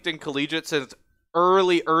Reyna picked in Collegiate since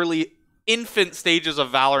early infant stages of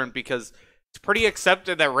Valorant, because it's pretty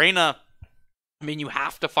accepted that Reyna, I mean, you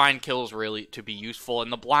have to find kills really to be useful. In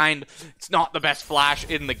the blind, it's not the best flash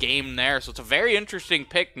in the game there, so it's a very interesting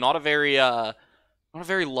pick. Not a very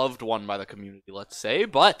loved one by the community, let's say,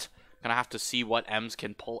 but gonna have to see what M's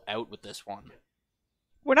can pull out with this one.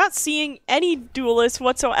 We're not seeing any duelists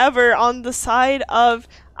whatsoever on the side of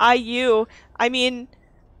IU. I mean,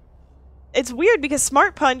 it's weird because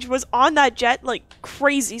Smart Punch was on that jet like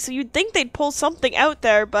crazy, so you'd think they'd pull something out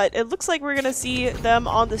there, but it looks like we're gonna see them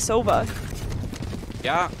on the Sova.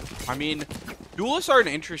 Yeah, I mean, duelists are an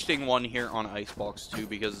interesting one here on Icebox too,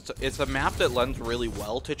 because it's a map that lends really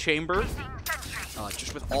well to Chamber.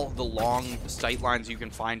 Just with all the long sight lines you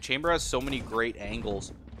can find, Chamber has so many great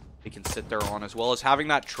angles they can sit there on, as well as having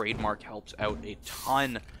that trademark helps out a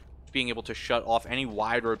ton. Being able to shut off any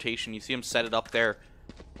wide rotation. You see him set it up there,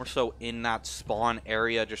 more so in that spawn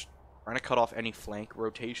area, just trying to cut off any flank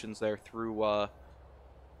rotations there through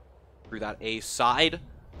that A side.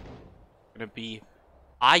 Gonna be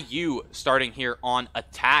IU starting here on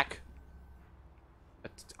attack.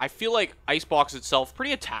 I feel like Icebox itself,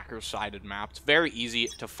 pretty attacker-sided map. It's very easy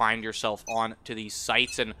to find yourself on to these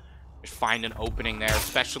sites and just find an opening there,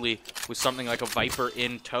 especially with something like a Viper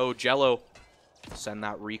in tow. Jello, send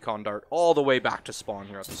that recon dart all the way back to spawn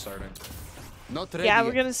here at the starting. Yeah,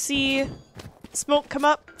 we're gonna see smoke come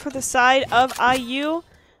up for the side of IU.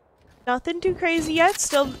 Nothing too crazy yet.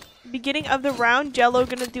 Still beginning of the round. Jello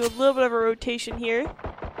gonna do a little bit of a rotation here.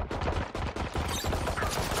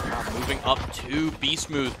 Moving up to Beast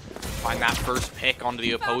Smooth. Find that first pick onto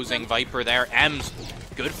the opposing Viper there. M's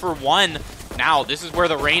good for one. Now, this is where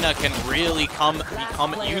the Reyna can really become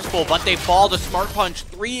useful, but they fall to Smart Punch.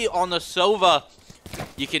 3 on the Sova.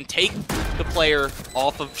 You can take the player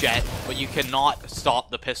off of Jet, but you cannot stop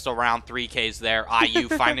the pistol round. 3Ks there. IU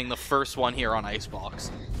finding the first one here on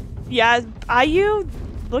Icebox. Yeah, IU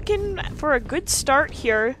looking for a good start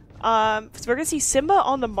here. So we're gonna see Simba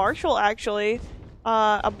on the Marshall, actually.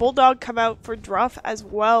 A Bulldog come out for Druff as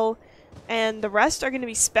well, and the rest are going to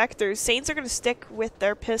be Spectres. Saints are going to stick with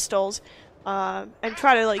their pistols and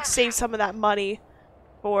try to like save some of that money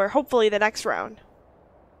for hopefully the next round.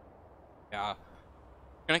 Yeah,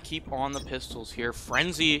 gonna keep on the pistols here.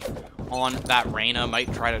 Frenzy on that Reyna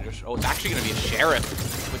might try to just, oh, it's actually going to be a Sheriff.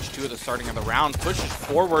 Switch 2 at the starting of the round, pushes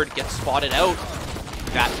forward, gets spotted out.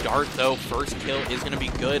 That dart though, first kill is going to be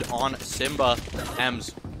good on Simba.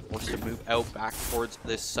 M's forced to move out back towards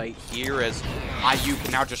this site here as IU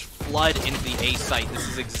can now just flood into the A site. This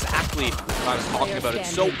is exactly what I was talking about.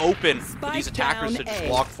 It's so open for these attackers to just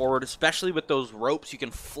walk forward, especially with those ropes. You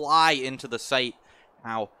can fly into the site.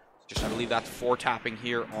 Now, just I believe that's 4 tapping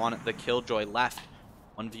here on the Killjoy left.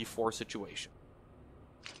 1v4 situation.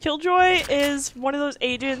 Killjoy is one of those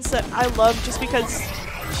agents that I love just because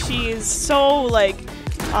she's so, like,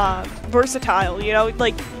 versatile, you know?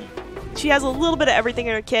 Like, she has a little bit of everything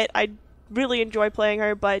in her kit. I really enjoy playing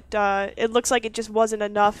her, but it looks like it just wasn't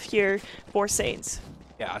enough here for Saints.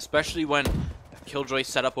 Yeah, especially when Killjoy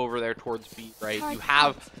set up over there towards B, right? You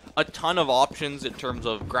have a ton of options in terms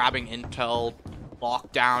of grabbing intel,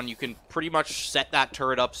 lockdown. You can pretty much set that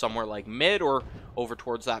turret up somewhere like mid or over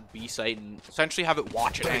towards that B site and essentially have it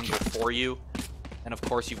watch an angle for you. And of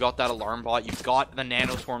course, you've got that alarm bot. You've got the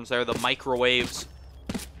nanoswarms there, the microwaves.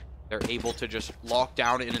 They're able to just lock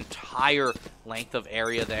down an entire length of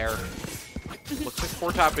area there. Looks like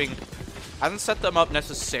 4 tapping hasn't set them up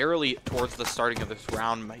necessarily towards the starting of this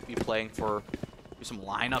round. Might be playing for some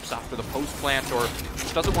lineups after the post plant, or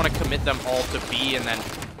just doesn't want to commit them all to B and then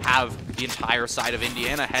have the entire side of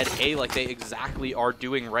Indiana head A like they exactly are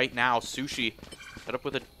doing right now. Sushi set up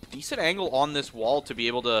with a decent angle on this wall to be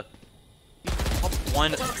able to pop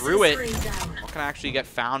one through it. Not gonna actually get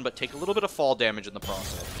found, but take a little bit of fall damage in the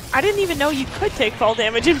process. I didn't even know you could take fall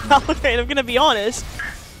damage in Valorant, I'm gonna be honest.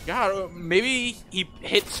 Yeah, maybe he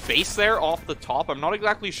hit space there off the top. I'm not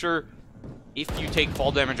exactly sure if you take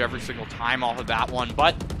fall damage every single time off of that one,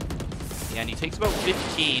 but yeah, and he takes about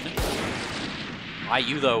 15.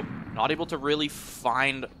 IU, though, not able to really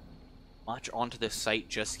find much onto this site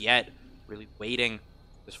just yet. Really waiting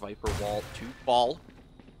for this Viper wall to fall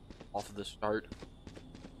off of the start.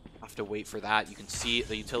 Have to wait for that. You can see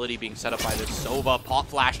the utility being set up by this Sova. Pop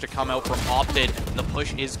flash to come out from Opted. The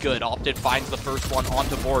push is good. Opted finds the first one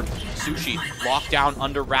onto board. Sushi locked down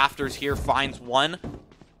under rafters here. Finds one.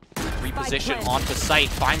 Reposition onto site.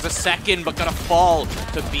 Finds a second, but gonna fall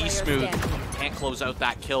to Be Smooth. Can't close out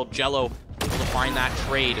that kill. Jello able to find that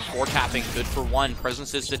trade. 4 tapping, good for 1.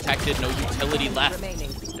 Presence is detected. No utility left.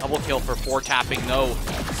 Double kill for 4 tapping. No.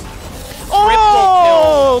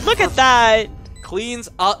 Oh, look at that. Cleans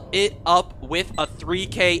it up with a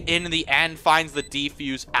 3K in the end. Finds the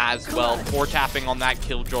defuse as well. 4 tapping on that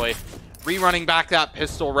Killjoy. Rerunning back that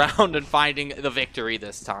pistol round and finding the victory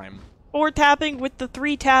this time. 4 tapping with the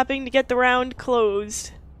 3 tapping to get the round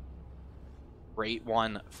closed. Great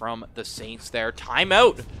one from the Saints there.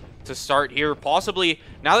 Timeout to start here. Possibly,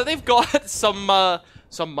 now that they've got some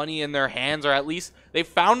money in their hands, or at least they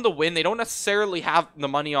found the win. They don't necessarily have the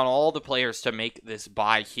money on all the players to make this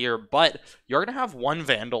buy here, but you're going to have 1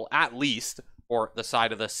 Vandal at least for the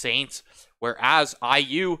side of the Saints, whereas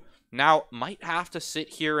IU now might have to sit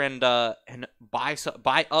here and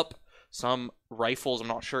buy up some rifles. I'm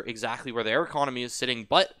not sure exactly where their economy is sitting,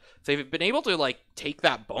 but if they've been able to like take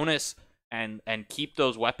that bonus and keep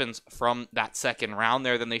those weapons from that second round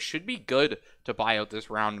there, then they should be good to buy out this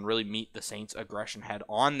round and really meet the Saints' aggression head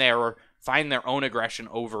on there, or find their own aggression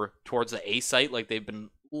over towards the A site like they've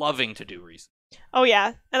been loving to do recently. Oh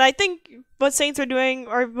yeah, and I think what Saints are doing,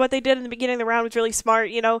 or what they did in the beginning of the round, was really smart,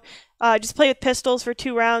 you know. Just play with pistols for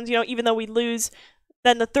 2 rounds, you know, even though we lose.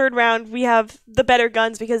 Then the 3rd round, we have the better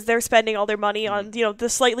guns because they're spending all their money on, you know, the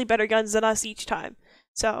slightly better guns than us each time.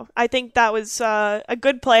 So I think that was a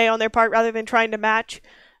good play on their part rather than trying to match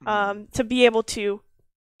to be able to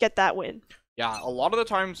get that win. Yeah, a lot of the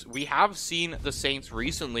times we have seen the Saints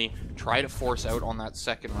recently try to force out on that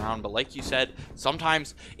second round, but like you said,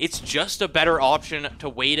 sometimes it's just a better option to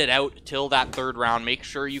wait it out till that 3rd round. Make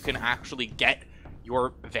sure you can actually get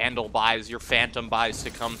your Vandal buys, your Phantom buys to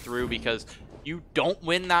come through, because you don't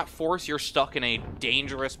win that force, you're stuck in a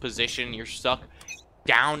dangerous position. You're stuck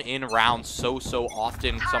down in rounds so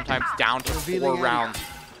often, sometimes down to 4 rounds.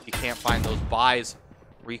 You can't find those buys.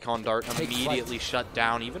 Recon Dart immediately shut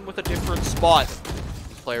down, even with a different spot.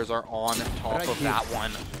 These players are on top of that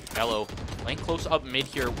one. Jello playing close up mid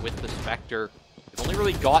here with the Spectre. They've only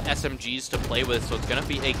really got SMGs to play with, so it's going to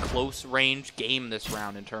be a close range game this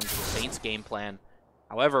round in terms of the Saints game plan.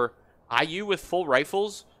 However, IU with full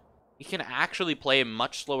rifles, you can actually play a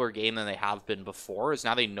much slower game than they have been before, as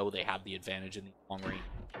now they know they have the advantage in the long range.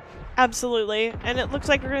 Absolutely, and it looks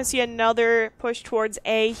like we're going to see another push towards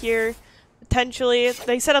A here. Potentially,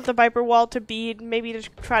 they set up the Viper wall to B, maybe to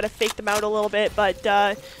try to fake them out a little bit, but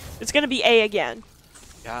it's going to be A again.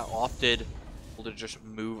 Yeah, Opted able to just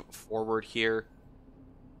move forward here.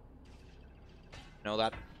 You know,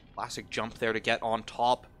 that classic jump there to get on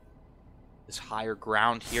top. This higher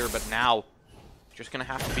ground here, but now just going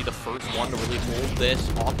to have to be the first one to really hold this.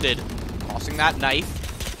 Opted tossing that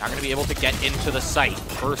knife. Not going to be able to get into the site.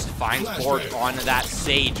 First finds Borg on that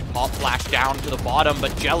Sage. Pop flash down to the bottom,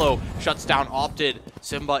 but Jello shuts down Opted.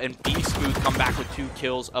 Simba and B-Smooth come back with 2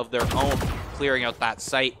 kills of their own, clearing out that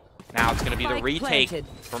site. Now it's going to be the retake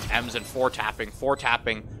from Ems and 4-tapping.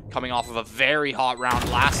 4-tapping coming off of a very hot round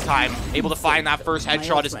last time. Able to find that first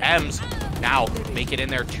headshot is Ems. Now make it in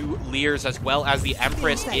there to Lears as well as the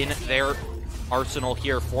Empress in their arsenal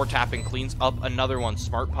here. 4-tapping cleans up another one.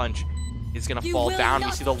 Smart Punch is going to fall down.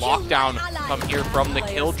 We see the lockdown come here from the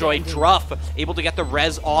Killjoy. Druff able to get the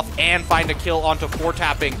res off and find a kill onto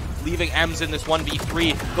 4-tapping, leaving Ems in this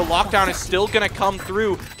 1v3. The lockdown is still going to come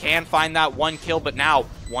through. Can find that 1 kill, but now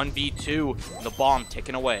 1v2. The bomb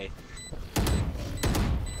ticking away.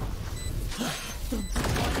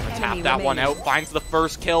 Tap that one out, finds the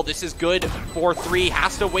first kill. This is good. 4-3,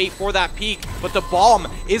 has to wait for that peak, but the bomb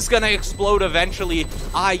is going to explode eventually.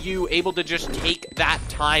 IU able to just take that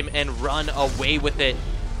time and run away with it.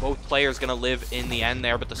 Both players going to live in the end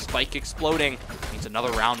there, but the spike exploding means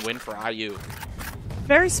another round win for IU.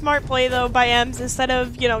 Very smart play, though, by Ems. Instead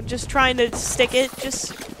of, you know, just trying to stick it,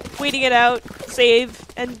 just waiting it out, save,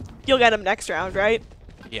 and you'll get him next round, right?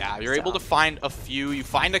 Yeah, you're able to find a few. You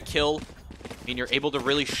find a kill, and you're able to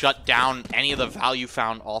really shut down any of the value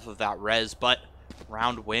found off of that res, but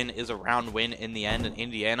round win is a round win in the end, and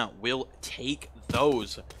Indiana will take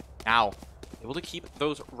those. Now, able to keep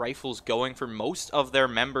those rifles going for most of their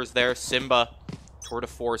members there. Simba, Tour de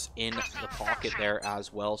Force in the pocket there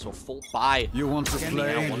as well, so full buy. You want to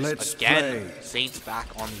play? Let's play. Saints back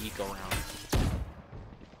on the eco round.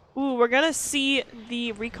 Ooh, we're gonna see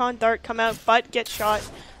the recon dart come out, but get shot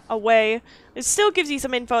away. It still gives you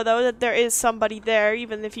some info, though, that there is somebody there,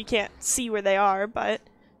 even if you can't see where they are, but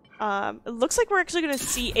it looks like we're actually going to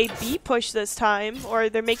see a B push this time, or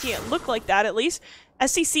they're making it look like that, at least.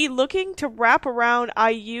 SCC looking to wrap around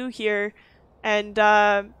IU here and,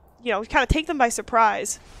 you know, kind of take them by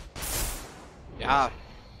surprise. Yeah,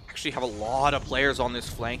 actually have a lot of players on this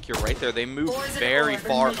flank here right there. They move very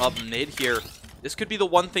far up mid here. This could be the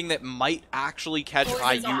one thing that might actually catch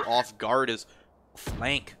IU off guard is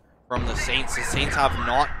flank from the Saints. The Saints have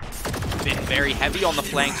not been very heavy on the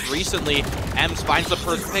flanks recently. Ems finds the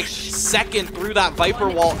first pick, second through that Viper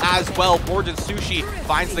wall as well. Borden Sushi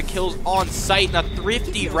finds the kills on site, and a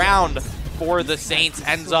thrifty round for the Saints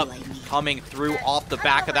ends up coming through off the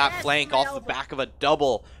back of that flank, off the back of a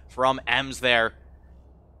double from Ems there.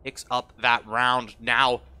 Picks up that round.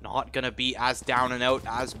 Now not going to be as down and out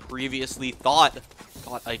as previously thought.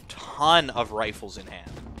 Got a ton of rifles in hand.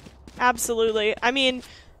 Absolutely. I mean,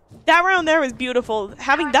 that round there was beautiful.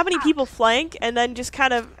 Having that many people flank and then just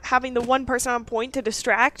kind of having the one person on point to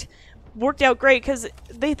distract worked out great because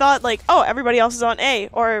they thought like, oh, everybody else is on A,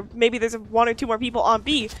 or maybe there's 1 or 2 more people on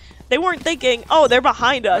B. They weren't thinking, oh, they're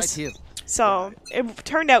behind us. Right, so it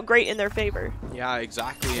turned out great in their favor. Yeah,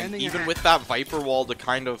 exactly. And even with that Viper wall to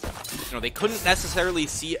kind of, you know, they couldn't necessarily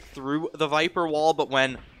see it through the Viper wall, but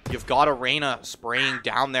when you've got Arena spraying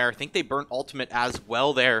down there, I think they burnt ultimate as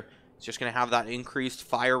well there. It's just going to have that increased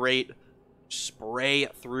fire rate, spray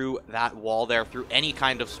through that wall there, through any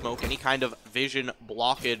kind of smoke, any kind of vision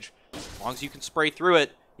blockage. As long as you can spray through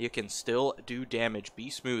it, you can still do damage. Be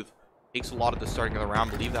Smooth takes a lot of the starting of the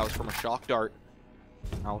round. I believe that was from a shock dart.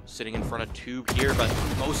 Now sitting in front of Tube here, but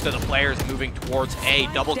most of the players moving towards A.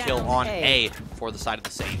 Double kill on A for the side of the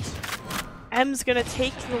Saints. M's going to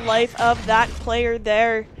take the life of that player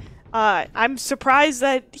there. I'm surprised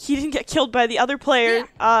that he didn't get killed by the other player,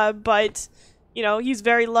 but, you know, he's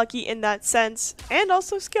very lucky in that sense, and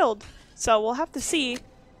also skilled. So we'll have to see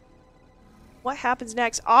what happens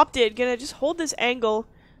next. Opted, gonna just hold this angle,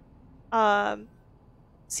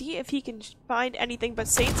 see if he can find anything, but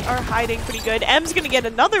Saints are hiding pretty good. M's gonna get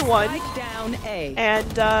another one,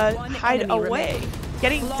 and hide away.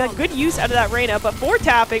 Getting the good use out of that Reyna, but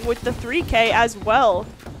 4-tapping with the 3K as well.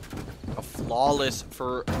 Flawless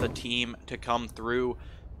for the team to come through.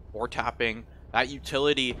 4-tapping that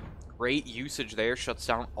utility, great usage there, shuts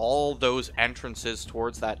down all those entrances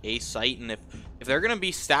towards that A site. And if they're going to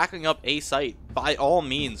be stacking up A site, by all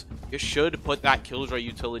means, you should put that Killjoy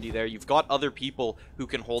utility there. You've got other people who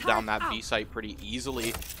can hold down that B site pretty easily,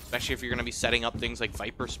 especially if you're going to be setting up things like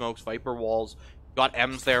Viper smokes, Viper walls. You've got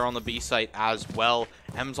Ems there on the B site as well.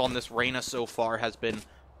 Ems on this Reyna so far has been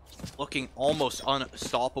looking almost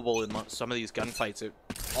unstoppable in some of these gunfights. It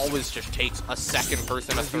always just takes a second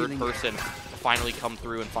person, a third person to finally come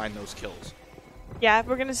through and find those kills. Yeah,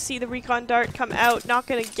 we're going to see the recon dart come out. Not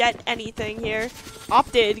going to get anything here.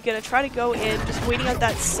 Opted, going to try to go in, just waiting out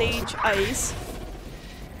that Sage Ice.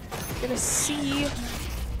 Going to see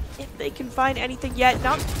if they can find anything yet.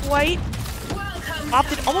 Not quite.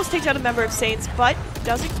 Opted almost takes out a member of Saints, but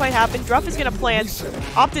doesn't quite happen. Druff is going to plant.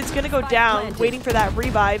 Opted's going to go down, waiting for that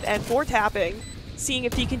revive, and 4-tapping, seeing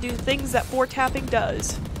if he can do things that 4-tapping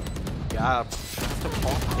does. Yeah, to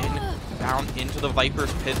pop in, down into the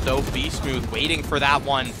Viper's pit though. Be Smooth waiting for that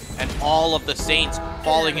one, and all of the Saints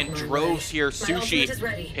falling in droves here. Sushi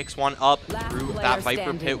picks one up through that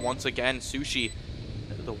Viper pit once again. Sushi,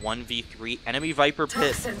 the 1v3 enemy Viper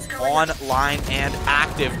pit online and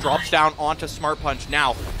active, drops down onto Smart Punch.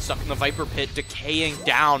 Now stuck in the Viper pit, decaying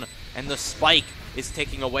down, and the spike is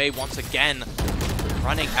taking away once again.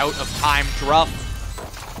 Running out of time. Druff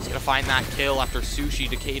is gonna find that kill after Sushi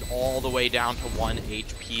decayed all the way down to 1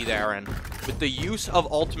 HP there, and with the use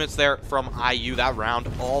of ultimates there from IU, that round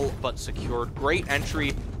all but secured. Great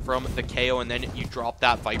entry from the KO, and then you drop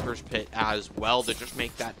that Viper's pit as well to just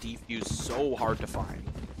make that defuse so hard to find.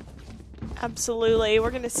 Absolutely. We're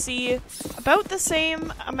going to see about the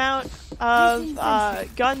same amount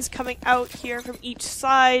of guns coming out here from each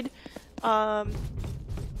side.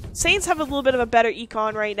 Saints have a little bit of a better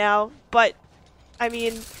econ right now, but, I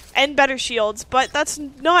mean, and better shields, but that's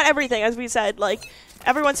not everything, as we said. Like,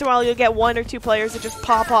 every once in a while you'll get 1 or 2 players that just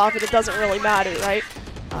pop off and it doesn't really matter, right?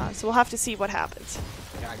 So we'll have to see what happens.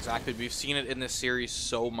 Yeah, exactly. We've seen it in this series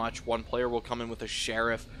so much. One player will come in with a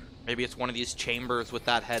Sheriff. Maybe it's one of these chambers with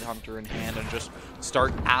that Headhunter in hand and just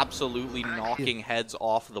start absolutely knocking heads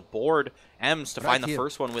off the board. Ems to find the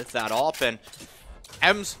first one with that op, and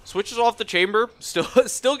Ems switches off the chamber.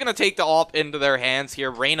 Still gonna take the op into their hands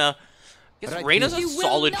here. Reyna. Reyna's a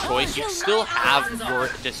solid choice. You still have your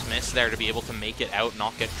dismiss there to be able to make it out,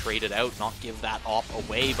 not get traded out, not give that op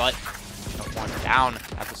away, but one down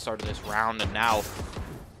at the start of this round, and now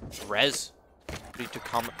Rez ready to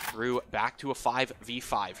come through back to a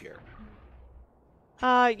 5v5 here.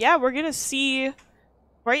 Yeah, we're gonna see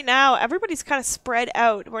right now everybody's kind of spread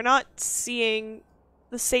out. We're not seeing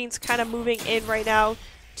the Saints kind of moving in right now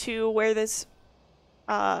to where this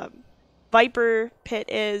Viper pit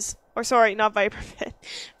is, or sorry, not Viper pit,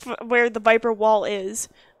 where the Viper wall is.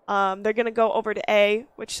 They're gonna go over to A,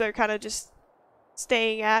 which they're kind of just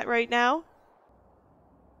staying at right now.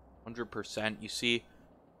 100%. You see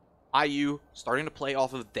IU starting to play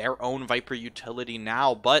off of their own Viper utility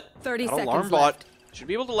now, but 30 that seconds alarm bot left. should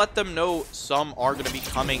be able to let them know some are going to be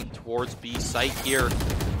coming towards B site here.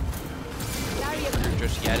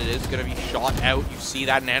 Just yet, it is going to be shot out. You see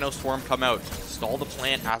that Nano Swarm come out. Stall the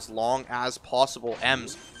plant as long as possible.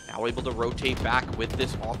 Ems now able to rotate back with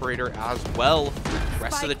this operator as well.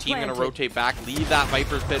 Rest of the team going to rotate back, leave that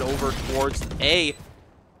Viper's pit over towards A.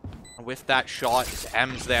 With that shot, is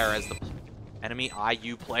Ems there as the enemy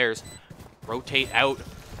IU players rotate out.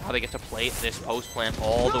 Now they get to play this post plant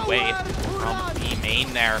all the way from B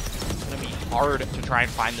main there. It's going to be hard to try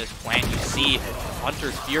and find this plant. You see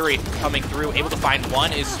Hunter's Fury coming through, able to find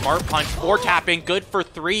one, is Smart Punch, 4-tapping, good for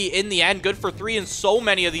 3 in the end, good for 3 in so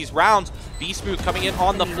many of these rounds. Be Smooth coming in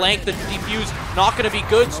on the flank, the defuse not going to be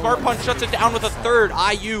good. Smart Punch shuts it down with a third.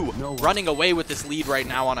 IU running away with this lead right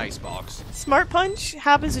now on Icebox. Smart Punch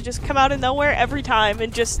happens to just come out of nowhere every time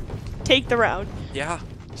and just take the round. Yeah.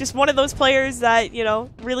 Just one of those players that, you know,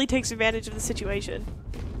 really takes advantage of the situation.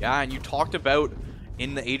 Yeah, and you talked about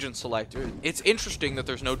in the agent selector, it's interesting that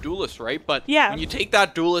there's no duelist, right? But yeah, when you take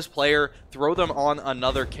that duelist player, throw them on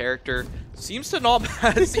another character, seems to not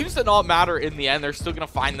matter in the end. They're still gonna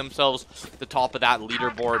find themselves at the top of that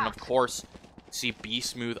leaderboard, and of course, see Be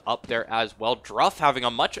Smooth up there as well. Druff having a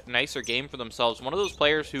much nicer game for themselves. One of those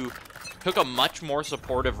players who took a much more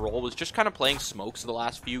supportive role, was just kind of playing smokes the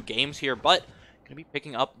last few games here, but gonna be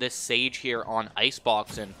picking up this Sage here on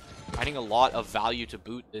Icebox and finding a lot of value to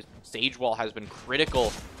boot. The Sage wall has been critical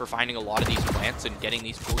for finding a lot of these plants and getting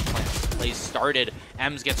these post plant plays started.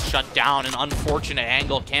 Ems gets shut down, an unfortunate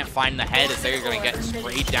angle, can't find the head as they're gonna get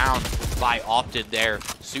sprayed down by Opted there.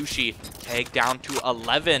 Sushi tagged down to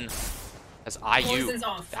 11 as IU,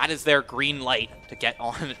 that is their green light to get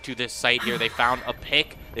on to this site here. They found a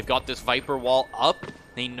pick, they've got this Viper wall up,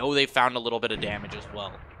 they know they found a little bit of damage as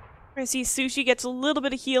well. I see Sushi gets a little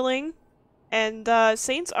bit of healing. And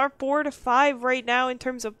Saints are 4-5 right now in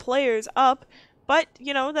terms of players up, but,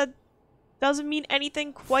 you know, that doesn't mean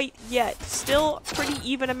anything quite yet. Still pretty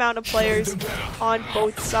even amount of players on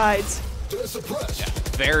both sides. Yeah,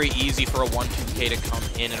 very easy for a 1-2K to come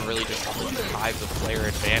in and really just drive the player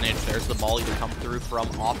advantage. There's the molly to come through from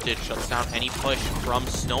Opted, shuts down any push from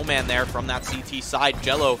Snowman there from that CT side.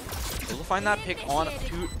 Jello able to find that pick on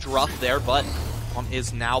to Druff there, but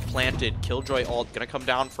is now planted. Killjoy ult gonna come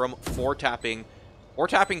down from 4-tapping.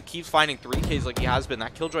 4-tapping keeps finding 3Ks like he has been.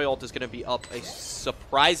 That Killjoy ult is gonna be up a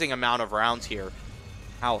surprising amount of rounds here.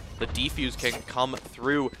 Now, the defuse can come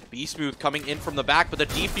through. B-Smooth coming in from the back, but the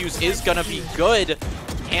defuse is going to be good.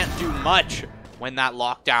 Can't do much when that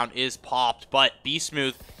lockdown is popped, but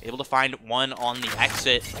B-Smooth able to find one on the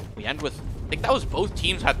exit. We end with, I think that was both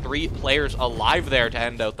teams had 3 players alive there to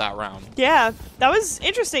end out that round. Yeah, that was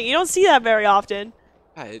interesting. You don't see that very often.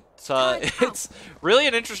 Yeah, it's really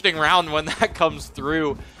an interesting round when that comes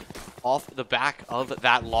through off the back of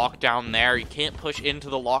that lockdown there. You can't push into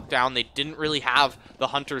the lockdown. They didn't really have the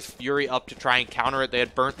Hunter's Fury up to try and counter it. They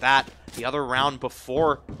had burnt that the other round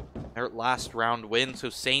before their last round win, so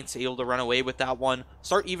Saints able to run away with that one.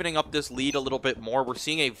 Start evening up this lead a little bit more. We're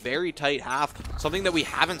seeing a very tight half, something that we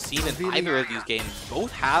haven't seen in either of these games.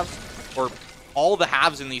 Both halves, or all the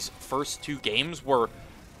halves in these first 2 games, were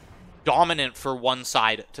dominant for one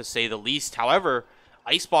side, to say the least. However,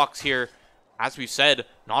 Icebox here, as we said,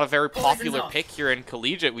 not a very popular pick here in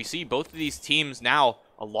Collegiate. We see both of these teams now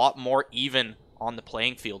a lot more even on the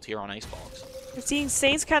playing field here on Icebox. We're seeing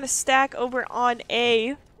Saints kind of stack over on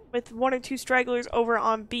A with 1 or 2 stragglers over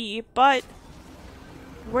on B, but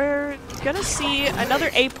we're gonna see another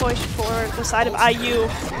A push for the side of IU.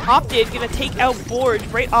 Opted gonna take out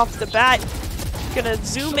Borge right off the bat. Gonna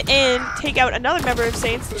zoom in, take out another member of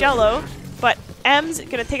Saints, Jello, but M's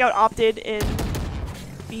gonna take out Opted in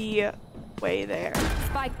the way there.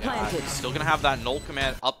 Spike planted. Still gonna have that null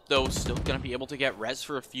command up though, still gonna be able to get res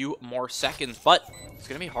for a few more seconds, but it's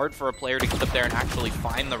gonna be hard for a player to get up there and actually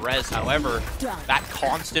find the res. However, that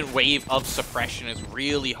constant wave of suppression is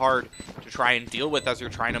really hard to try and deal with as you're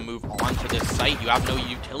trying to move on to this site. You have no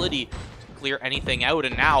utility to clear anything out,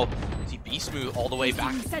 and now see B-Smooth all the way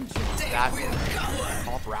back to that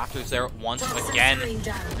top rafters there once again.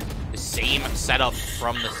 The same setup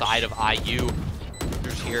from the side of IU.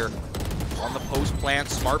 There's here on the post plant.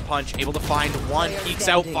 Smart Punch able to find one, peeks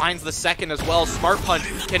out, finds the second as well. Smart Punch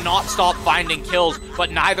cannot stop finding kills,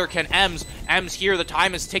 but neither can Ems. Ems here, the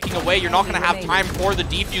time is ticking away. You're not going to have time for the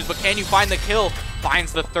defuse, but can you find the kill?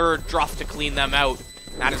 Finds the third, Druff to clean them out.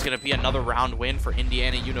 That is going to be another round win for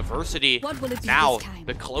Indiana University. Now,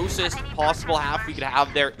 the closest possible half we could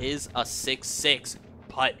have there is a 6-6,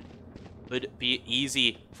 but could be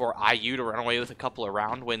easy for IU to run away with a couple of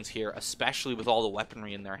round wins here, especially with all the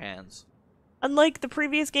weaponry in their hands. Unlike the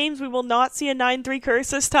previous games, we will not see a 9-3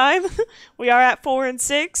 curse this time. We are at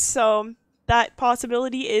 4-6, so that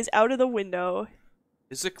possibility is out of the window.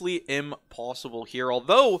 Physically impossible here,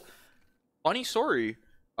 although, funny story,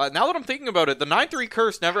 now that I'm thinking about it, the 9-3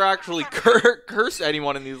 curse never actually cursed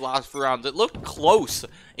anyone in these last 4 rounds. It looked close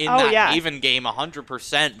in that even game,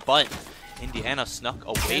 100%, but Indiana snuck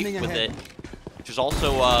away with it, which is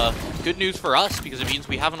also good news for us because it means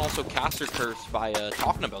we haven't also caster cursed by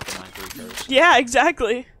talking about the 9-3 curse. Yeah,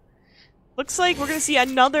 exactly. Looks like we're going to see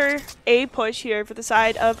another A push here for the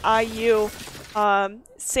side of IU.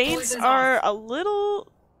 Saints are a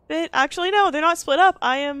little bit... Actually, no, they're not split up.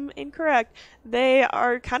 I am incorrect. They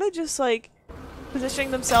are kind of just, like, positioning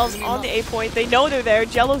themselves on the A point. They know they're there.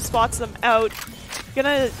 Jello spots them out.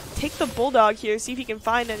 Gonna take the Bulldog here, see if he can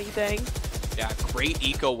find anything. Yeah, great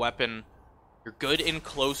eco weapon. You're good in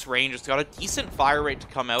close range. It's got a decent fire rate to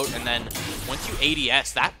come out, and then once you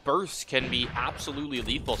ADS, that burst can be absolutely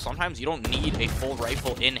lethal. Sometimes you don't need a full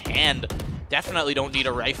rifle in hand. Definitely don't need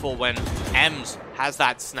a rifle when Ems has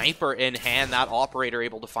that sniper in hand. That operator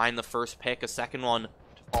able to find the first pick, a second one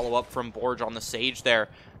to follow up from Borge on the Sage there.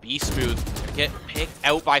 B-Smooth get picked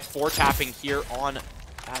out by 4-tapping here on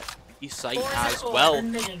that B site as well.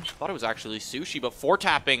 Thought it was actually Sushi, but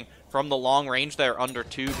 4-tapping from the long range there under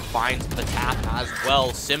 2 finds the tap as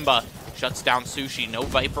well. Simba shuts down Sushi. No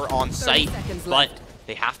Viper on site, but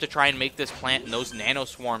they have to try and make this plant, and those nano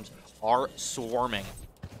swarms are swarming.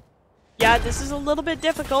 Yeah, this is a little bit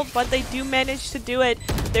difficult, but they do manage to do it.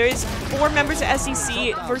 There is 4 members of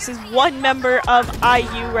SEC versus 1 member of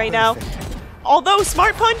IU right now. Although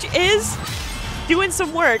Smart Punch is doing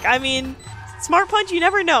some work. I mean, Smart Punch, you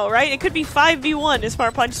never know, right? It could be 5v1 if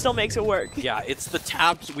Smart Punch still makes it work. Yeah, it's the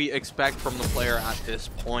taps we expect from the player at this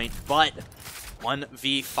point, but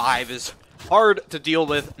 1v5 is hard to deal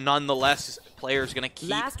with nonetheless. Player's going to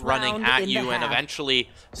keep running at you, and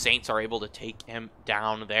eventually Saints are able to take him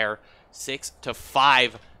down there.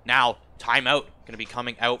 6-5. Now, timeout going to be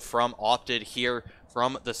coming out from Opted here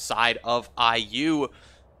from the side of IU.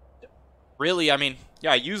 Really, I mean,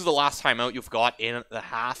 yeah, use the last timeout you've got in the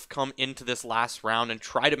half, come into this last round and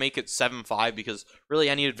try to make it 7-5, because really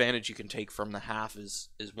any advantage you can take from the half is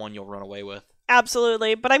one you'll run away with.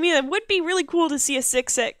 Absolutely. But I mean, it would be really cool to see a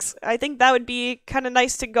 6-6. I think that would be kind of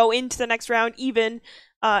nice to go into the next round even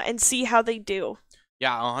and see how they do.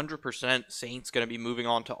 Yeah, 100%. Saints going to be moving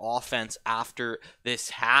on to offense after this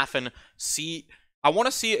half and see I want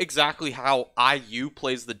to see exactly how IU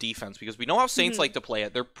plays the defense, because we know how Saints like to play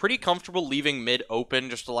it. They're pretty comfortable leaving mid open,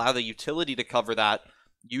 just allow the utility to cover that.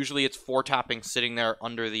 Usually it's 4-tapping sitting there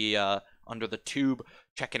under the tube,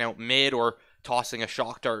 checking out mid, or tossing a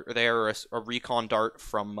shock dart there, or a recon dart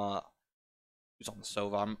from who's on the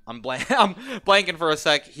Sova. I'm blanking for a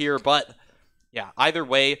sec here, but yeah, either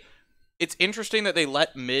way, it's interesting that they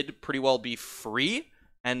let mid pretty well be free,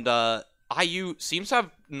 and IU seems to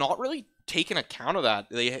have not really taken account of that.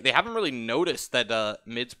 They haven't really noticed that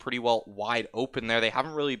mid's pretty well wide open there. They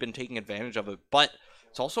haven't really been taking advantage of it, but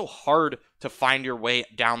it's also hard to find your way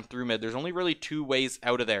down through mid. There's only really 2 ways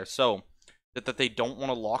out of there, so that they don't want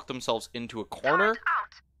to lock themselves into a corner,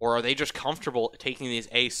 or are they just comfortable taking these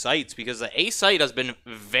A sites? Because the A site has been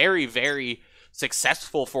very, very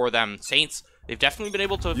successful for them. Saints, they've definitely been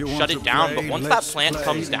able to shut it down, but once that plant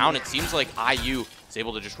comes down, it seems like IU is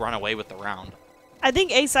able to just run away with the round. I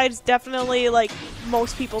think A side is definitely like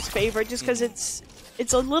most people's favorite, just because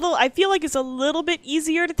it's a little. I feel like it's a little bit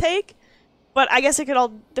easier to take, but I guess it could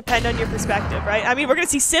all depend on your perspective, right? I mean, we're gonna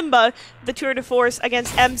see Simba, the tour de force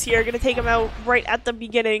against Ems here, gonna take him out right at the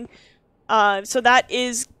beginning. So that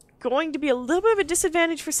is going to be a little bit of a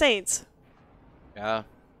disadvantage for Saints. Yeah,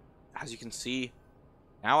 as you can see,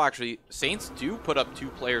 now actually Saints do put up 2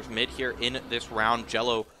 players mid here in this round.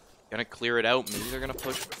 Jello gonna clear it out. Maybe they're gonna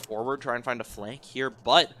push forward, try and find a flank here,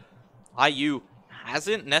 but IU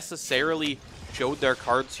hasn't necessarily showed their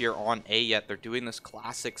cards here on A yet. They're doing this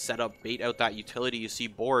classic setup, bait out that utility. You see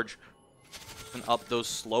Borge and up those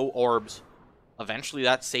slow orbs. Eventually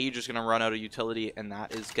that Sage is gonna run out of utility, and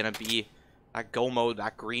that is gonna be that go mode,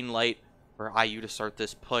 that green light for IU to start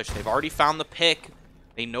this push. They've already found the pick.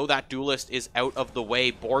 They know that duelist is out of the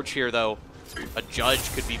way. Borge here though, a judge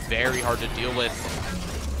could be very hard to deal with.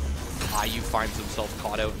 IU finds himself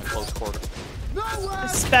caught out in a close quarter.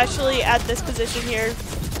 Especially at this position here.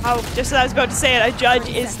 Oh, just as I was about to say it, a judge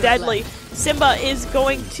is deadly. Simba is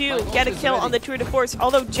going to get a kill on the tour de force,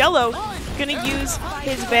 although Jello gonna use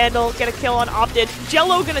his Vandal, get a kill on Opted.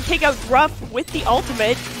 Jello gonna take out Ruff with the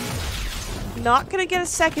ultimate. Not gonna get a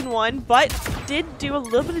second one, but did do a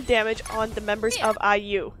little bit of damage on the members of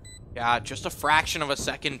IU. Yeah, just a fraction of a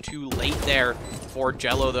second too late there for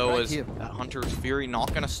Jello, though, as that Hunter's Fury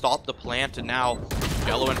not going to stop the plant, and now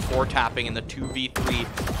Jello and 4-tapping in the 2v3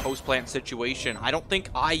 post-plant situation. I don't think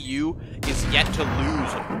IU is yet to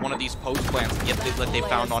lose one of these post-plants that they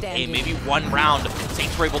found on A. Maybe one round,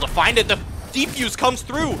 Saints were able to find it. The defuse comes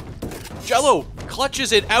through. Jello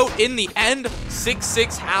clutches it out in the end.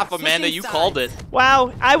 6-6 half. Amanda, you called it.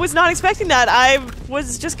 Wow, I was not expecting that. I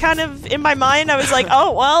was just kind of in my mind. I was like,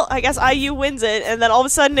 oh, well, I guess IU wins it. And then all of a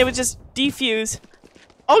sudden it was just defuse.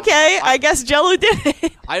 Okay, I guess Jello did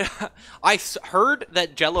it. I heard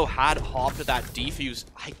that Jello had hopped that defuse.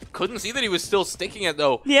 I couldn't see that he was still sticking it,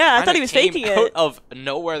 though. Yeah, I thought he was faking it. Out of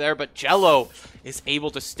nowhere there, but Jello is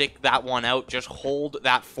able to stick that one out. Just hold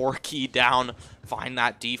that 4-key down, find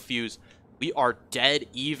that defuse. We are dead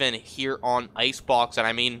even here on Icebox, and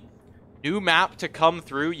I mean, new map to come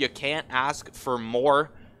through. You can't ask for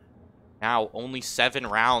more. Now, only 7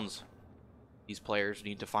 rounds these players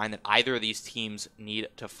need to find, that either of these teams need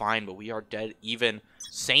to find, but we are dead even.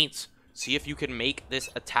 Saints, see if you can make this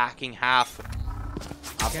attacking half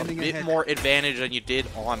have a bit more advantage than you did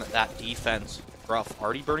on that defense. Rough,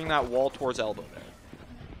 already burning that wall towards elbow there.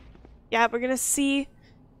 Yeah, we're going to see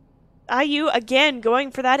IU again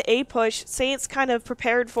going for that A push. Saints kind of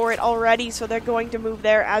prepared for it already, so they're going to move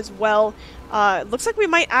there as well. Looks like we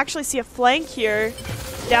might actually see a flank here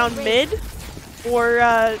down mid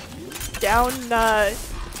or down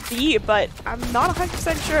B, but I'm not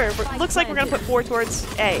 100% sure. Looks like we're going to put 4 towards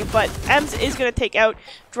A, but Ems is going to take out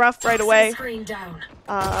Druff right away.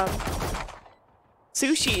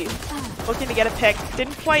 Sushi looking to get a pick.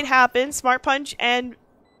 Didn't quite happen. Smart Punch and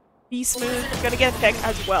Be Smooth going to get a pick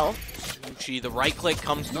as well. The right click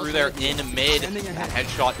comes through there in mid. That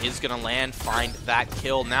headshot is going to land. Find that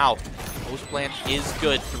kill now. Post plant is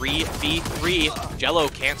good. 3v3. Jello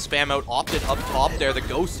can't spam out. Opted up top there. The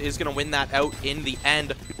Ghost is going to win that out in the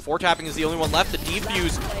end. 4-tapping is the only one left. The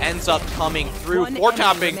defuse ends up coming through.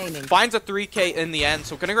 4-tapping finds a 3K in the end.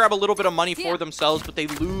 So going to grab a little bit of money for themselves, but they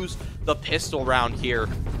lose the pistol round here.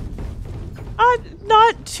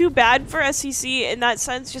 Not too bad for SCC in that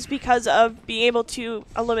sense, just because of being able to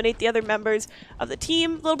eliminate the other members of the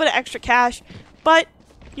team. A little bit of extra cash, but,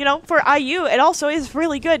 you know, for IU, it also is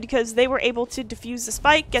really good because they were able to defuse the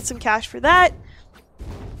spike, get some cash for that.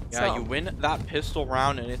 Yeah, so you win that pistol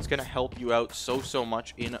round, and it's going to help you out so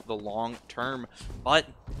much in the long term. But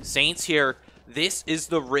Saints here, this is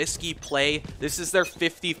the risky play. This is their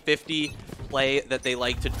 50-50 play that they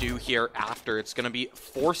like to do here after. It's going to be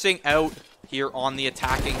forcing out here on the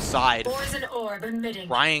attacking side.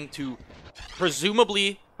 Trying to,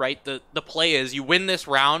 presumably, right, the play is you win this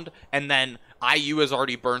round, and then IU has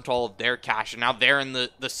already burnt all of their cash, and now they're in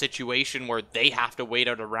the situation where they have to wait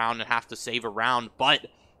out a round and have to save a round. But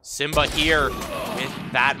Simba here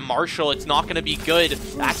with that Marshall, it's not going to be good.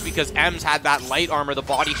 That's because Ems had that light armor, the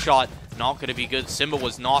body shot, not going to be good. Simba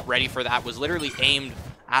was not ready for that, was literally aimed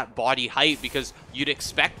at body height because you'd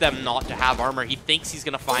expect them not to have armor. He thinks he's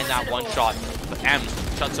going to find that one shot, but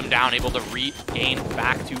Ems shuts him down, able to regain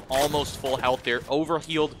back to almost full health there.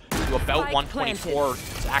 Overhealed to about 124,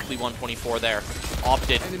 exactly 124 there.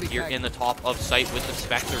 Opted here in the top of sight with the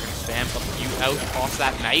Spectre, and spam a few out across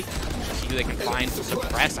that knife. See who they can find.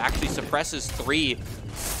 Suppress, actually suppresses 3.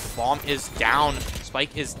 Bomb is down,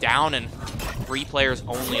 Spike is down, and 3 players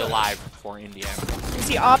only alive for Indiana. You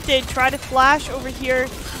see Opted try to flash over here,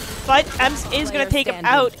 but Ems is going to take him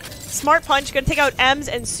out. Smart Punch going to take out Ems,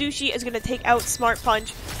 and Sushi is going to take out Smart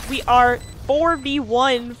Punch. We are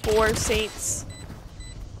 4v1 for Saints.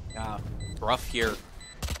 Yeah, rough here.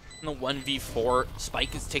 In the 1v4,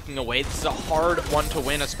 Spike is taking away. This is a hard one to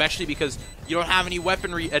win, especially because you don't have any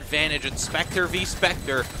weaponry advantage. It's Spectre v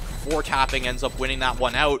Spectre. 4 tapping ends up winning that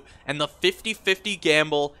one out, and the 50-50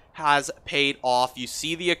 gamble has paid off. You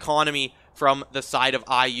see the economy from the side of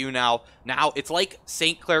IU now. Now, it's like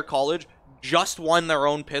St. Clair College just won their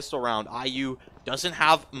own pistol round. IU doesn't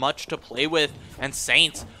have much to play with, and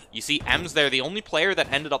Saints, you see Ems there, the only player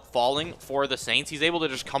that ended up falling for the Saints. He's able to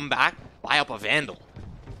just come back, buy up a Vandal.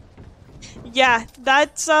 Yeah,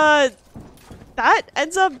 that's, that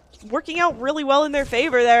ends up working out really well in their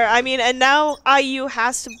favor there. I mean, and now IU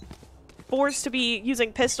has to forced to be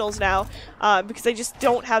using pistols now because they just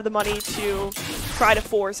don't have the money to try to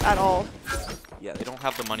force at all. Yeah, they don't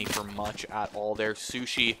have the money for much at all there.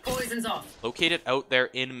 Sushi Poison's off. Located out there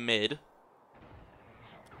in mid.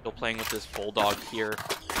 Still playing with this Bulldog here.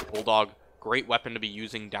 Bulldog, great weapon to be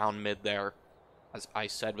using down mid there. As I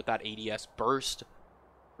said, with that ADS burst,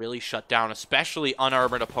 really shut down, especially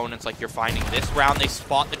unarmored opponents like you're finding this round. They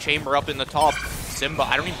spot the chamber up in the top. Simba,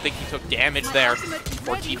 I don't even think he took damage there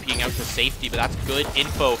before TPing out to safety, but that's good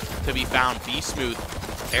info to be found. Be Smooth,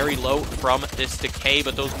 very low from this decay,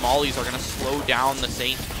 but those mollies are going to slow down the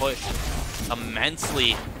Saints push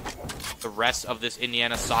immensely. The rest of this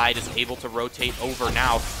Indiana side is able to rotate over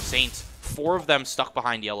now. Saints, 4 of them stuck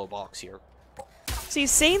behind yellow box here. See,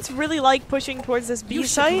 Saints really like pushing towards this B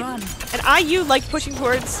site, and IU like pushing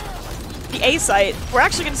towards the A site. We're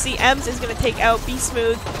actually going to see Ems is going to take out B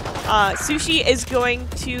Smooth. Sushi is going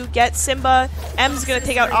to get Simba. Ems is going to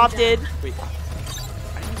take out Opted. Wait,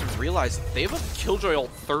 I didn't even realize they have a Killjoy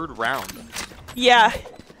ult 3rd round. Yeah.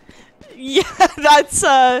 Yeah,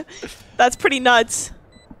 that's pretty nuts.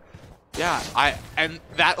 Yeah, and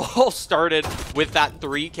that all started with that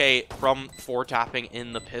 3K from 4 tapping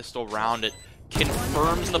in the pistol round. It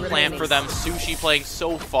confirms the plan for them. Sushi playing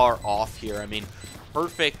so far off here. I mean,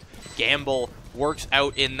 perfect gamble works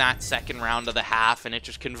out in that 2nd round of the half, and it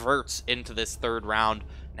just converts into this 3rd round.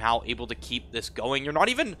 Now able to keep this going. You're not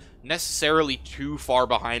even necessarily too far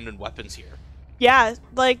behind in weapons here. Yeah,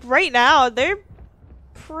 like right now, they're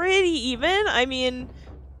pretty even. I mean,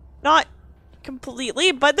 not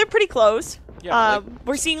completely, but they're pretty close. Yeah,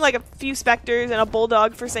 we're seeing like a few Spectres and a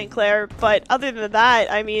Bulldog for St. Clair, but other than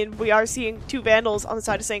that, I mean, we are seeing 2 Vandals on the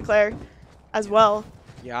side of St. Clair as well.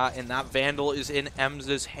 Yeah, and that Vandal is in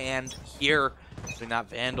Ems's hand here. Putting that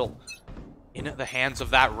Vandal in the hands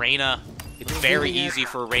of that Reyna. It's very easy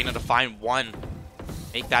for Reyna to find 1.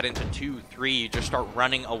 Make that into 2, 3. You just start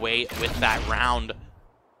running away with that round.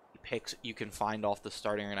 Picks you can find off the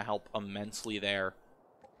starting are going to help immensely there.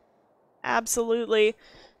 Absolutely.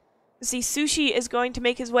 See, Sushi is going to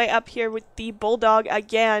make his way up here with the Bulldog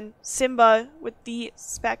again. Simba with the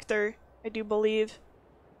Spectre, I do believe.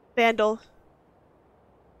 Vandal.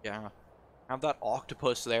 Yeah. Have that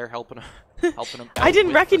octopus there helping him out. I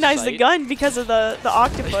didn't recognize the gun because of the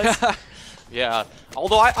octopus. Yeah.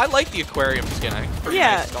 Although I like the aquarium skin. I think pretty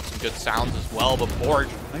nice. Got some good sounds as well. But Borg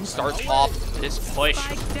starts off this push.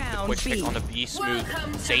 Quick pick on the B Smooth.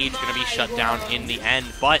 Sage going to be shut down in the end.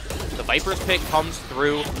 But the Viper's pick comes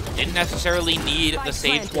through. Didn't necessarily need the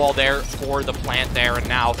Sage wall there for the plant there. And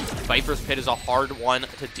now Viper's pit is a hard one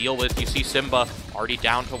to deal with. You see Simba already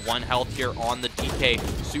down to 1 health here on the DK.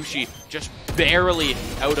 Sushi just barely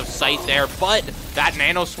out of sight there. But that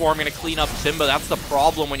Nano Swarm going to clean up Simba. That's the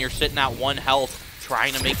problem when you're sitting at 1 health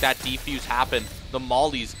trying to make that defuse happen. The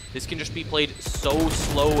mollies, this can just be played so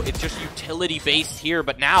slow. It's just utility based here,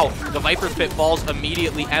 but now the Viper's Pit falls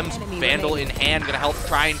immediately. Ems, Vandal in hand, gonna help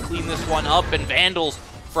try and clean this one up, and Vandals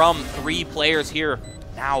from 3 players here.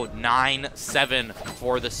 Now 9-7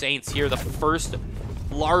 for the Saints here. The first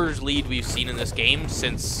large lead we've seen in this game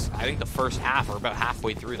since, I think, the first half, or about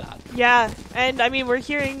halfway through that. Yeah, and I mean, we're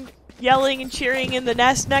hearing yelling and cheering in the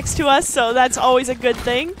nest next to us, so that's always a good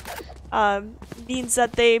thing. Means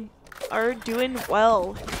that they are doing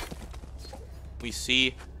well. We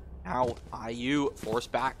see now IU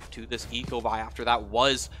forced back to this eco buy after that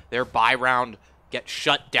was their buy round. Get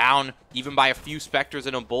shut down even by a few Spectres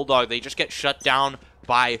and a Bulldog. They just get shut down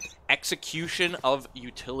by execution of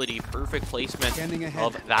utility. Perfect placement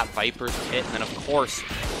of that Viper's pit. And then, of course,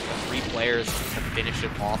 the 3 players to finish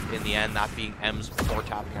it off in the end. That being Ems before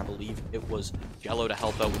tapping. I believe it was Jello to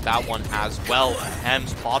help out with that one as well.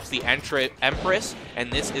 Ems pops the Empress,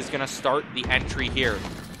 and this is going to start the entry here.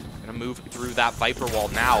 Gonna move through that Viper wall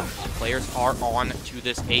now. Players are on to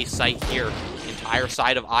this A site here. The entire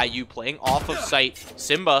side of IU playing off of site.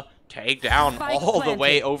 Simba tagged down all the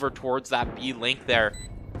way over towards that B link there.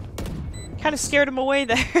 Kind of scared him away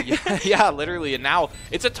there. Yeah, literally. And now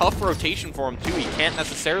it's a tough rotation for him too. He can't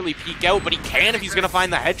necessarily peek out, but he can if he's gonna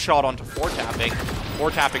find the headshot onto 4-tapping.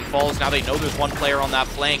 4-tapping falls. Now they know there's one player on that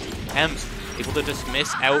flank. Ems able to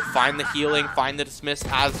dismiss out, find the healing, find the dismiss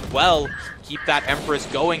as well. Keep that Empress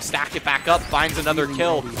going, stack it back up, finds another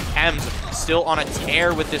kill. Ems still on a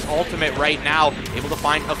tear with this ultimate right now. Able to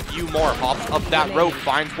find a few more, hops up that rope,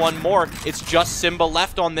 finds one more. It's just Simba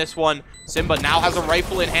left on this one. Simba now has a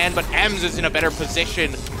rifle in hand, but Ems is in a better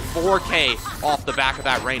position. 4K off the back of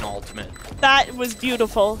that Reyna ultimate. That was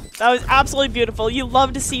beautiful. That was absolutely beautiful. You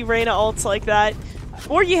love to see Reyna ults like that.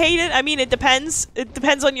 Or you hate it. I mean, it depends. It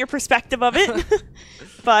depends on your perspective of it.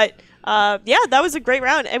 But, yeah, that was a great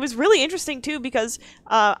round. It was really interesting, too, because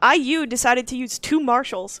IU decided to use 2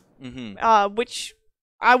 Marshals, which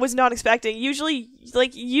I was not expecting. Usually,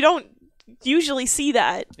 like, you don't usually see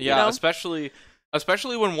that. Yeah, you know?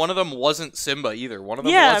 especially when one of them wasn't Simba either. One of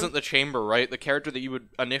them wasn't the Chamber, right? The character that you would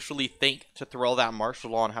initially think to throw that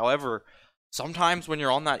Marshal on. However, sometimes when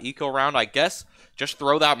you're on that eco round, I guess just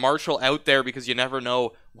throw that Marshal out there because you never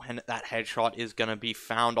know when that headshot is going to be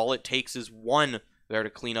found. All it takes is one there to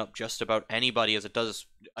clean up just about anybody, as it does,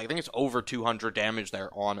 I think it's over 200 damage there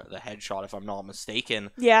on the headshot, if I'm not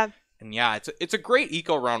mistaken. Yeah. And yeah, it's a great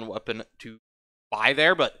eco round weapon to buy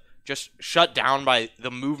there, but just shut down by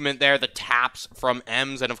the movement there, the taps from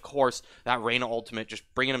Ems, and of course, that Reyna ultimate just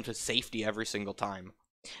bringing him to safety every single time.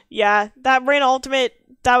 Yeah, that Reyna ultimate,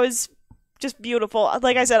 that was just beautiful.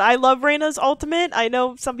 Like I said, I love Reyna's ultimate. I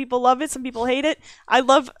know some people love it, some people hate it. I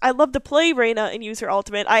love to play Reyna and use her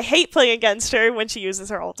ultimate. I hate playing against her when she uses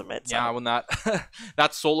her ultimate. So. Yeah, when that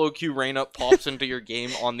that solo queue Reyna pops into your game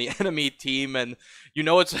on the enemy team, and you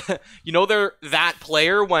know they're that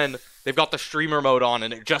player when they've got the streamer mode on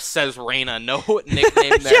and it just says Reyna, no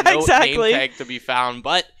nickname there, yeah, no exactly. name tag to be found.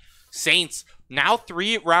 But Saints now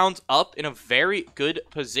 3 rounds up in a very good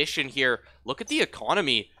position here. Look at the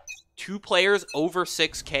economy. 2 players over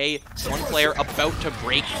 6K, 1 player about to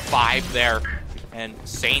break 5 there. And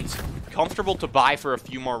Saints comfortable to buy for a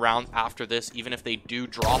few more rounds after this, even if they do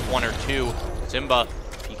drop 1 or 2. Simba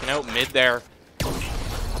peeking out mid there.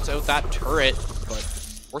 Cuts out that turret, but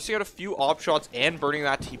forcing out a few op shots and burning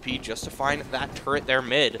that TP just to find that turret there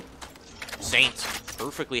mid. Saints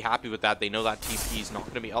perfectly happy with that. They know that TP is not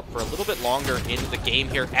going to be up for a little bit longer in the game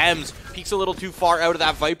here. Ems peeks a little too far out of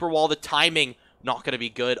that Viper wall. The timing not going to be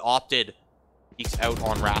good. Opted peeks out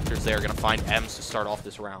on Raptors there. Going to find Ems to start off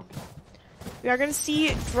this round. We are going to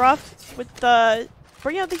see Druff with the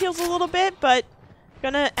bring out the heals a little bit, but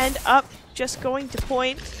going to end up just going to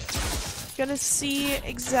point. Going to see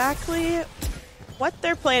exactly what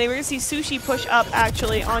they're planning. We're going to see Sushi push up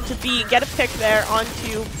actually onto B, get a pick there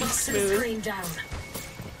onto B Smooth.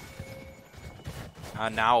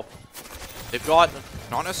 Now they've got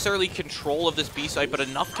not necessarily control of this B site, but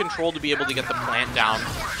enough control to be able to get the plant down.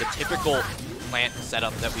 The typical plant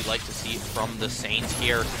setup that we like to see from the Saints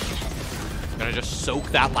here. Gonna just soak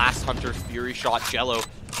that last Hunter's Fury shot. Jello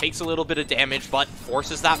takes a little bit of damage, but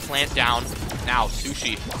forces that plant down. Now,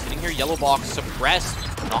 Sushi sitting here, yellow box, suppressed.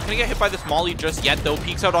 Not gonna get hit by this Molly just yet, though.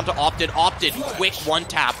 Peeks out onto Opted. Opted, quick one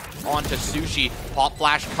tap onto Sushi. Pop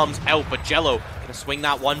Flash comes out, but Jello gonna swing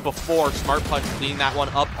that one before. Smart Punch cleaning that one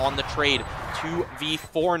up on the trade.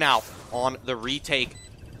 2v4 now on the retake.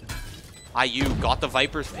 IU got the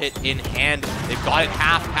Viper's Pit in hand. They've got it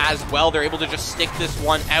half as well. They're able to just stick this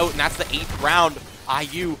one out, and that's the 8th round.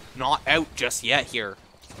 IU not out just yet here.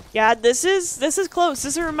 Yeah, this is close.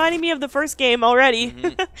 This is reminding me of the first game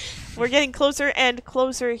already. We're getting closer and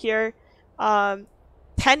closer here.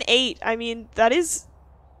 10-8. I mean, that is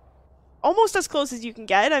almost as close as you can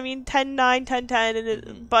get. I mean, 10-9,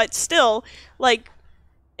 10-10, but still, like,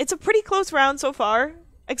 it's a pretty close round so far,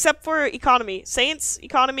 except for economy. Saints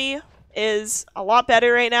economy is a lot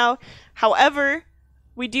better right now. However,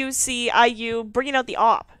 we do see IU bringing out the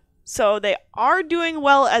op, so they are doing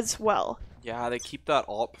well as well. Yeah, they keep that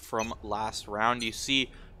op from last round. You see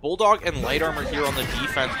Bulldog and Light Armor here on the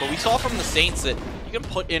defense, but we saw from the Saints that you can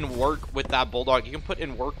put in work with that Bulldog. You can put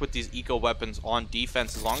in work with these eco weapons on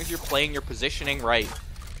defense as long as you're playing your positioning right.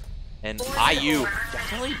 And IU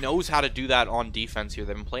definitely knows how to do that on defense here.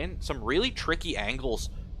 They've been playing some really tricky angles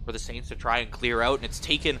for the Saints to try and clear out, and it's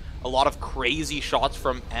taken a lot of crazy shots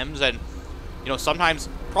from Ems, and you know, sometimes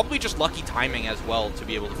probably just lucky timing as well to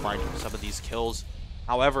be able to find some of these kills.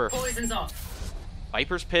 However,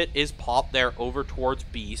 Viper's Pit is popped there over towards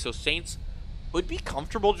B, so Saints would be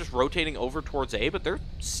comfortable just rotating over towards A, but they're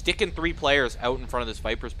sticking 3 players out in front of this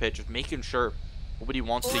Viper's Pit, just making sure nobody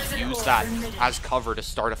wants to use that as cover to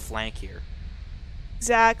start a flank here.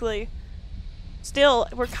 Exactly. Still,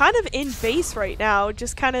 we're kind of in base right now,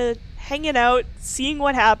 just kind of hanging out, seeing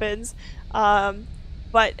what happens.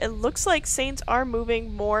 But it looks like Saints are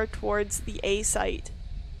moving more towards the A site.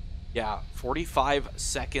 Yeah, 45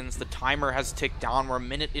 seconds. The timer has ticked down. We're a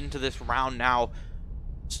minute into this round now.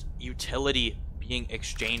 Utility being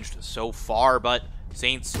exchanged so far, but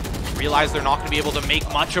Saints realize they're not going to be able to make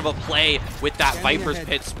much of a play with that Viper's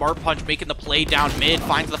Pit. Smart Punch making the play down mid,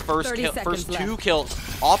 finds the first 2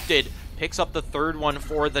 kills. Opted picks up the 3rd one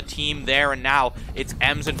for the team there, and now it's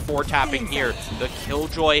Ems and 4-tapping here. The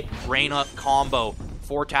Killjoy Reyna combo.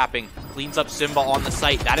 4-tapping cleans up Simba on the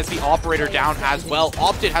site. That is the operator down as well.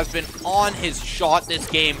 Opted has been on his shot this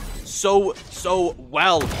game so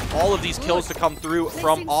well. All of these kills to come through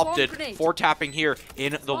from Opted. 4-tapping here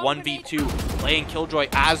in the 1v2. Playing Killjoy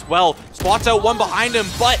as well. Spots out one behind him,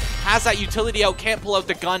 but has that utility out. Can't pull out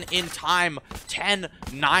the gun in time.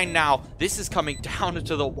 10-9 now. This is coming down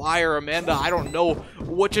to the wire, Amanda. I don't know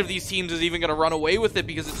which of these teams is even going to run away with it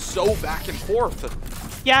because it's so back and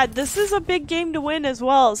forth. Yeah, this is a big game to win as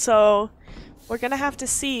well, so we're going to have to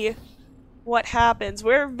see what happens.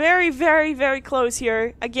 We're very close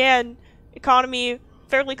here. Again, economy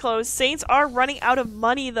fairly close. Saints are running out of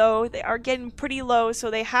money, though. They are getting pretty low,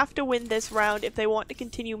 so they have to win this round if they want to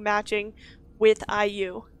continue matching with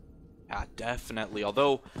IU. Yeah, definitely.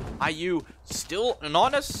 Although IU still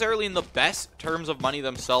not necessarily in the best terms of money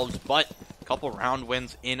themselves, but a couple round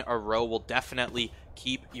wins in a row will definitely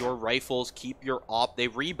keep your rifles, keep your op. They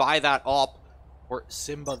rebuy that op for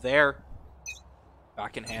Simba there.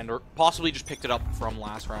 Back in hand, or possibly just picked it up from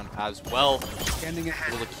last round as well.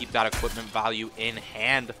 Able to keep that equipment value in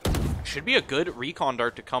hand. Should be a good recon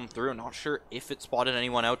dart to come through. Not sure if it spotted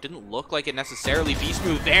anyone out. Didn't look like it necessarily.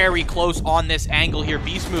 B-Smooth very close on this angle here.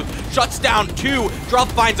 B-Smooth shuts down 2.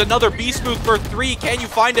 Druff finds another B-Smooth for 3. Can you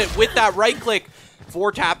find it with that right click?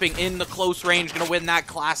 4-tapping in the close range, gonna win that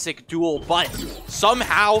classic duel, but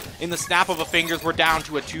somehow in the snap of a fingers we're down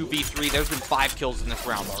to a 2v3. There's been 5 kills in this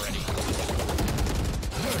round already.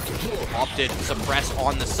 Opted suppress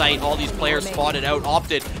on the site. All these players spotted out.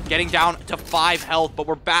 Opted getting down to 5 health, but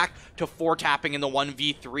we're back to 4-tapping in the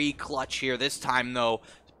 1v3 clutch here. This time though,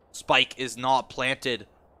 Spike is not planted,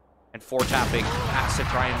 and 4-tapping has to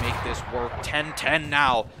try and make this work. 10-10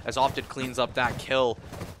 now as Opted cleans up that kill.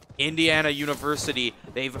 Indiana University,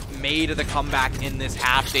 they've made the comeback in this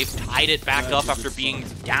half. They've tied it back up after being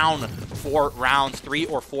down 4 rounds, 3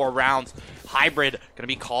 or 4 rounds. Hybrid going to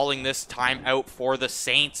be calling this time out for the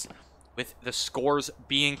Saints with the scores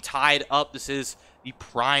being tied up. This is the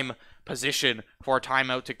prime position for a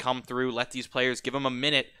timeout to come through. Let these players, give them a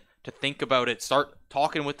minute to think about it. Start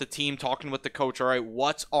talking with the team, talking with the coach. All right,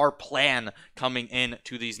 what's our plan coming in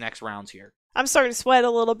to these next rounds here? I'm starting to sweat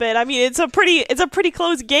a little bit. I mean, it's a pretty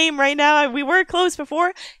close game right now. We were close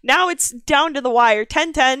before. Now it's down to the wire.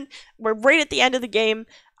 10-10. We're right at the end of the game.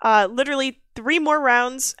 Literally 3 more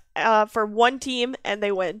rounds for one team, and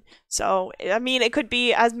they win. So, I mean, it could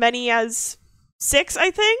be as many as 6, I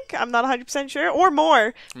think. I'm not 100% sure. Or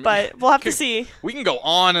more. But we'll have to see. We can go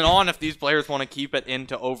on and on if these players want to keep it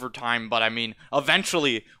into overtime. But, I mean,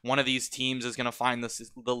 eventually one of these teams is going to find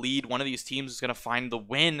the lead. One of these teams is going to find the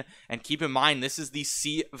win. And keep in mind, this is the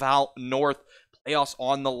CVAL North playoffs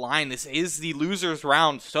on the line. This is the losers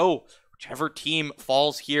round. So, whichever team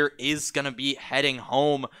falls here is going to be heading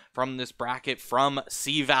home from this bracket from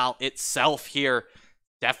CVAL itself here.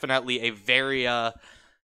 Definitely a very... a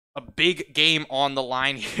big game on the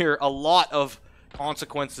line here. A lot of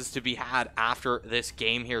consequences to be had after this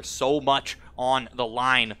game here. So much on the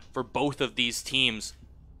line for both of these teams.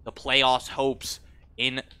 The playoffs hopes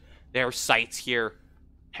in their sights here.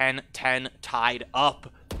 10-10 tied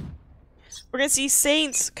up. We're going to see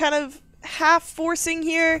Saints kind of half forcing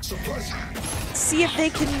here. see if they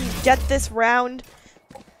can get this round.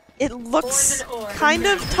 It looks kind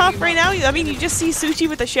of tough right now. I mean, you just see Sushi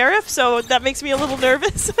with the Sheriff, so that makes me a little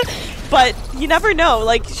nervous. But you never know.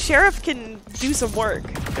 Like, Sheriff can do some work.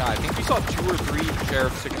 Yeah, I think we saw 2 or 3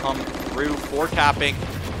 Sheriffs to come through. 4 tapping,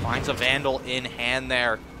 finds a Vandal in hand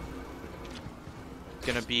there.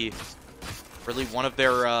 Gonna be really one of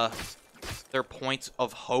their points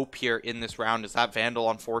of hope here in this round is that Vandal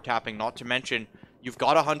on 4 tapping. Not to mention, you've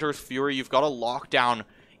got a Hunter's Fury, you've got a Lockdown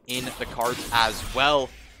in the cards as well.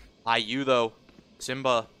 IU though,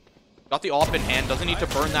 Simba got the AWP in hand, doesn't need to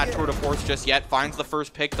burn that tour de force just yet, finds the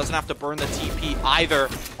first pick, doesn't have to burn the TP either.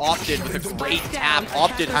 Opted with a great tap.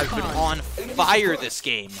 Opted has been on fire this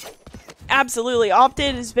game. Absolutely.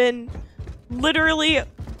 Opted has been literally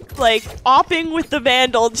like opping with the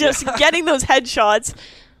Vandal, just getting those headshots.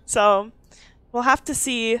 So we'll have to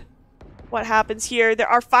see what happens here. There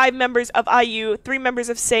are 5 members of IU, 3 members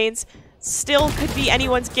of Saints. Still could be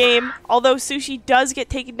anyone's game. Although Sushi does get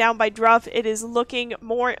taken down by Druff, it is looking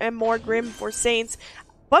more and more grim for Saints.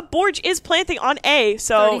 But Borge is planting on A,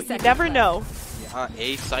 so you never know. Yeah,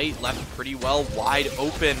 A site left pretty well wide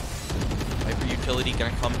open. Viper utility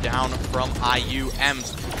gonna come down from IU.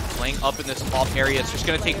 Ems playing up in this off area. It's just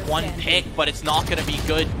gonna take 1 pick, but it's not gonna be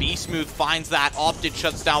good. B Smooth finds that. Opted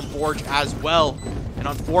shuts down Borge as well. And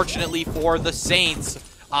unfortunately for the Saints,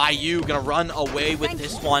 IU gonna run away with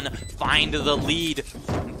this one, find the lead,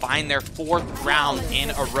 and find their 4th round in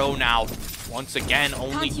a row now. Once again,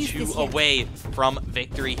 only 2 away from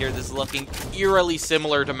victory here. This is looking eerily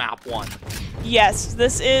similar to map 1. Yes,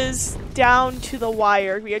 this is down to the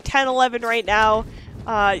wire. We are 10-11 right now.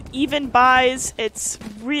 Even buys, it's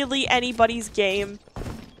really anybody's game.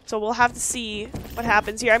 So we'll have to see what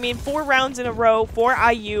happens here. I mean, 4 rounds in a row for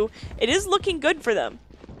IU. It is looking good for them.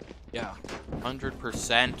 Yeah,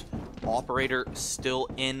 100%. Operator still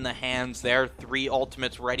in the hands there. 3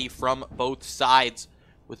 ultimates ready from both sides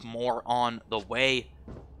with more on the way.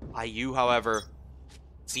 IU, however,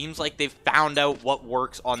 seems like they've found out what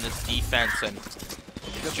works on this defense, and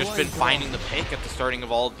it's just been finding the pick at the starting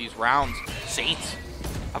of all of these rounds. Saints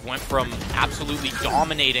have went from absolutely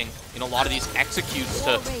dominating in a lot of these executes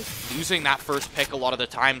to losing that first pick a lot of the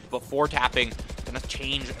time before tapping. Gonna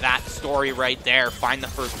change that story right there. Find the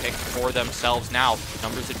first pick for themselves now.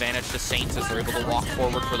 Numbers advantage to Saints as they're able to walk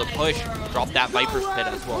forward for the push. Drop that Viper's Pit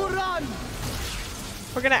as well.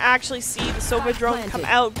 We're gonna actually see the Sova drone come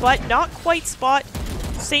out, but not quite spot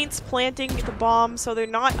Saints planting the bomb, so they're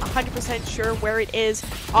not 100% sure where it is.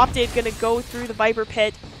 Opted gonna go through the Viper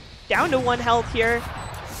Pit. Down to 1 health here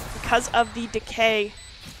because of the decay.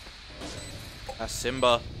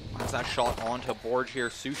 Simba finds that shot onto Borge here.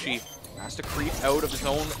 Sushi has to creep out of his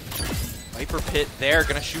own Viper Pit there.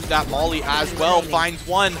 Gonna shoot that Molly as well. Finds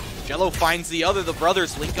 1. Jello finds the other. The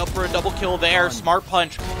brothers link up for a double kill there. Smart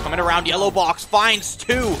Punch coming around Yellow Box. Finds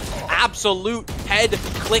 2. Absolute head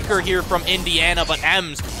clicker here from Indiana. But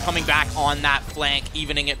Ems coming back on that flank,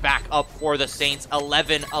 evening it back up for the Saints.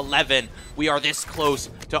 11-11. We are this close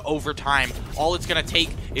to overtime. All it's gonna take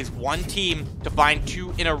is 1 team to find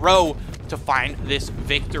 2 in a row to find this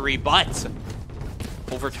victory. But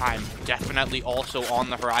overtime definitely also on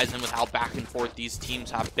the horizon with how back and forth these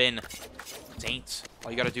teams have been. Saints,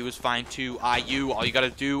 all you gotta do is find 2. IU, all you gotta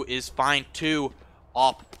do is find 2.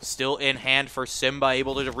 Op still in hand for Simba,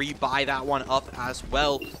 able to rebuy that one up as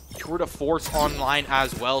well. Tour de Force online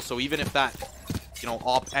as well, so even if that, you know,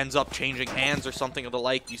 Op ends up changing hands or something of the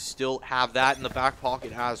like, you still have that in the back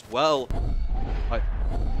pocket as well. But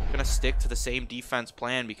I'm gonna stick to the same defense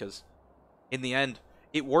plan because in the end,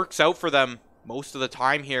 it works out for them most of the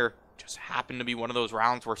time here. Just happened to be one of those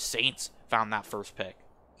rounds where Saints found that first pick.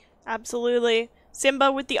 Absolutely.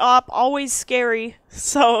 Simba with the op, always scary.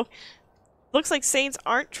 So, looks like Saints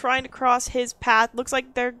aren't trying to cross his path. Looks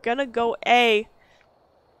like they're gonna go A.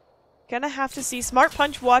 Gonna have to see. Smart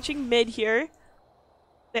Punch watching mid here.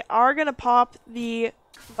 They are gonna pop the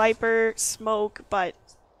Viper smoke, but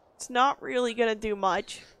it's not really gonna do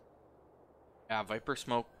much. Yeah, Viper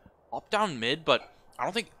smoke up down mid, but I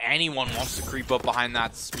don't think anyone wants to creep up behind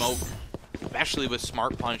that smoke, especially with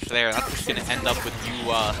Smart Punch there. That's just going to end up with you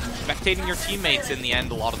spectating your teammates in the end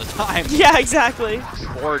a lot of the time. Yeah, exactly.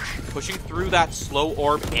 Borge pushing through that slow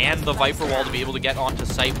orb and the Viper wall to be able to get onto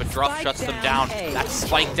site, but Druff shuts them down. That's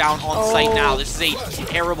spike down on site now. This is a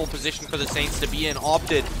terrible position for the Saints to be in.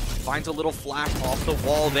 Opted finds a little flash off the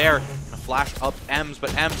wall there. And a flash up Ems,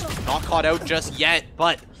 but Ems not caught out just yet,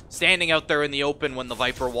 but standing out there in the open when the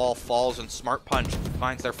Viper wall falls, and Smart Punch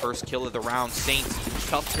finds their first kill of the round. Saints,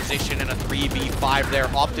 tough position in a 3v5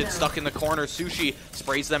 there. Opted stuck in the corner. Sushi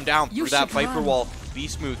sprays them down through that Viper wall. B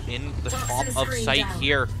Smooth in the top of sight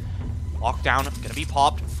here. Lockdown gonna be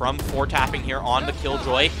popped from 4-tapping here on the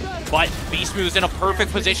Killjoy, but B-Smooth's in a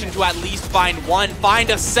perfect position to at least find one, find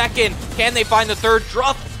a second. Can they find the third?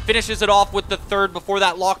 Druff finishes it off with the third before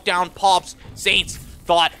that lockdown pops. Saints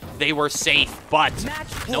thought they were safe, but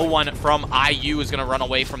no one from IU is gonna run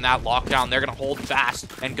away from that lockdown. They're gonna hold fast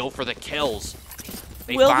and go for the kills.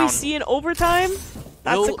 Will we see an overtime?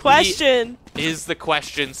 That's the question. Is the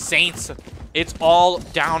question. Saints, it's all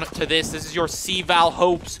down to this. This is your CVAL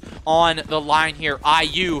hopes on the line here.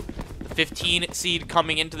 IU, the 15 seed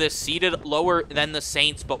coming into this, seeded lower than the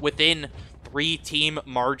Saints, but within 3-team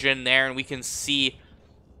margin there. And we can see,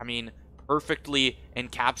 I mean, perfectly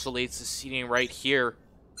encapsulates the seeding right here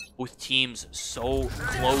with teams so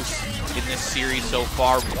close in this series so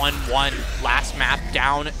far. 1-1, last map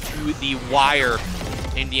down to the wire.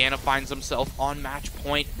 Indiana finds himself on match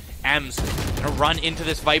point. Ems gonna run into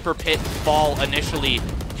this Viper pit, fall initially.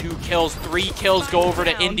 2 kills, 3 kills go over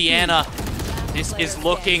to Indiana. This is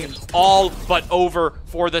looking all but over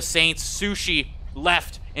for the Saints. Sushi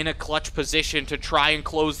left in a clutch position to try and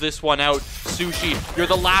close this one out. Sushi, you're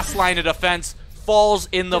the last line of defense, falls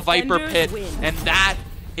in the Viper pit, and that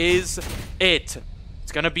is it.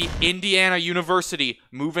 It's going to be Indiana University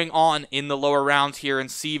moving on in the lower rounds here in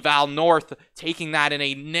CVAL North, taking that in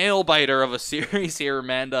a nail-biter of a series here,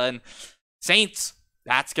 Amanda. And Saints,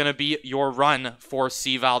 that's going to be your run for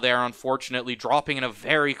CVAL there, unfortunately, dropping in a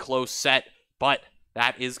very close set. But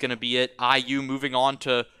that is going to be it. IU moving on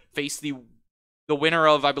to face the winner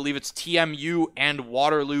of, I believe it's TMU and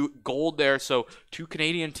Waterloo Gold there. So 2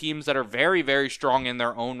 Canadian teams that are very, very strong in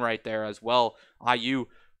their own right there as well. IU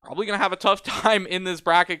probably going to have a tough time in this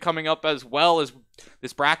bracket coming up as well. As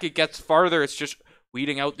this bracket gets farther, it's just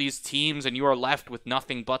weeding out these teams, and you are left with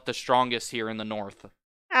nothing but the strongest here in the North.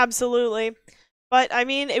 Absolutely. But, I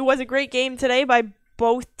mean, it was a great game today by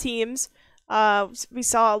both teams. We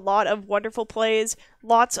saw a lot of wonderful plays,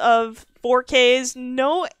 lots of 4Ks,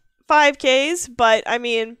 no 5Ks, but, I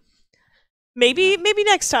mean, maybe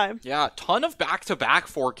next time. Yeah, a ton of back-to-back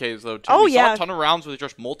 4Ks, though, too. Oh, we yeah. saw a ton of rounds with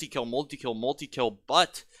just multi-kill,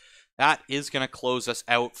 but that is going to close us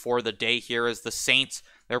out for the day here as the Saints,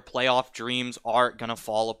 their playoff dreams are going to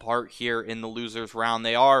fall apart here in the losers round.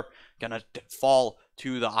 They are going to fall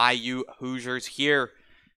to the IU Hoosiers here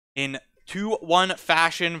in 2-1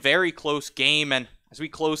 fashion. Very close game, and as we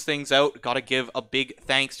close things out, got to give a big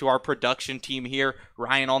thanks to our production team here.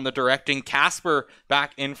 Ryan on the directing, Casper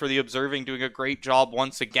back in for the observing, doing a great job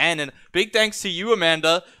once again. And big thanks to you,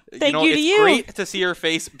 Amanda. Thank you to you. It's great to see your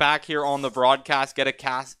face back here on the broadcast. Get a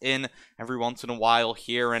cast in every once in a while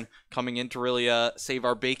here, and coming in to really save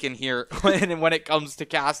our bacon here when it comes to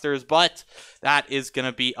casters. But that is going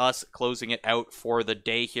to be us closing it out for the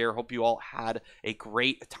day here. Hope you all had a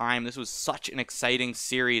great time. This was such an exciting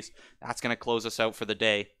series. That's going to close us out for the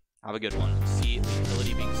day. Have a good one. See the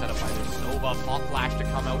utility being set up by the Nova. Pop flash to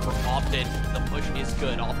come out for Opted. The push is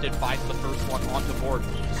good. Opted finds the first one onto board.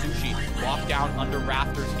 Sushi walk down under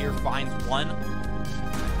rafters here. Finds one.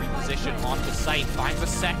 Reposition onto site. Finds a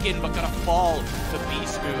second, but gonna fall to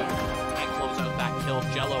B-Smooth. Can't close out that kill.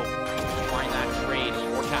 Jello find that trade.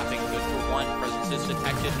 4-tapping good for 1. Presence is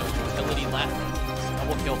detected. No utility left.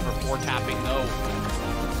 Double kill for 4-tapping though.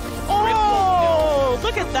 Oh,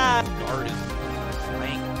 look at that. Guard is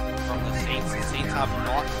playing from the Saints. The Saints have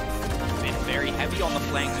not been very heavy on the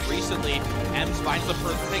flanks recently. Ems finds the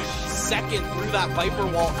perfect second through that Viper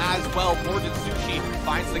wall as well. Morgan Sushi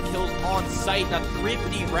finds the kills on site. A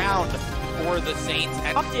thrifty round for the Saints.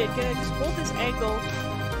 And Opted, gonna just hold this angle.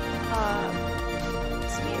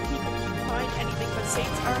 See if he can find anything, but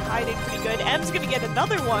Saints are hiding pretty good. M's gonna get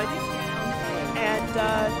another one and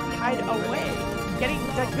hide away. Getting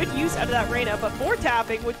that good use out of that Reyna, but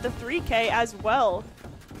 4-tapping with the 3K as well.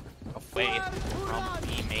 Away from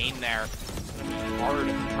the main there. It's going to be hard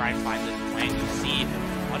to try and find this flank. You see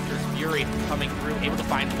Hunter's Fury coming through, able to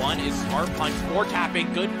find one. Is Smart Punch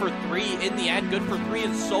 4-tapping, good for 3 in the end, good for 3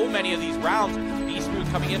 in so many of these rounds.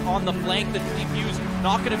 B-Smooth coming in on the flank, the defuse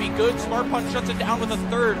not going to be good. Smart Punch shuts it down with a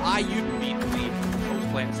third. IU beat the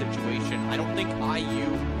coast plant situation. I don't think IU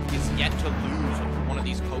is yet to lose one of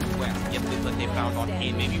these coast plants that they found on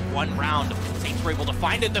A. Maybe one round. Saints were able to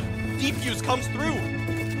find it. The defuse comes through.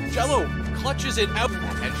 Jello clutches it out.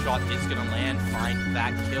 That headshot is going to land. Find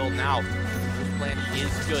that kill now. plan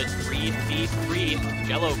is good. 3v3.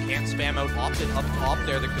 Jello can't spam out Opted up top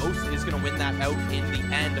there. The Ghost is going to win that out in the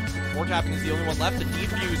end. Tapping is the only one left. The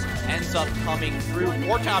defuse ends up coming through.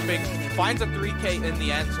 Tapping finds a 3K in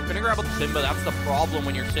the end. So we're going to grab a Simba. That's the problem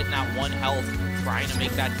when you're sitting at 1 health trying to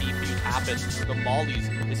make that defuse happen. The mollies,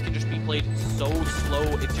 this can just be played so slow.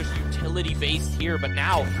 It's just utility based here. But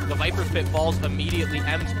now the Viper's Pit falls immediately.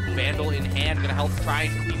 M's Vandal in hand. Going to help try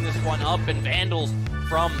and clean this one up. And Vandals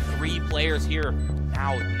from 3 players here.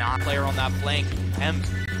 Now not Clair on that flank. M's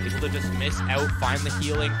able to dismiss out, find the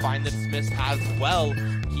healing, find the dismiss as well.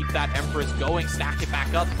 Keep that Empress going, stack it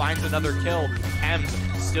back up, finds another kill. Ems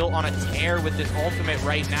still on a tear with this ultimate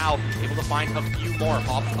right now, able to find a few more,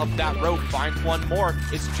 hops up that rope, finds one more.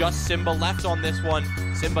 It's just Simba left on this one.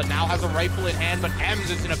 Simba now has a rifle in hand, but Ems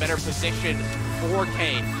is in a better position.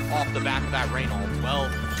 4K off the back of that Reynolds. Well,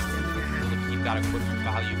 able to keep that equipment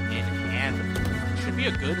value in hand. Should be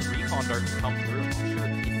a good recon dart to come through. I'm sure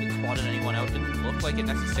if it spotted anyone out, didn't look like it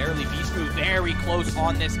necessarily. B-Smooth very close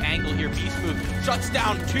on this angle here. B-Smooth shuts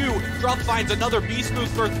down 2. Druff finds another B-Smooth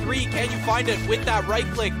for 3. Can you find it with that right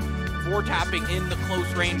click? 4 tapping in the close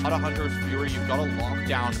range. Not a Hunter's Fury. You've got a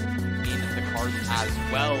lockdown in the cards as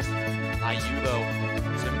well. IU though,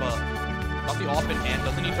 Simba got the off in hand,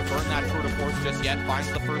 doesn't need to burn that Tour de Force just yet,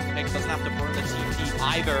 finds the first pick, doesn't have to burn the TP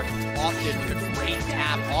either. Opted with a great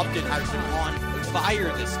tap. Opted has been on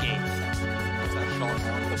fire this game. Gets that shot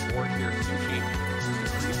on the board here. Sushi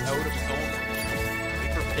creeps out of zone.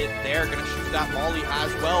 Viper Pit there, gonna shoot that Molly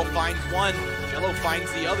as well, finds one. Jello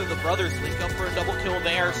finds the other. The brothers link up for a double kill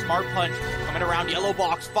there. Smart Punch coming around Yellow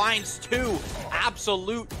Box, finds 2.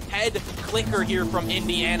 Absolute head clicker here from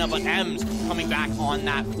Indiana, but Ems coming back on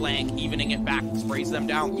that flank, evening it back, sprays them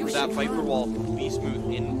down through that Viper wall.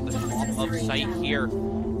 B-Smooth in the top of sight here.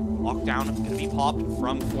 Lockdown going to be popped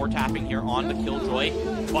from 4 tapping here on the Killjoy,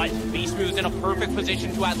 but B-Smooth's in a perfect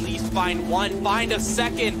position to at least find one, find a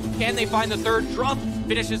second. Can they find the third? Druff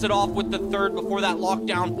finishes it off with the third before that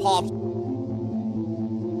lockdown pops.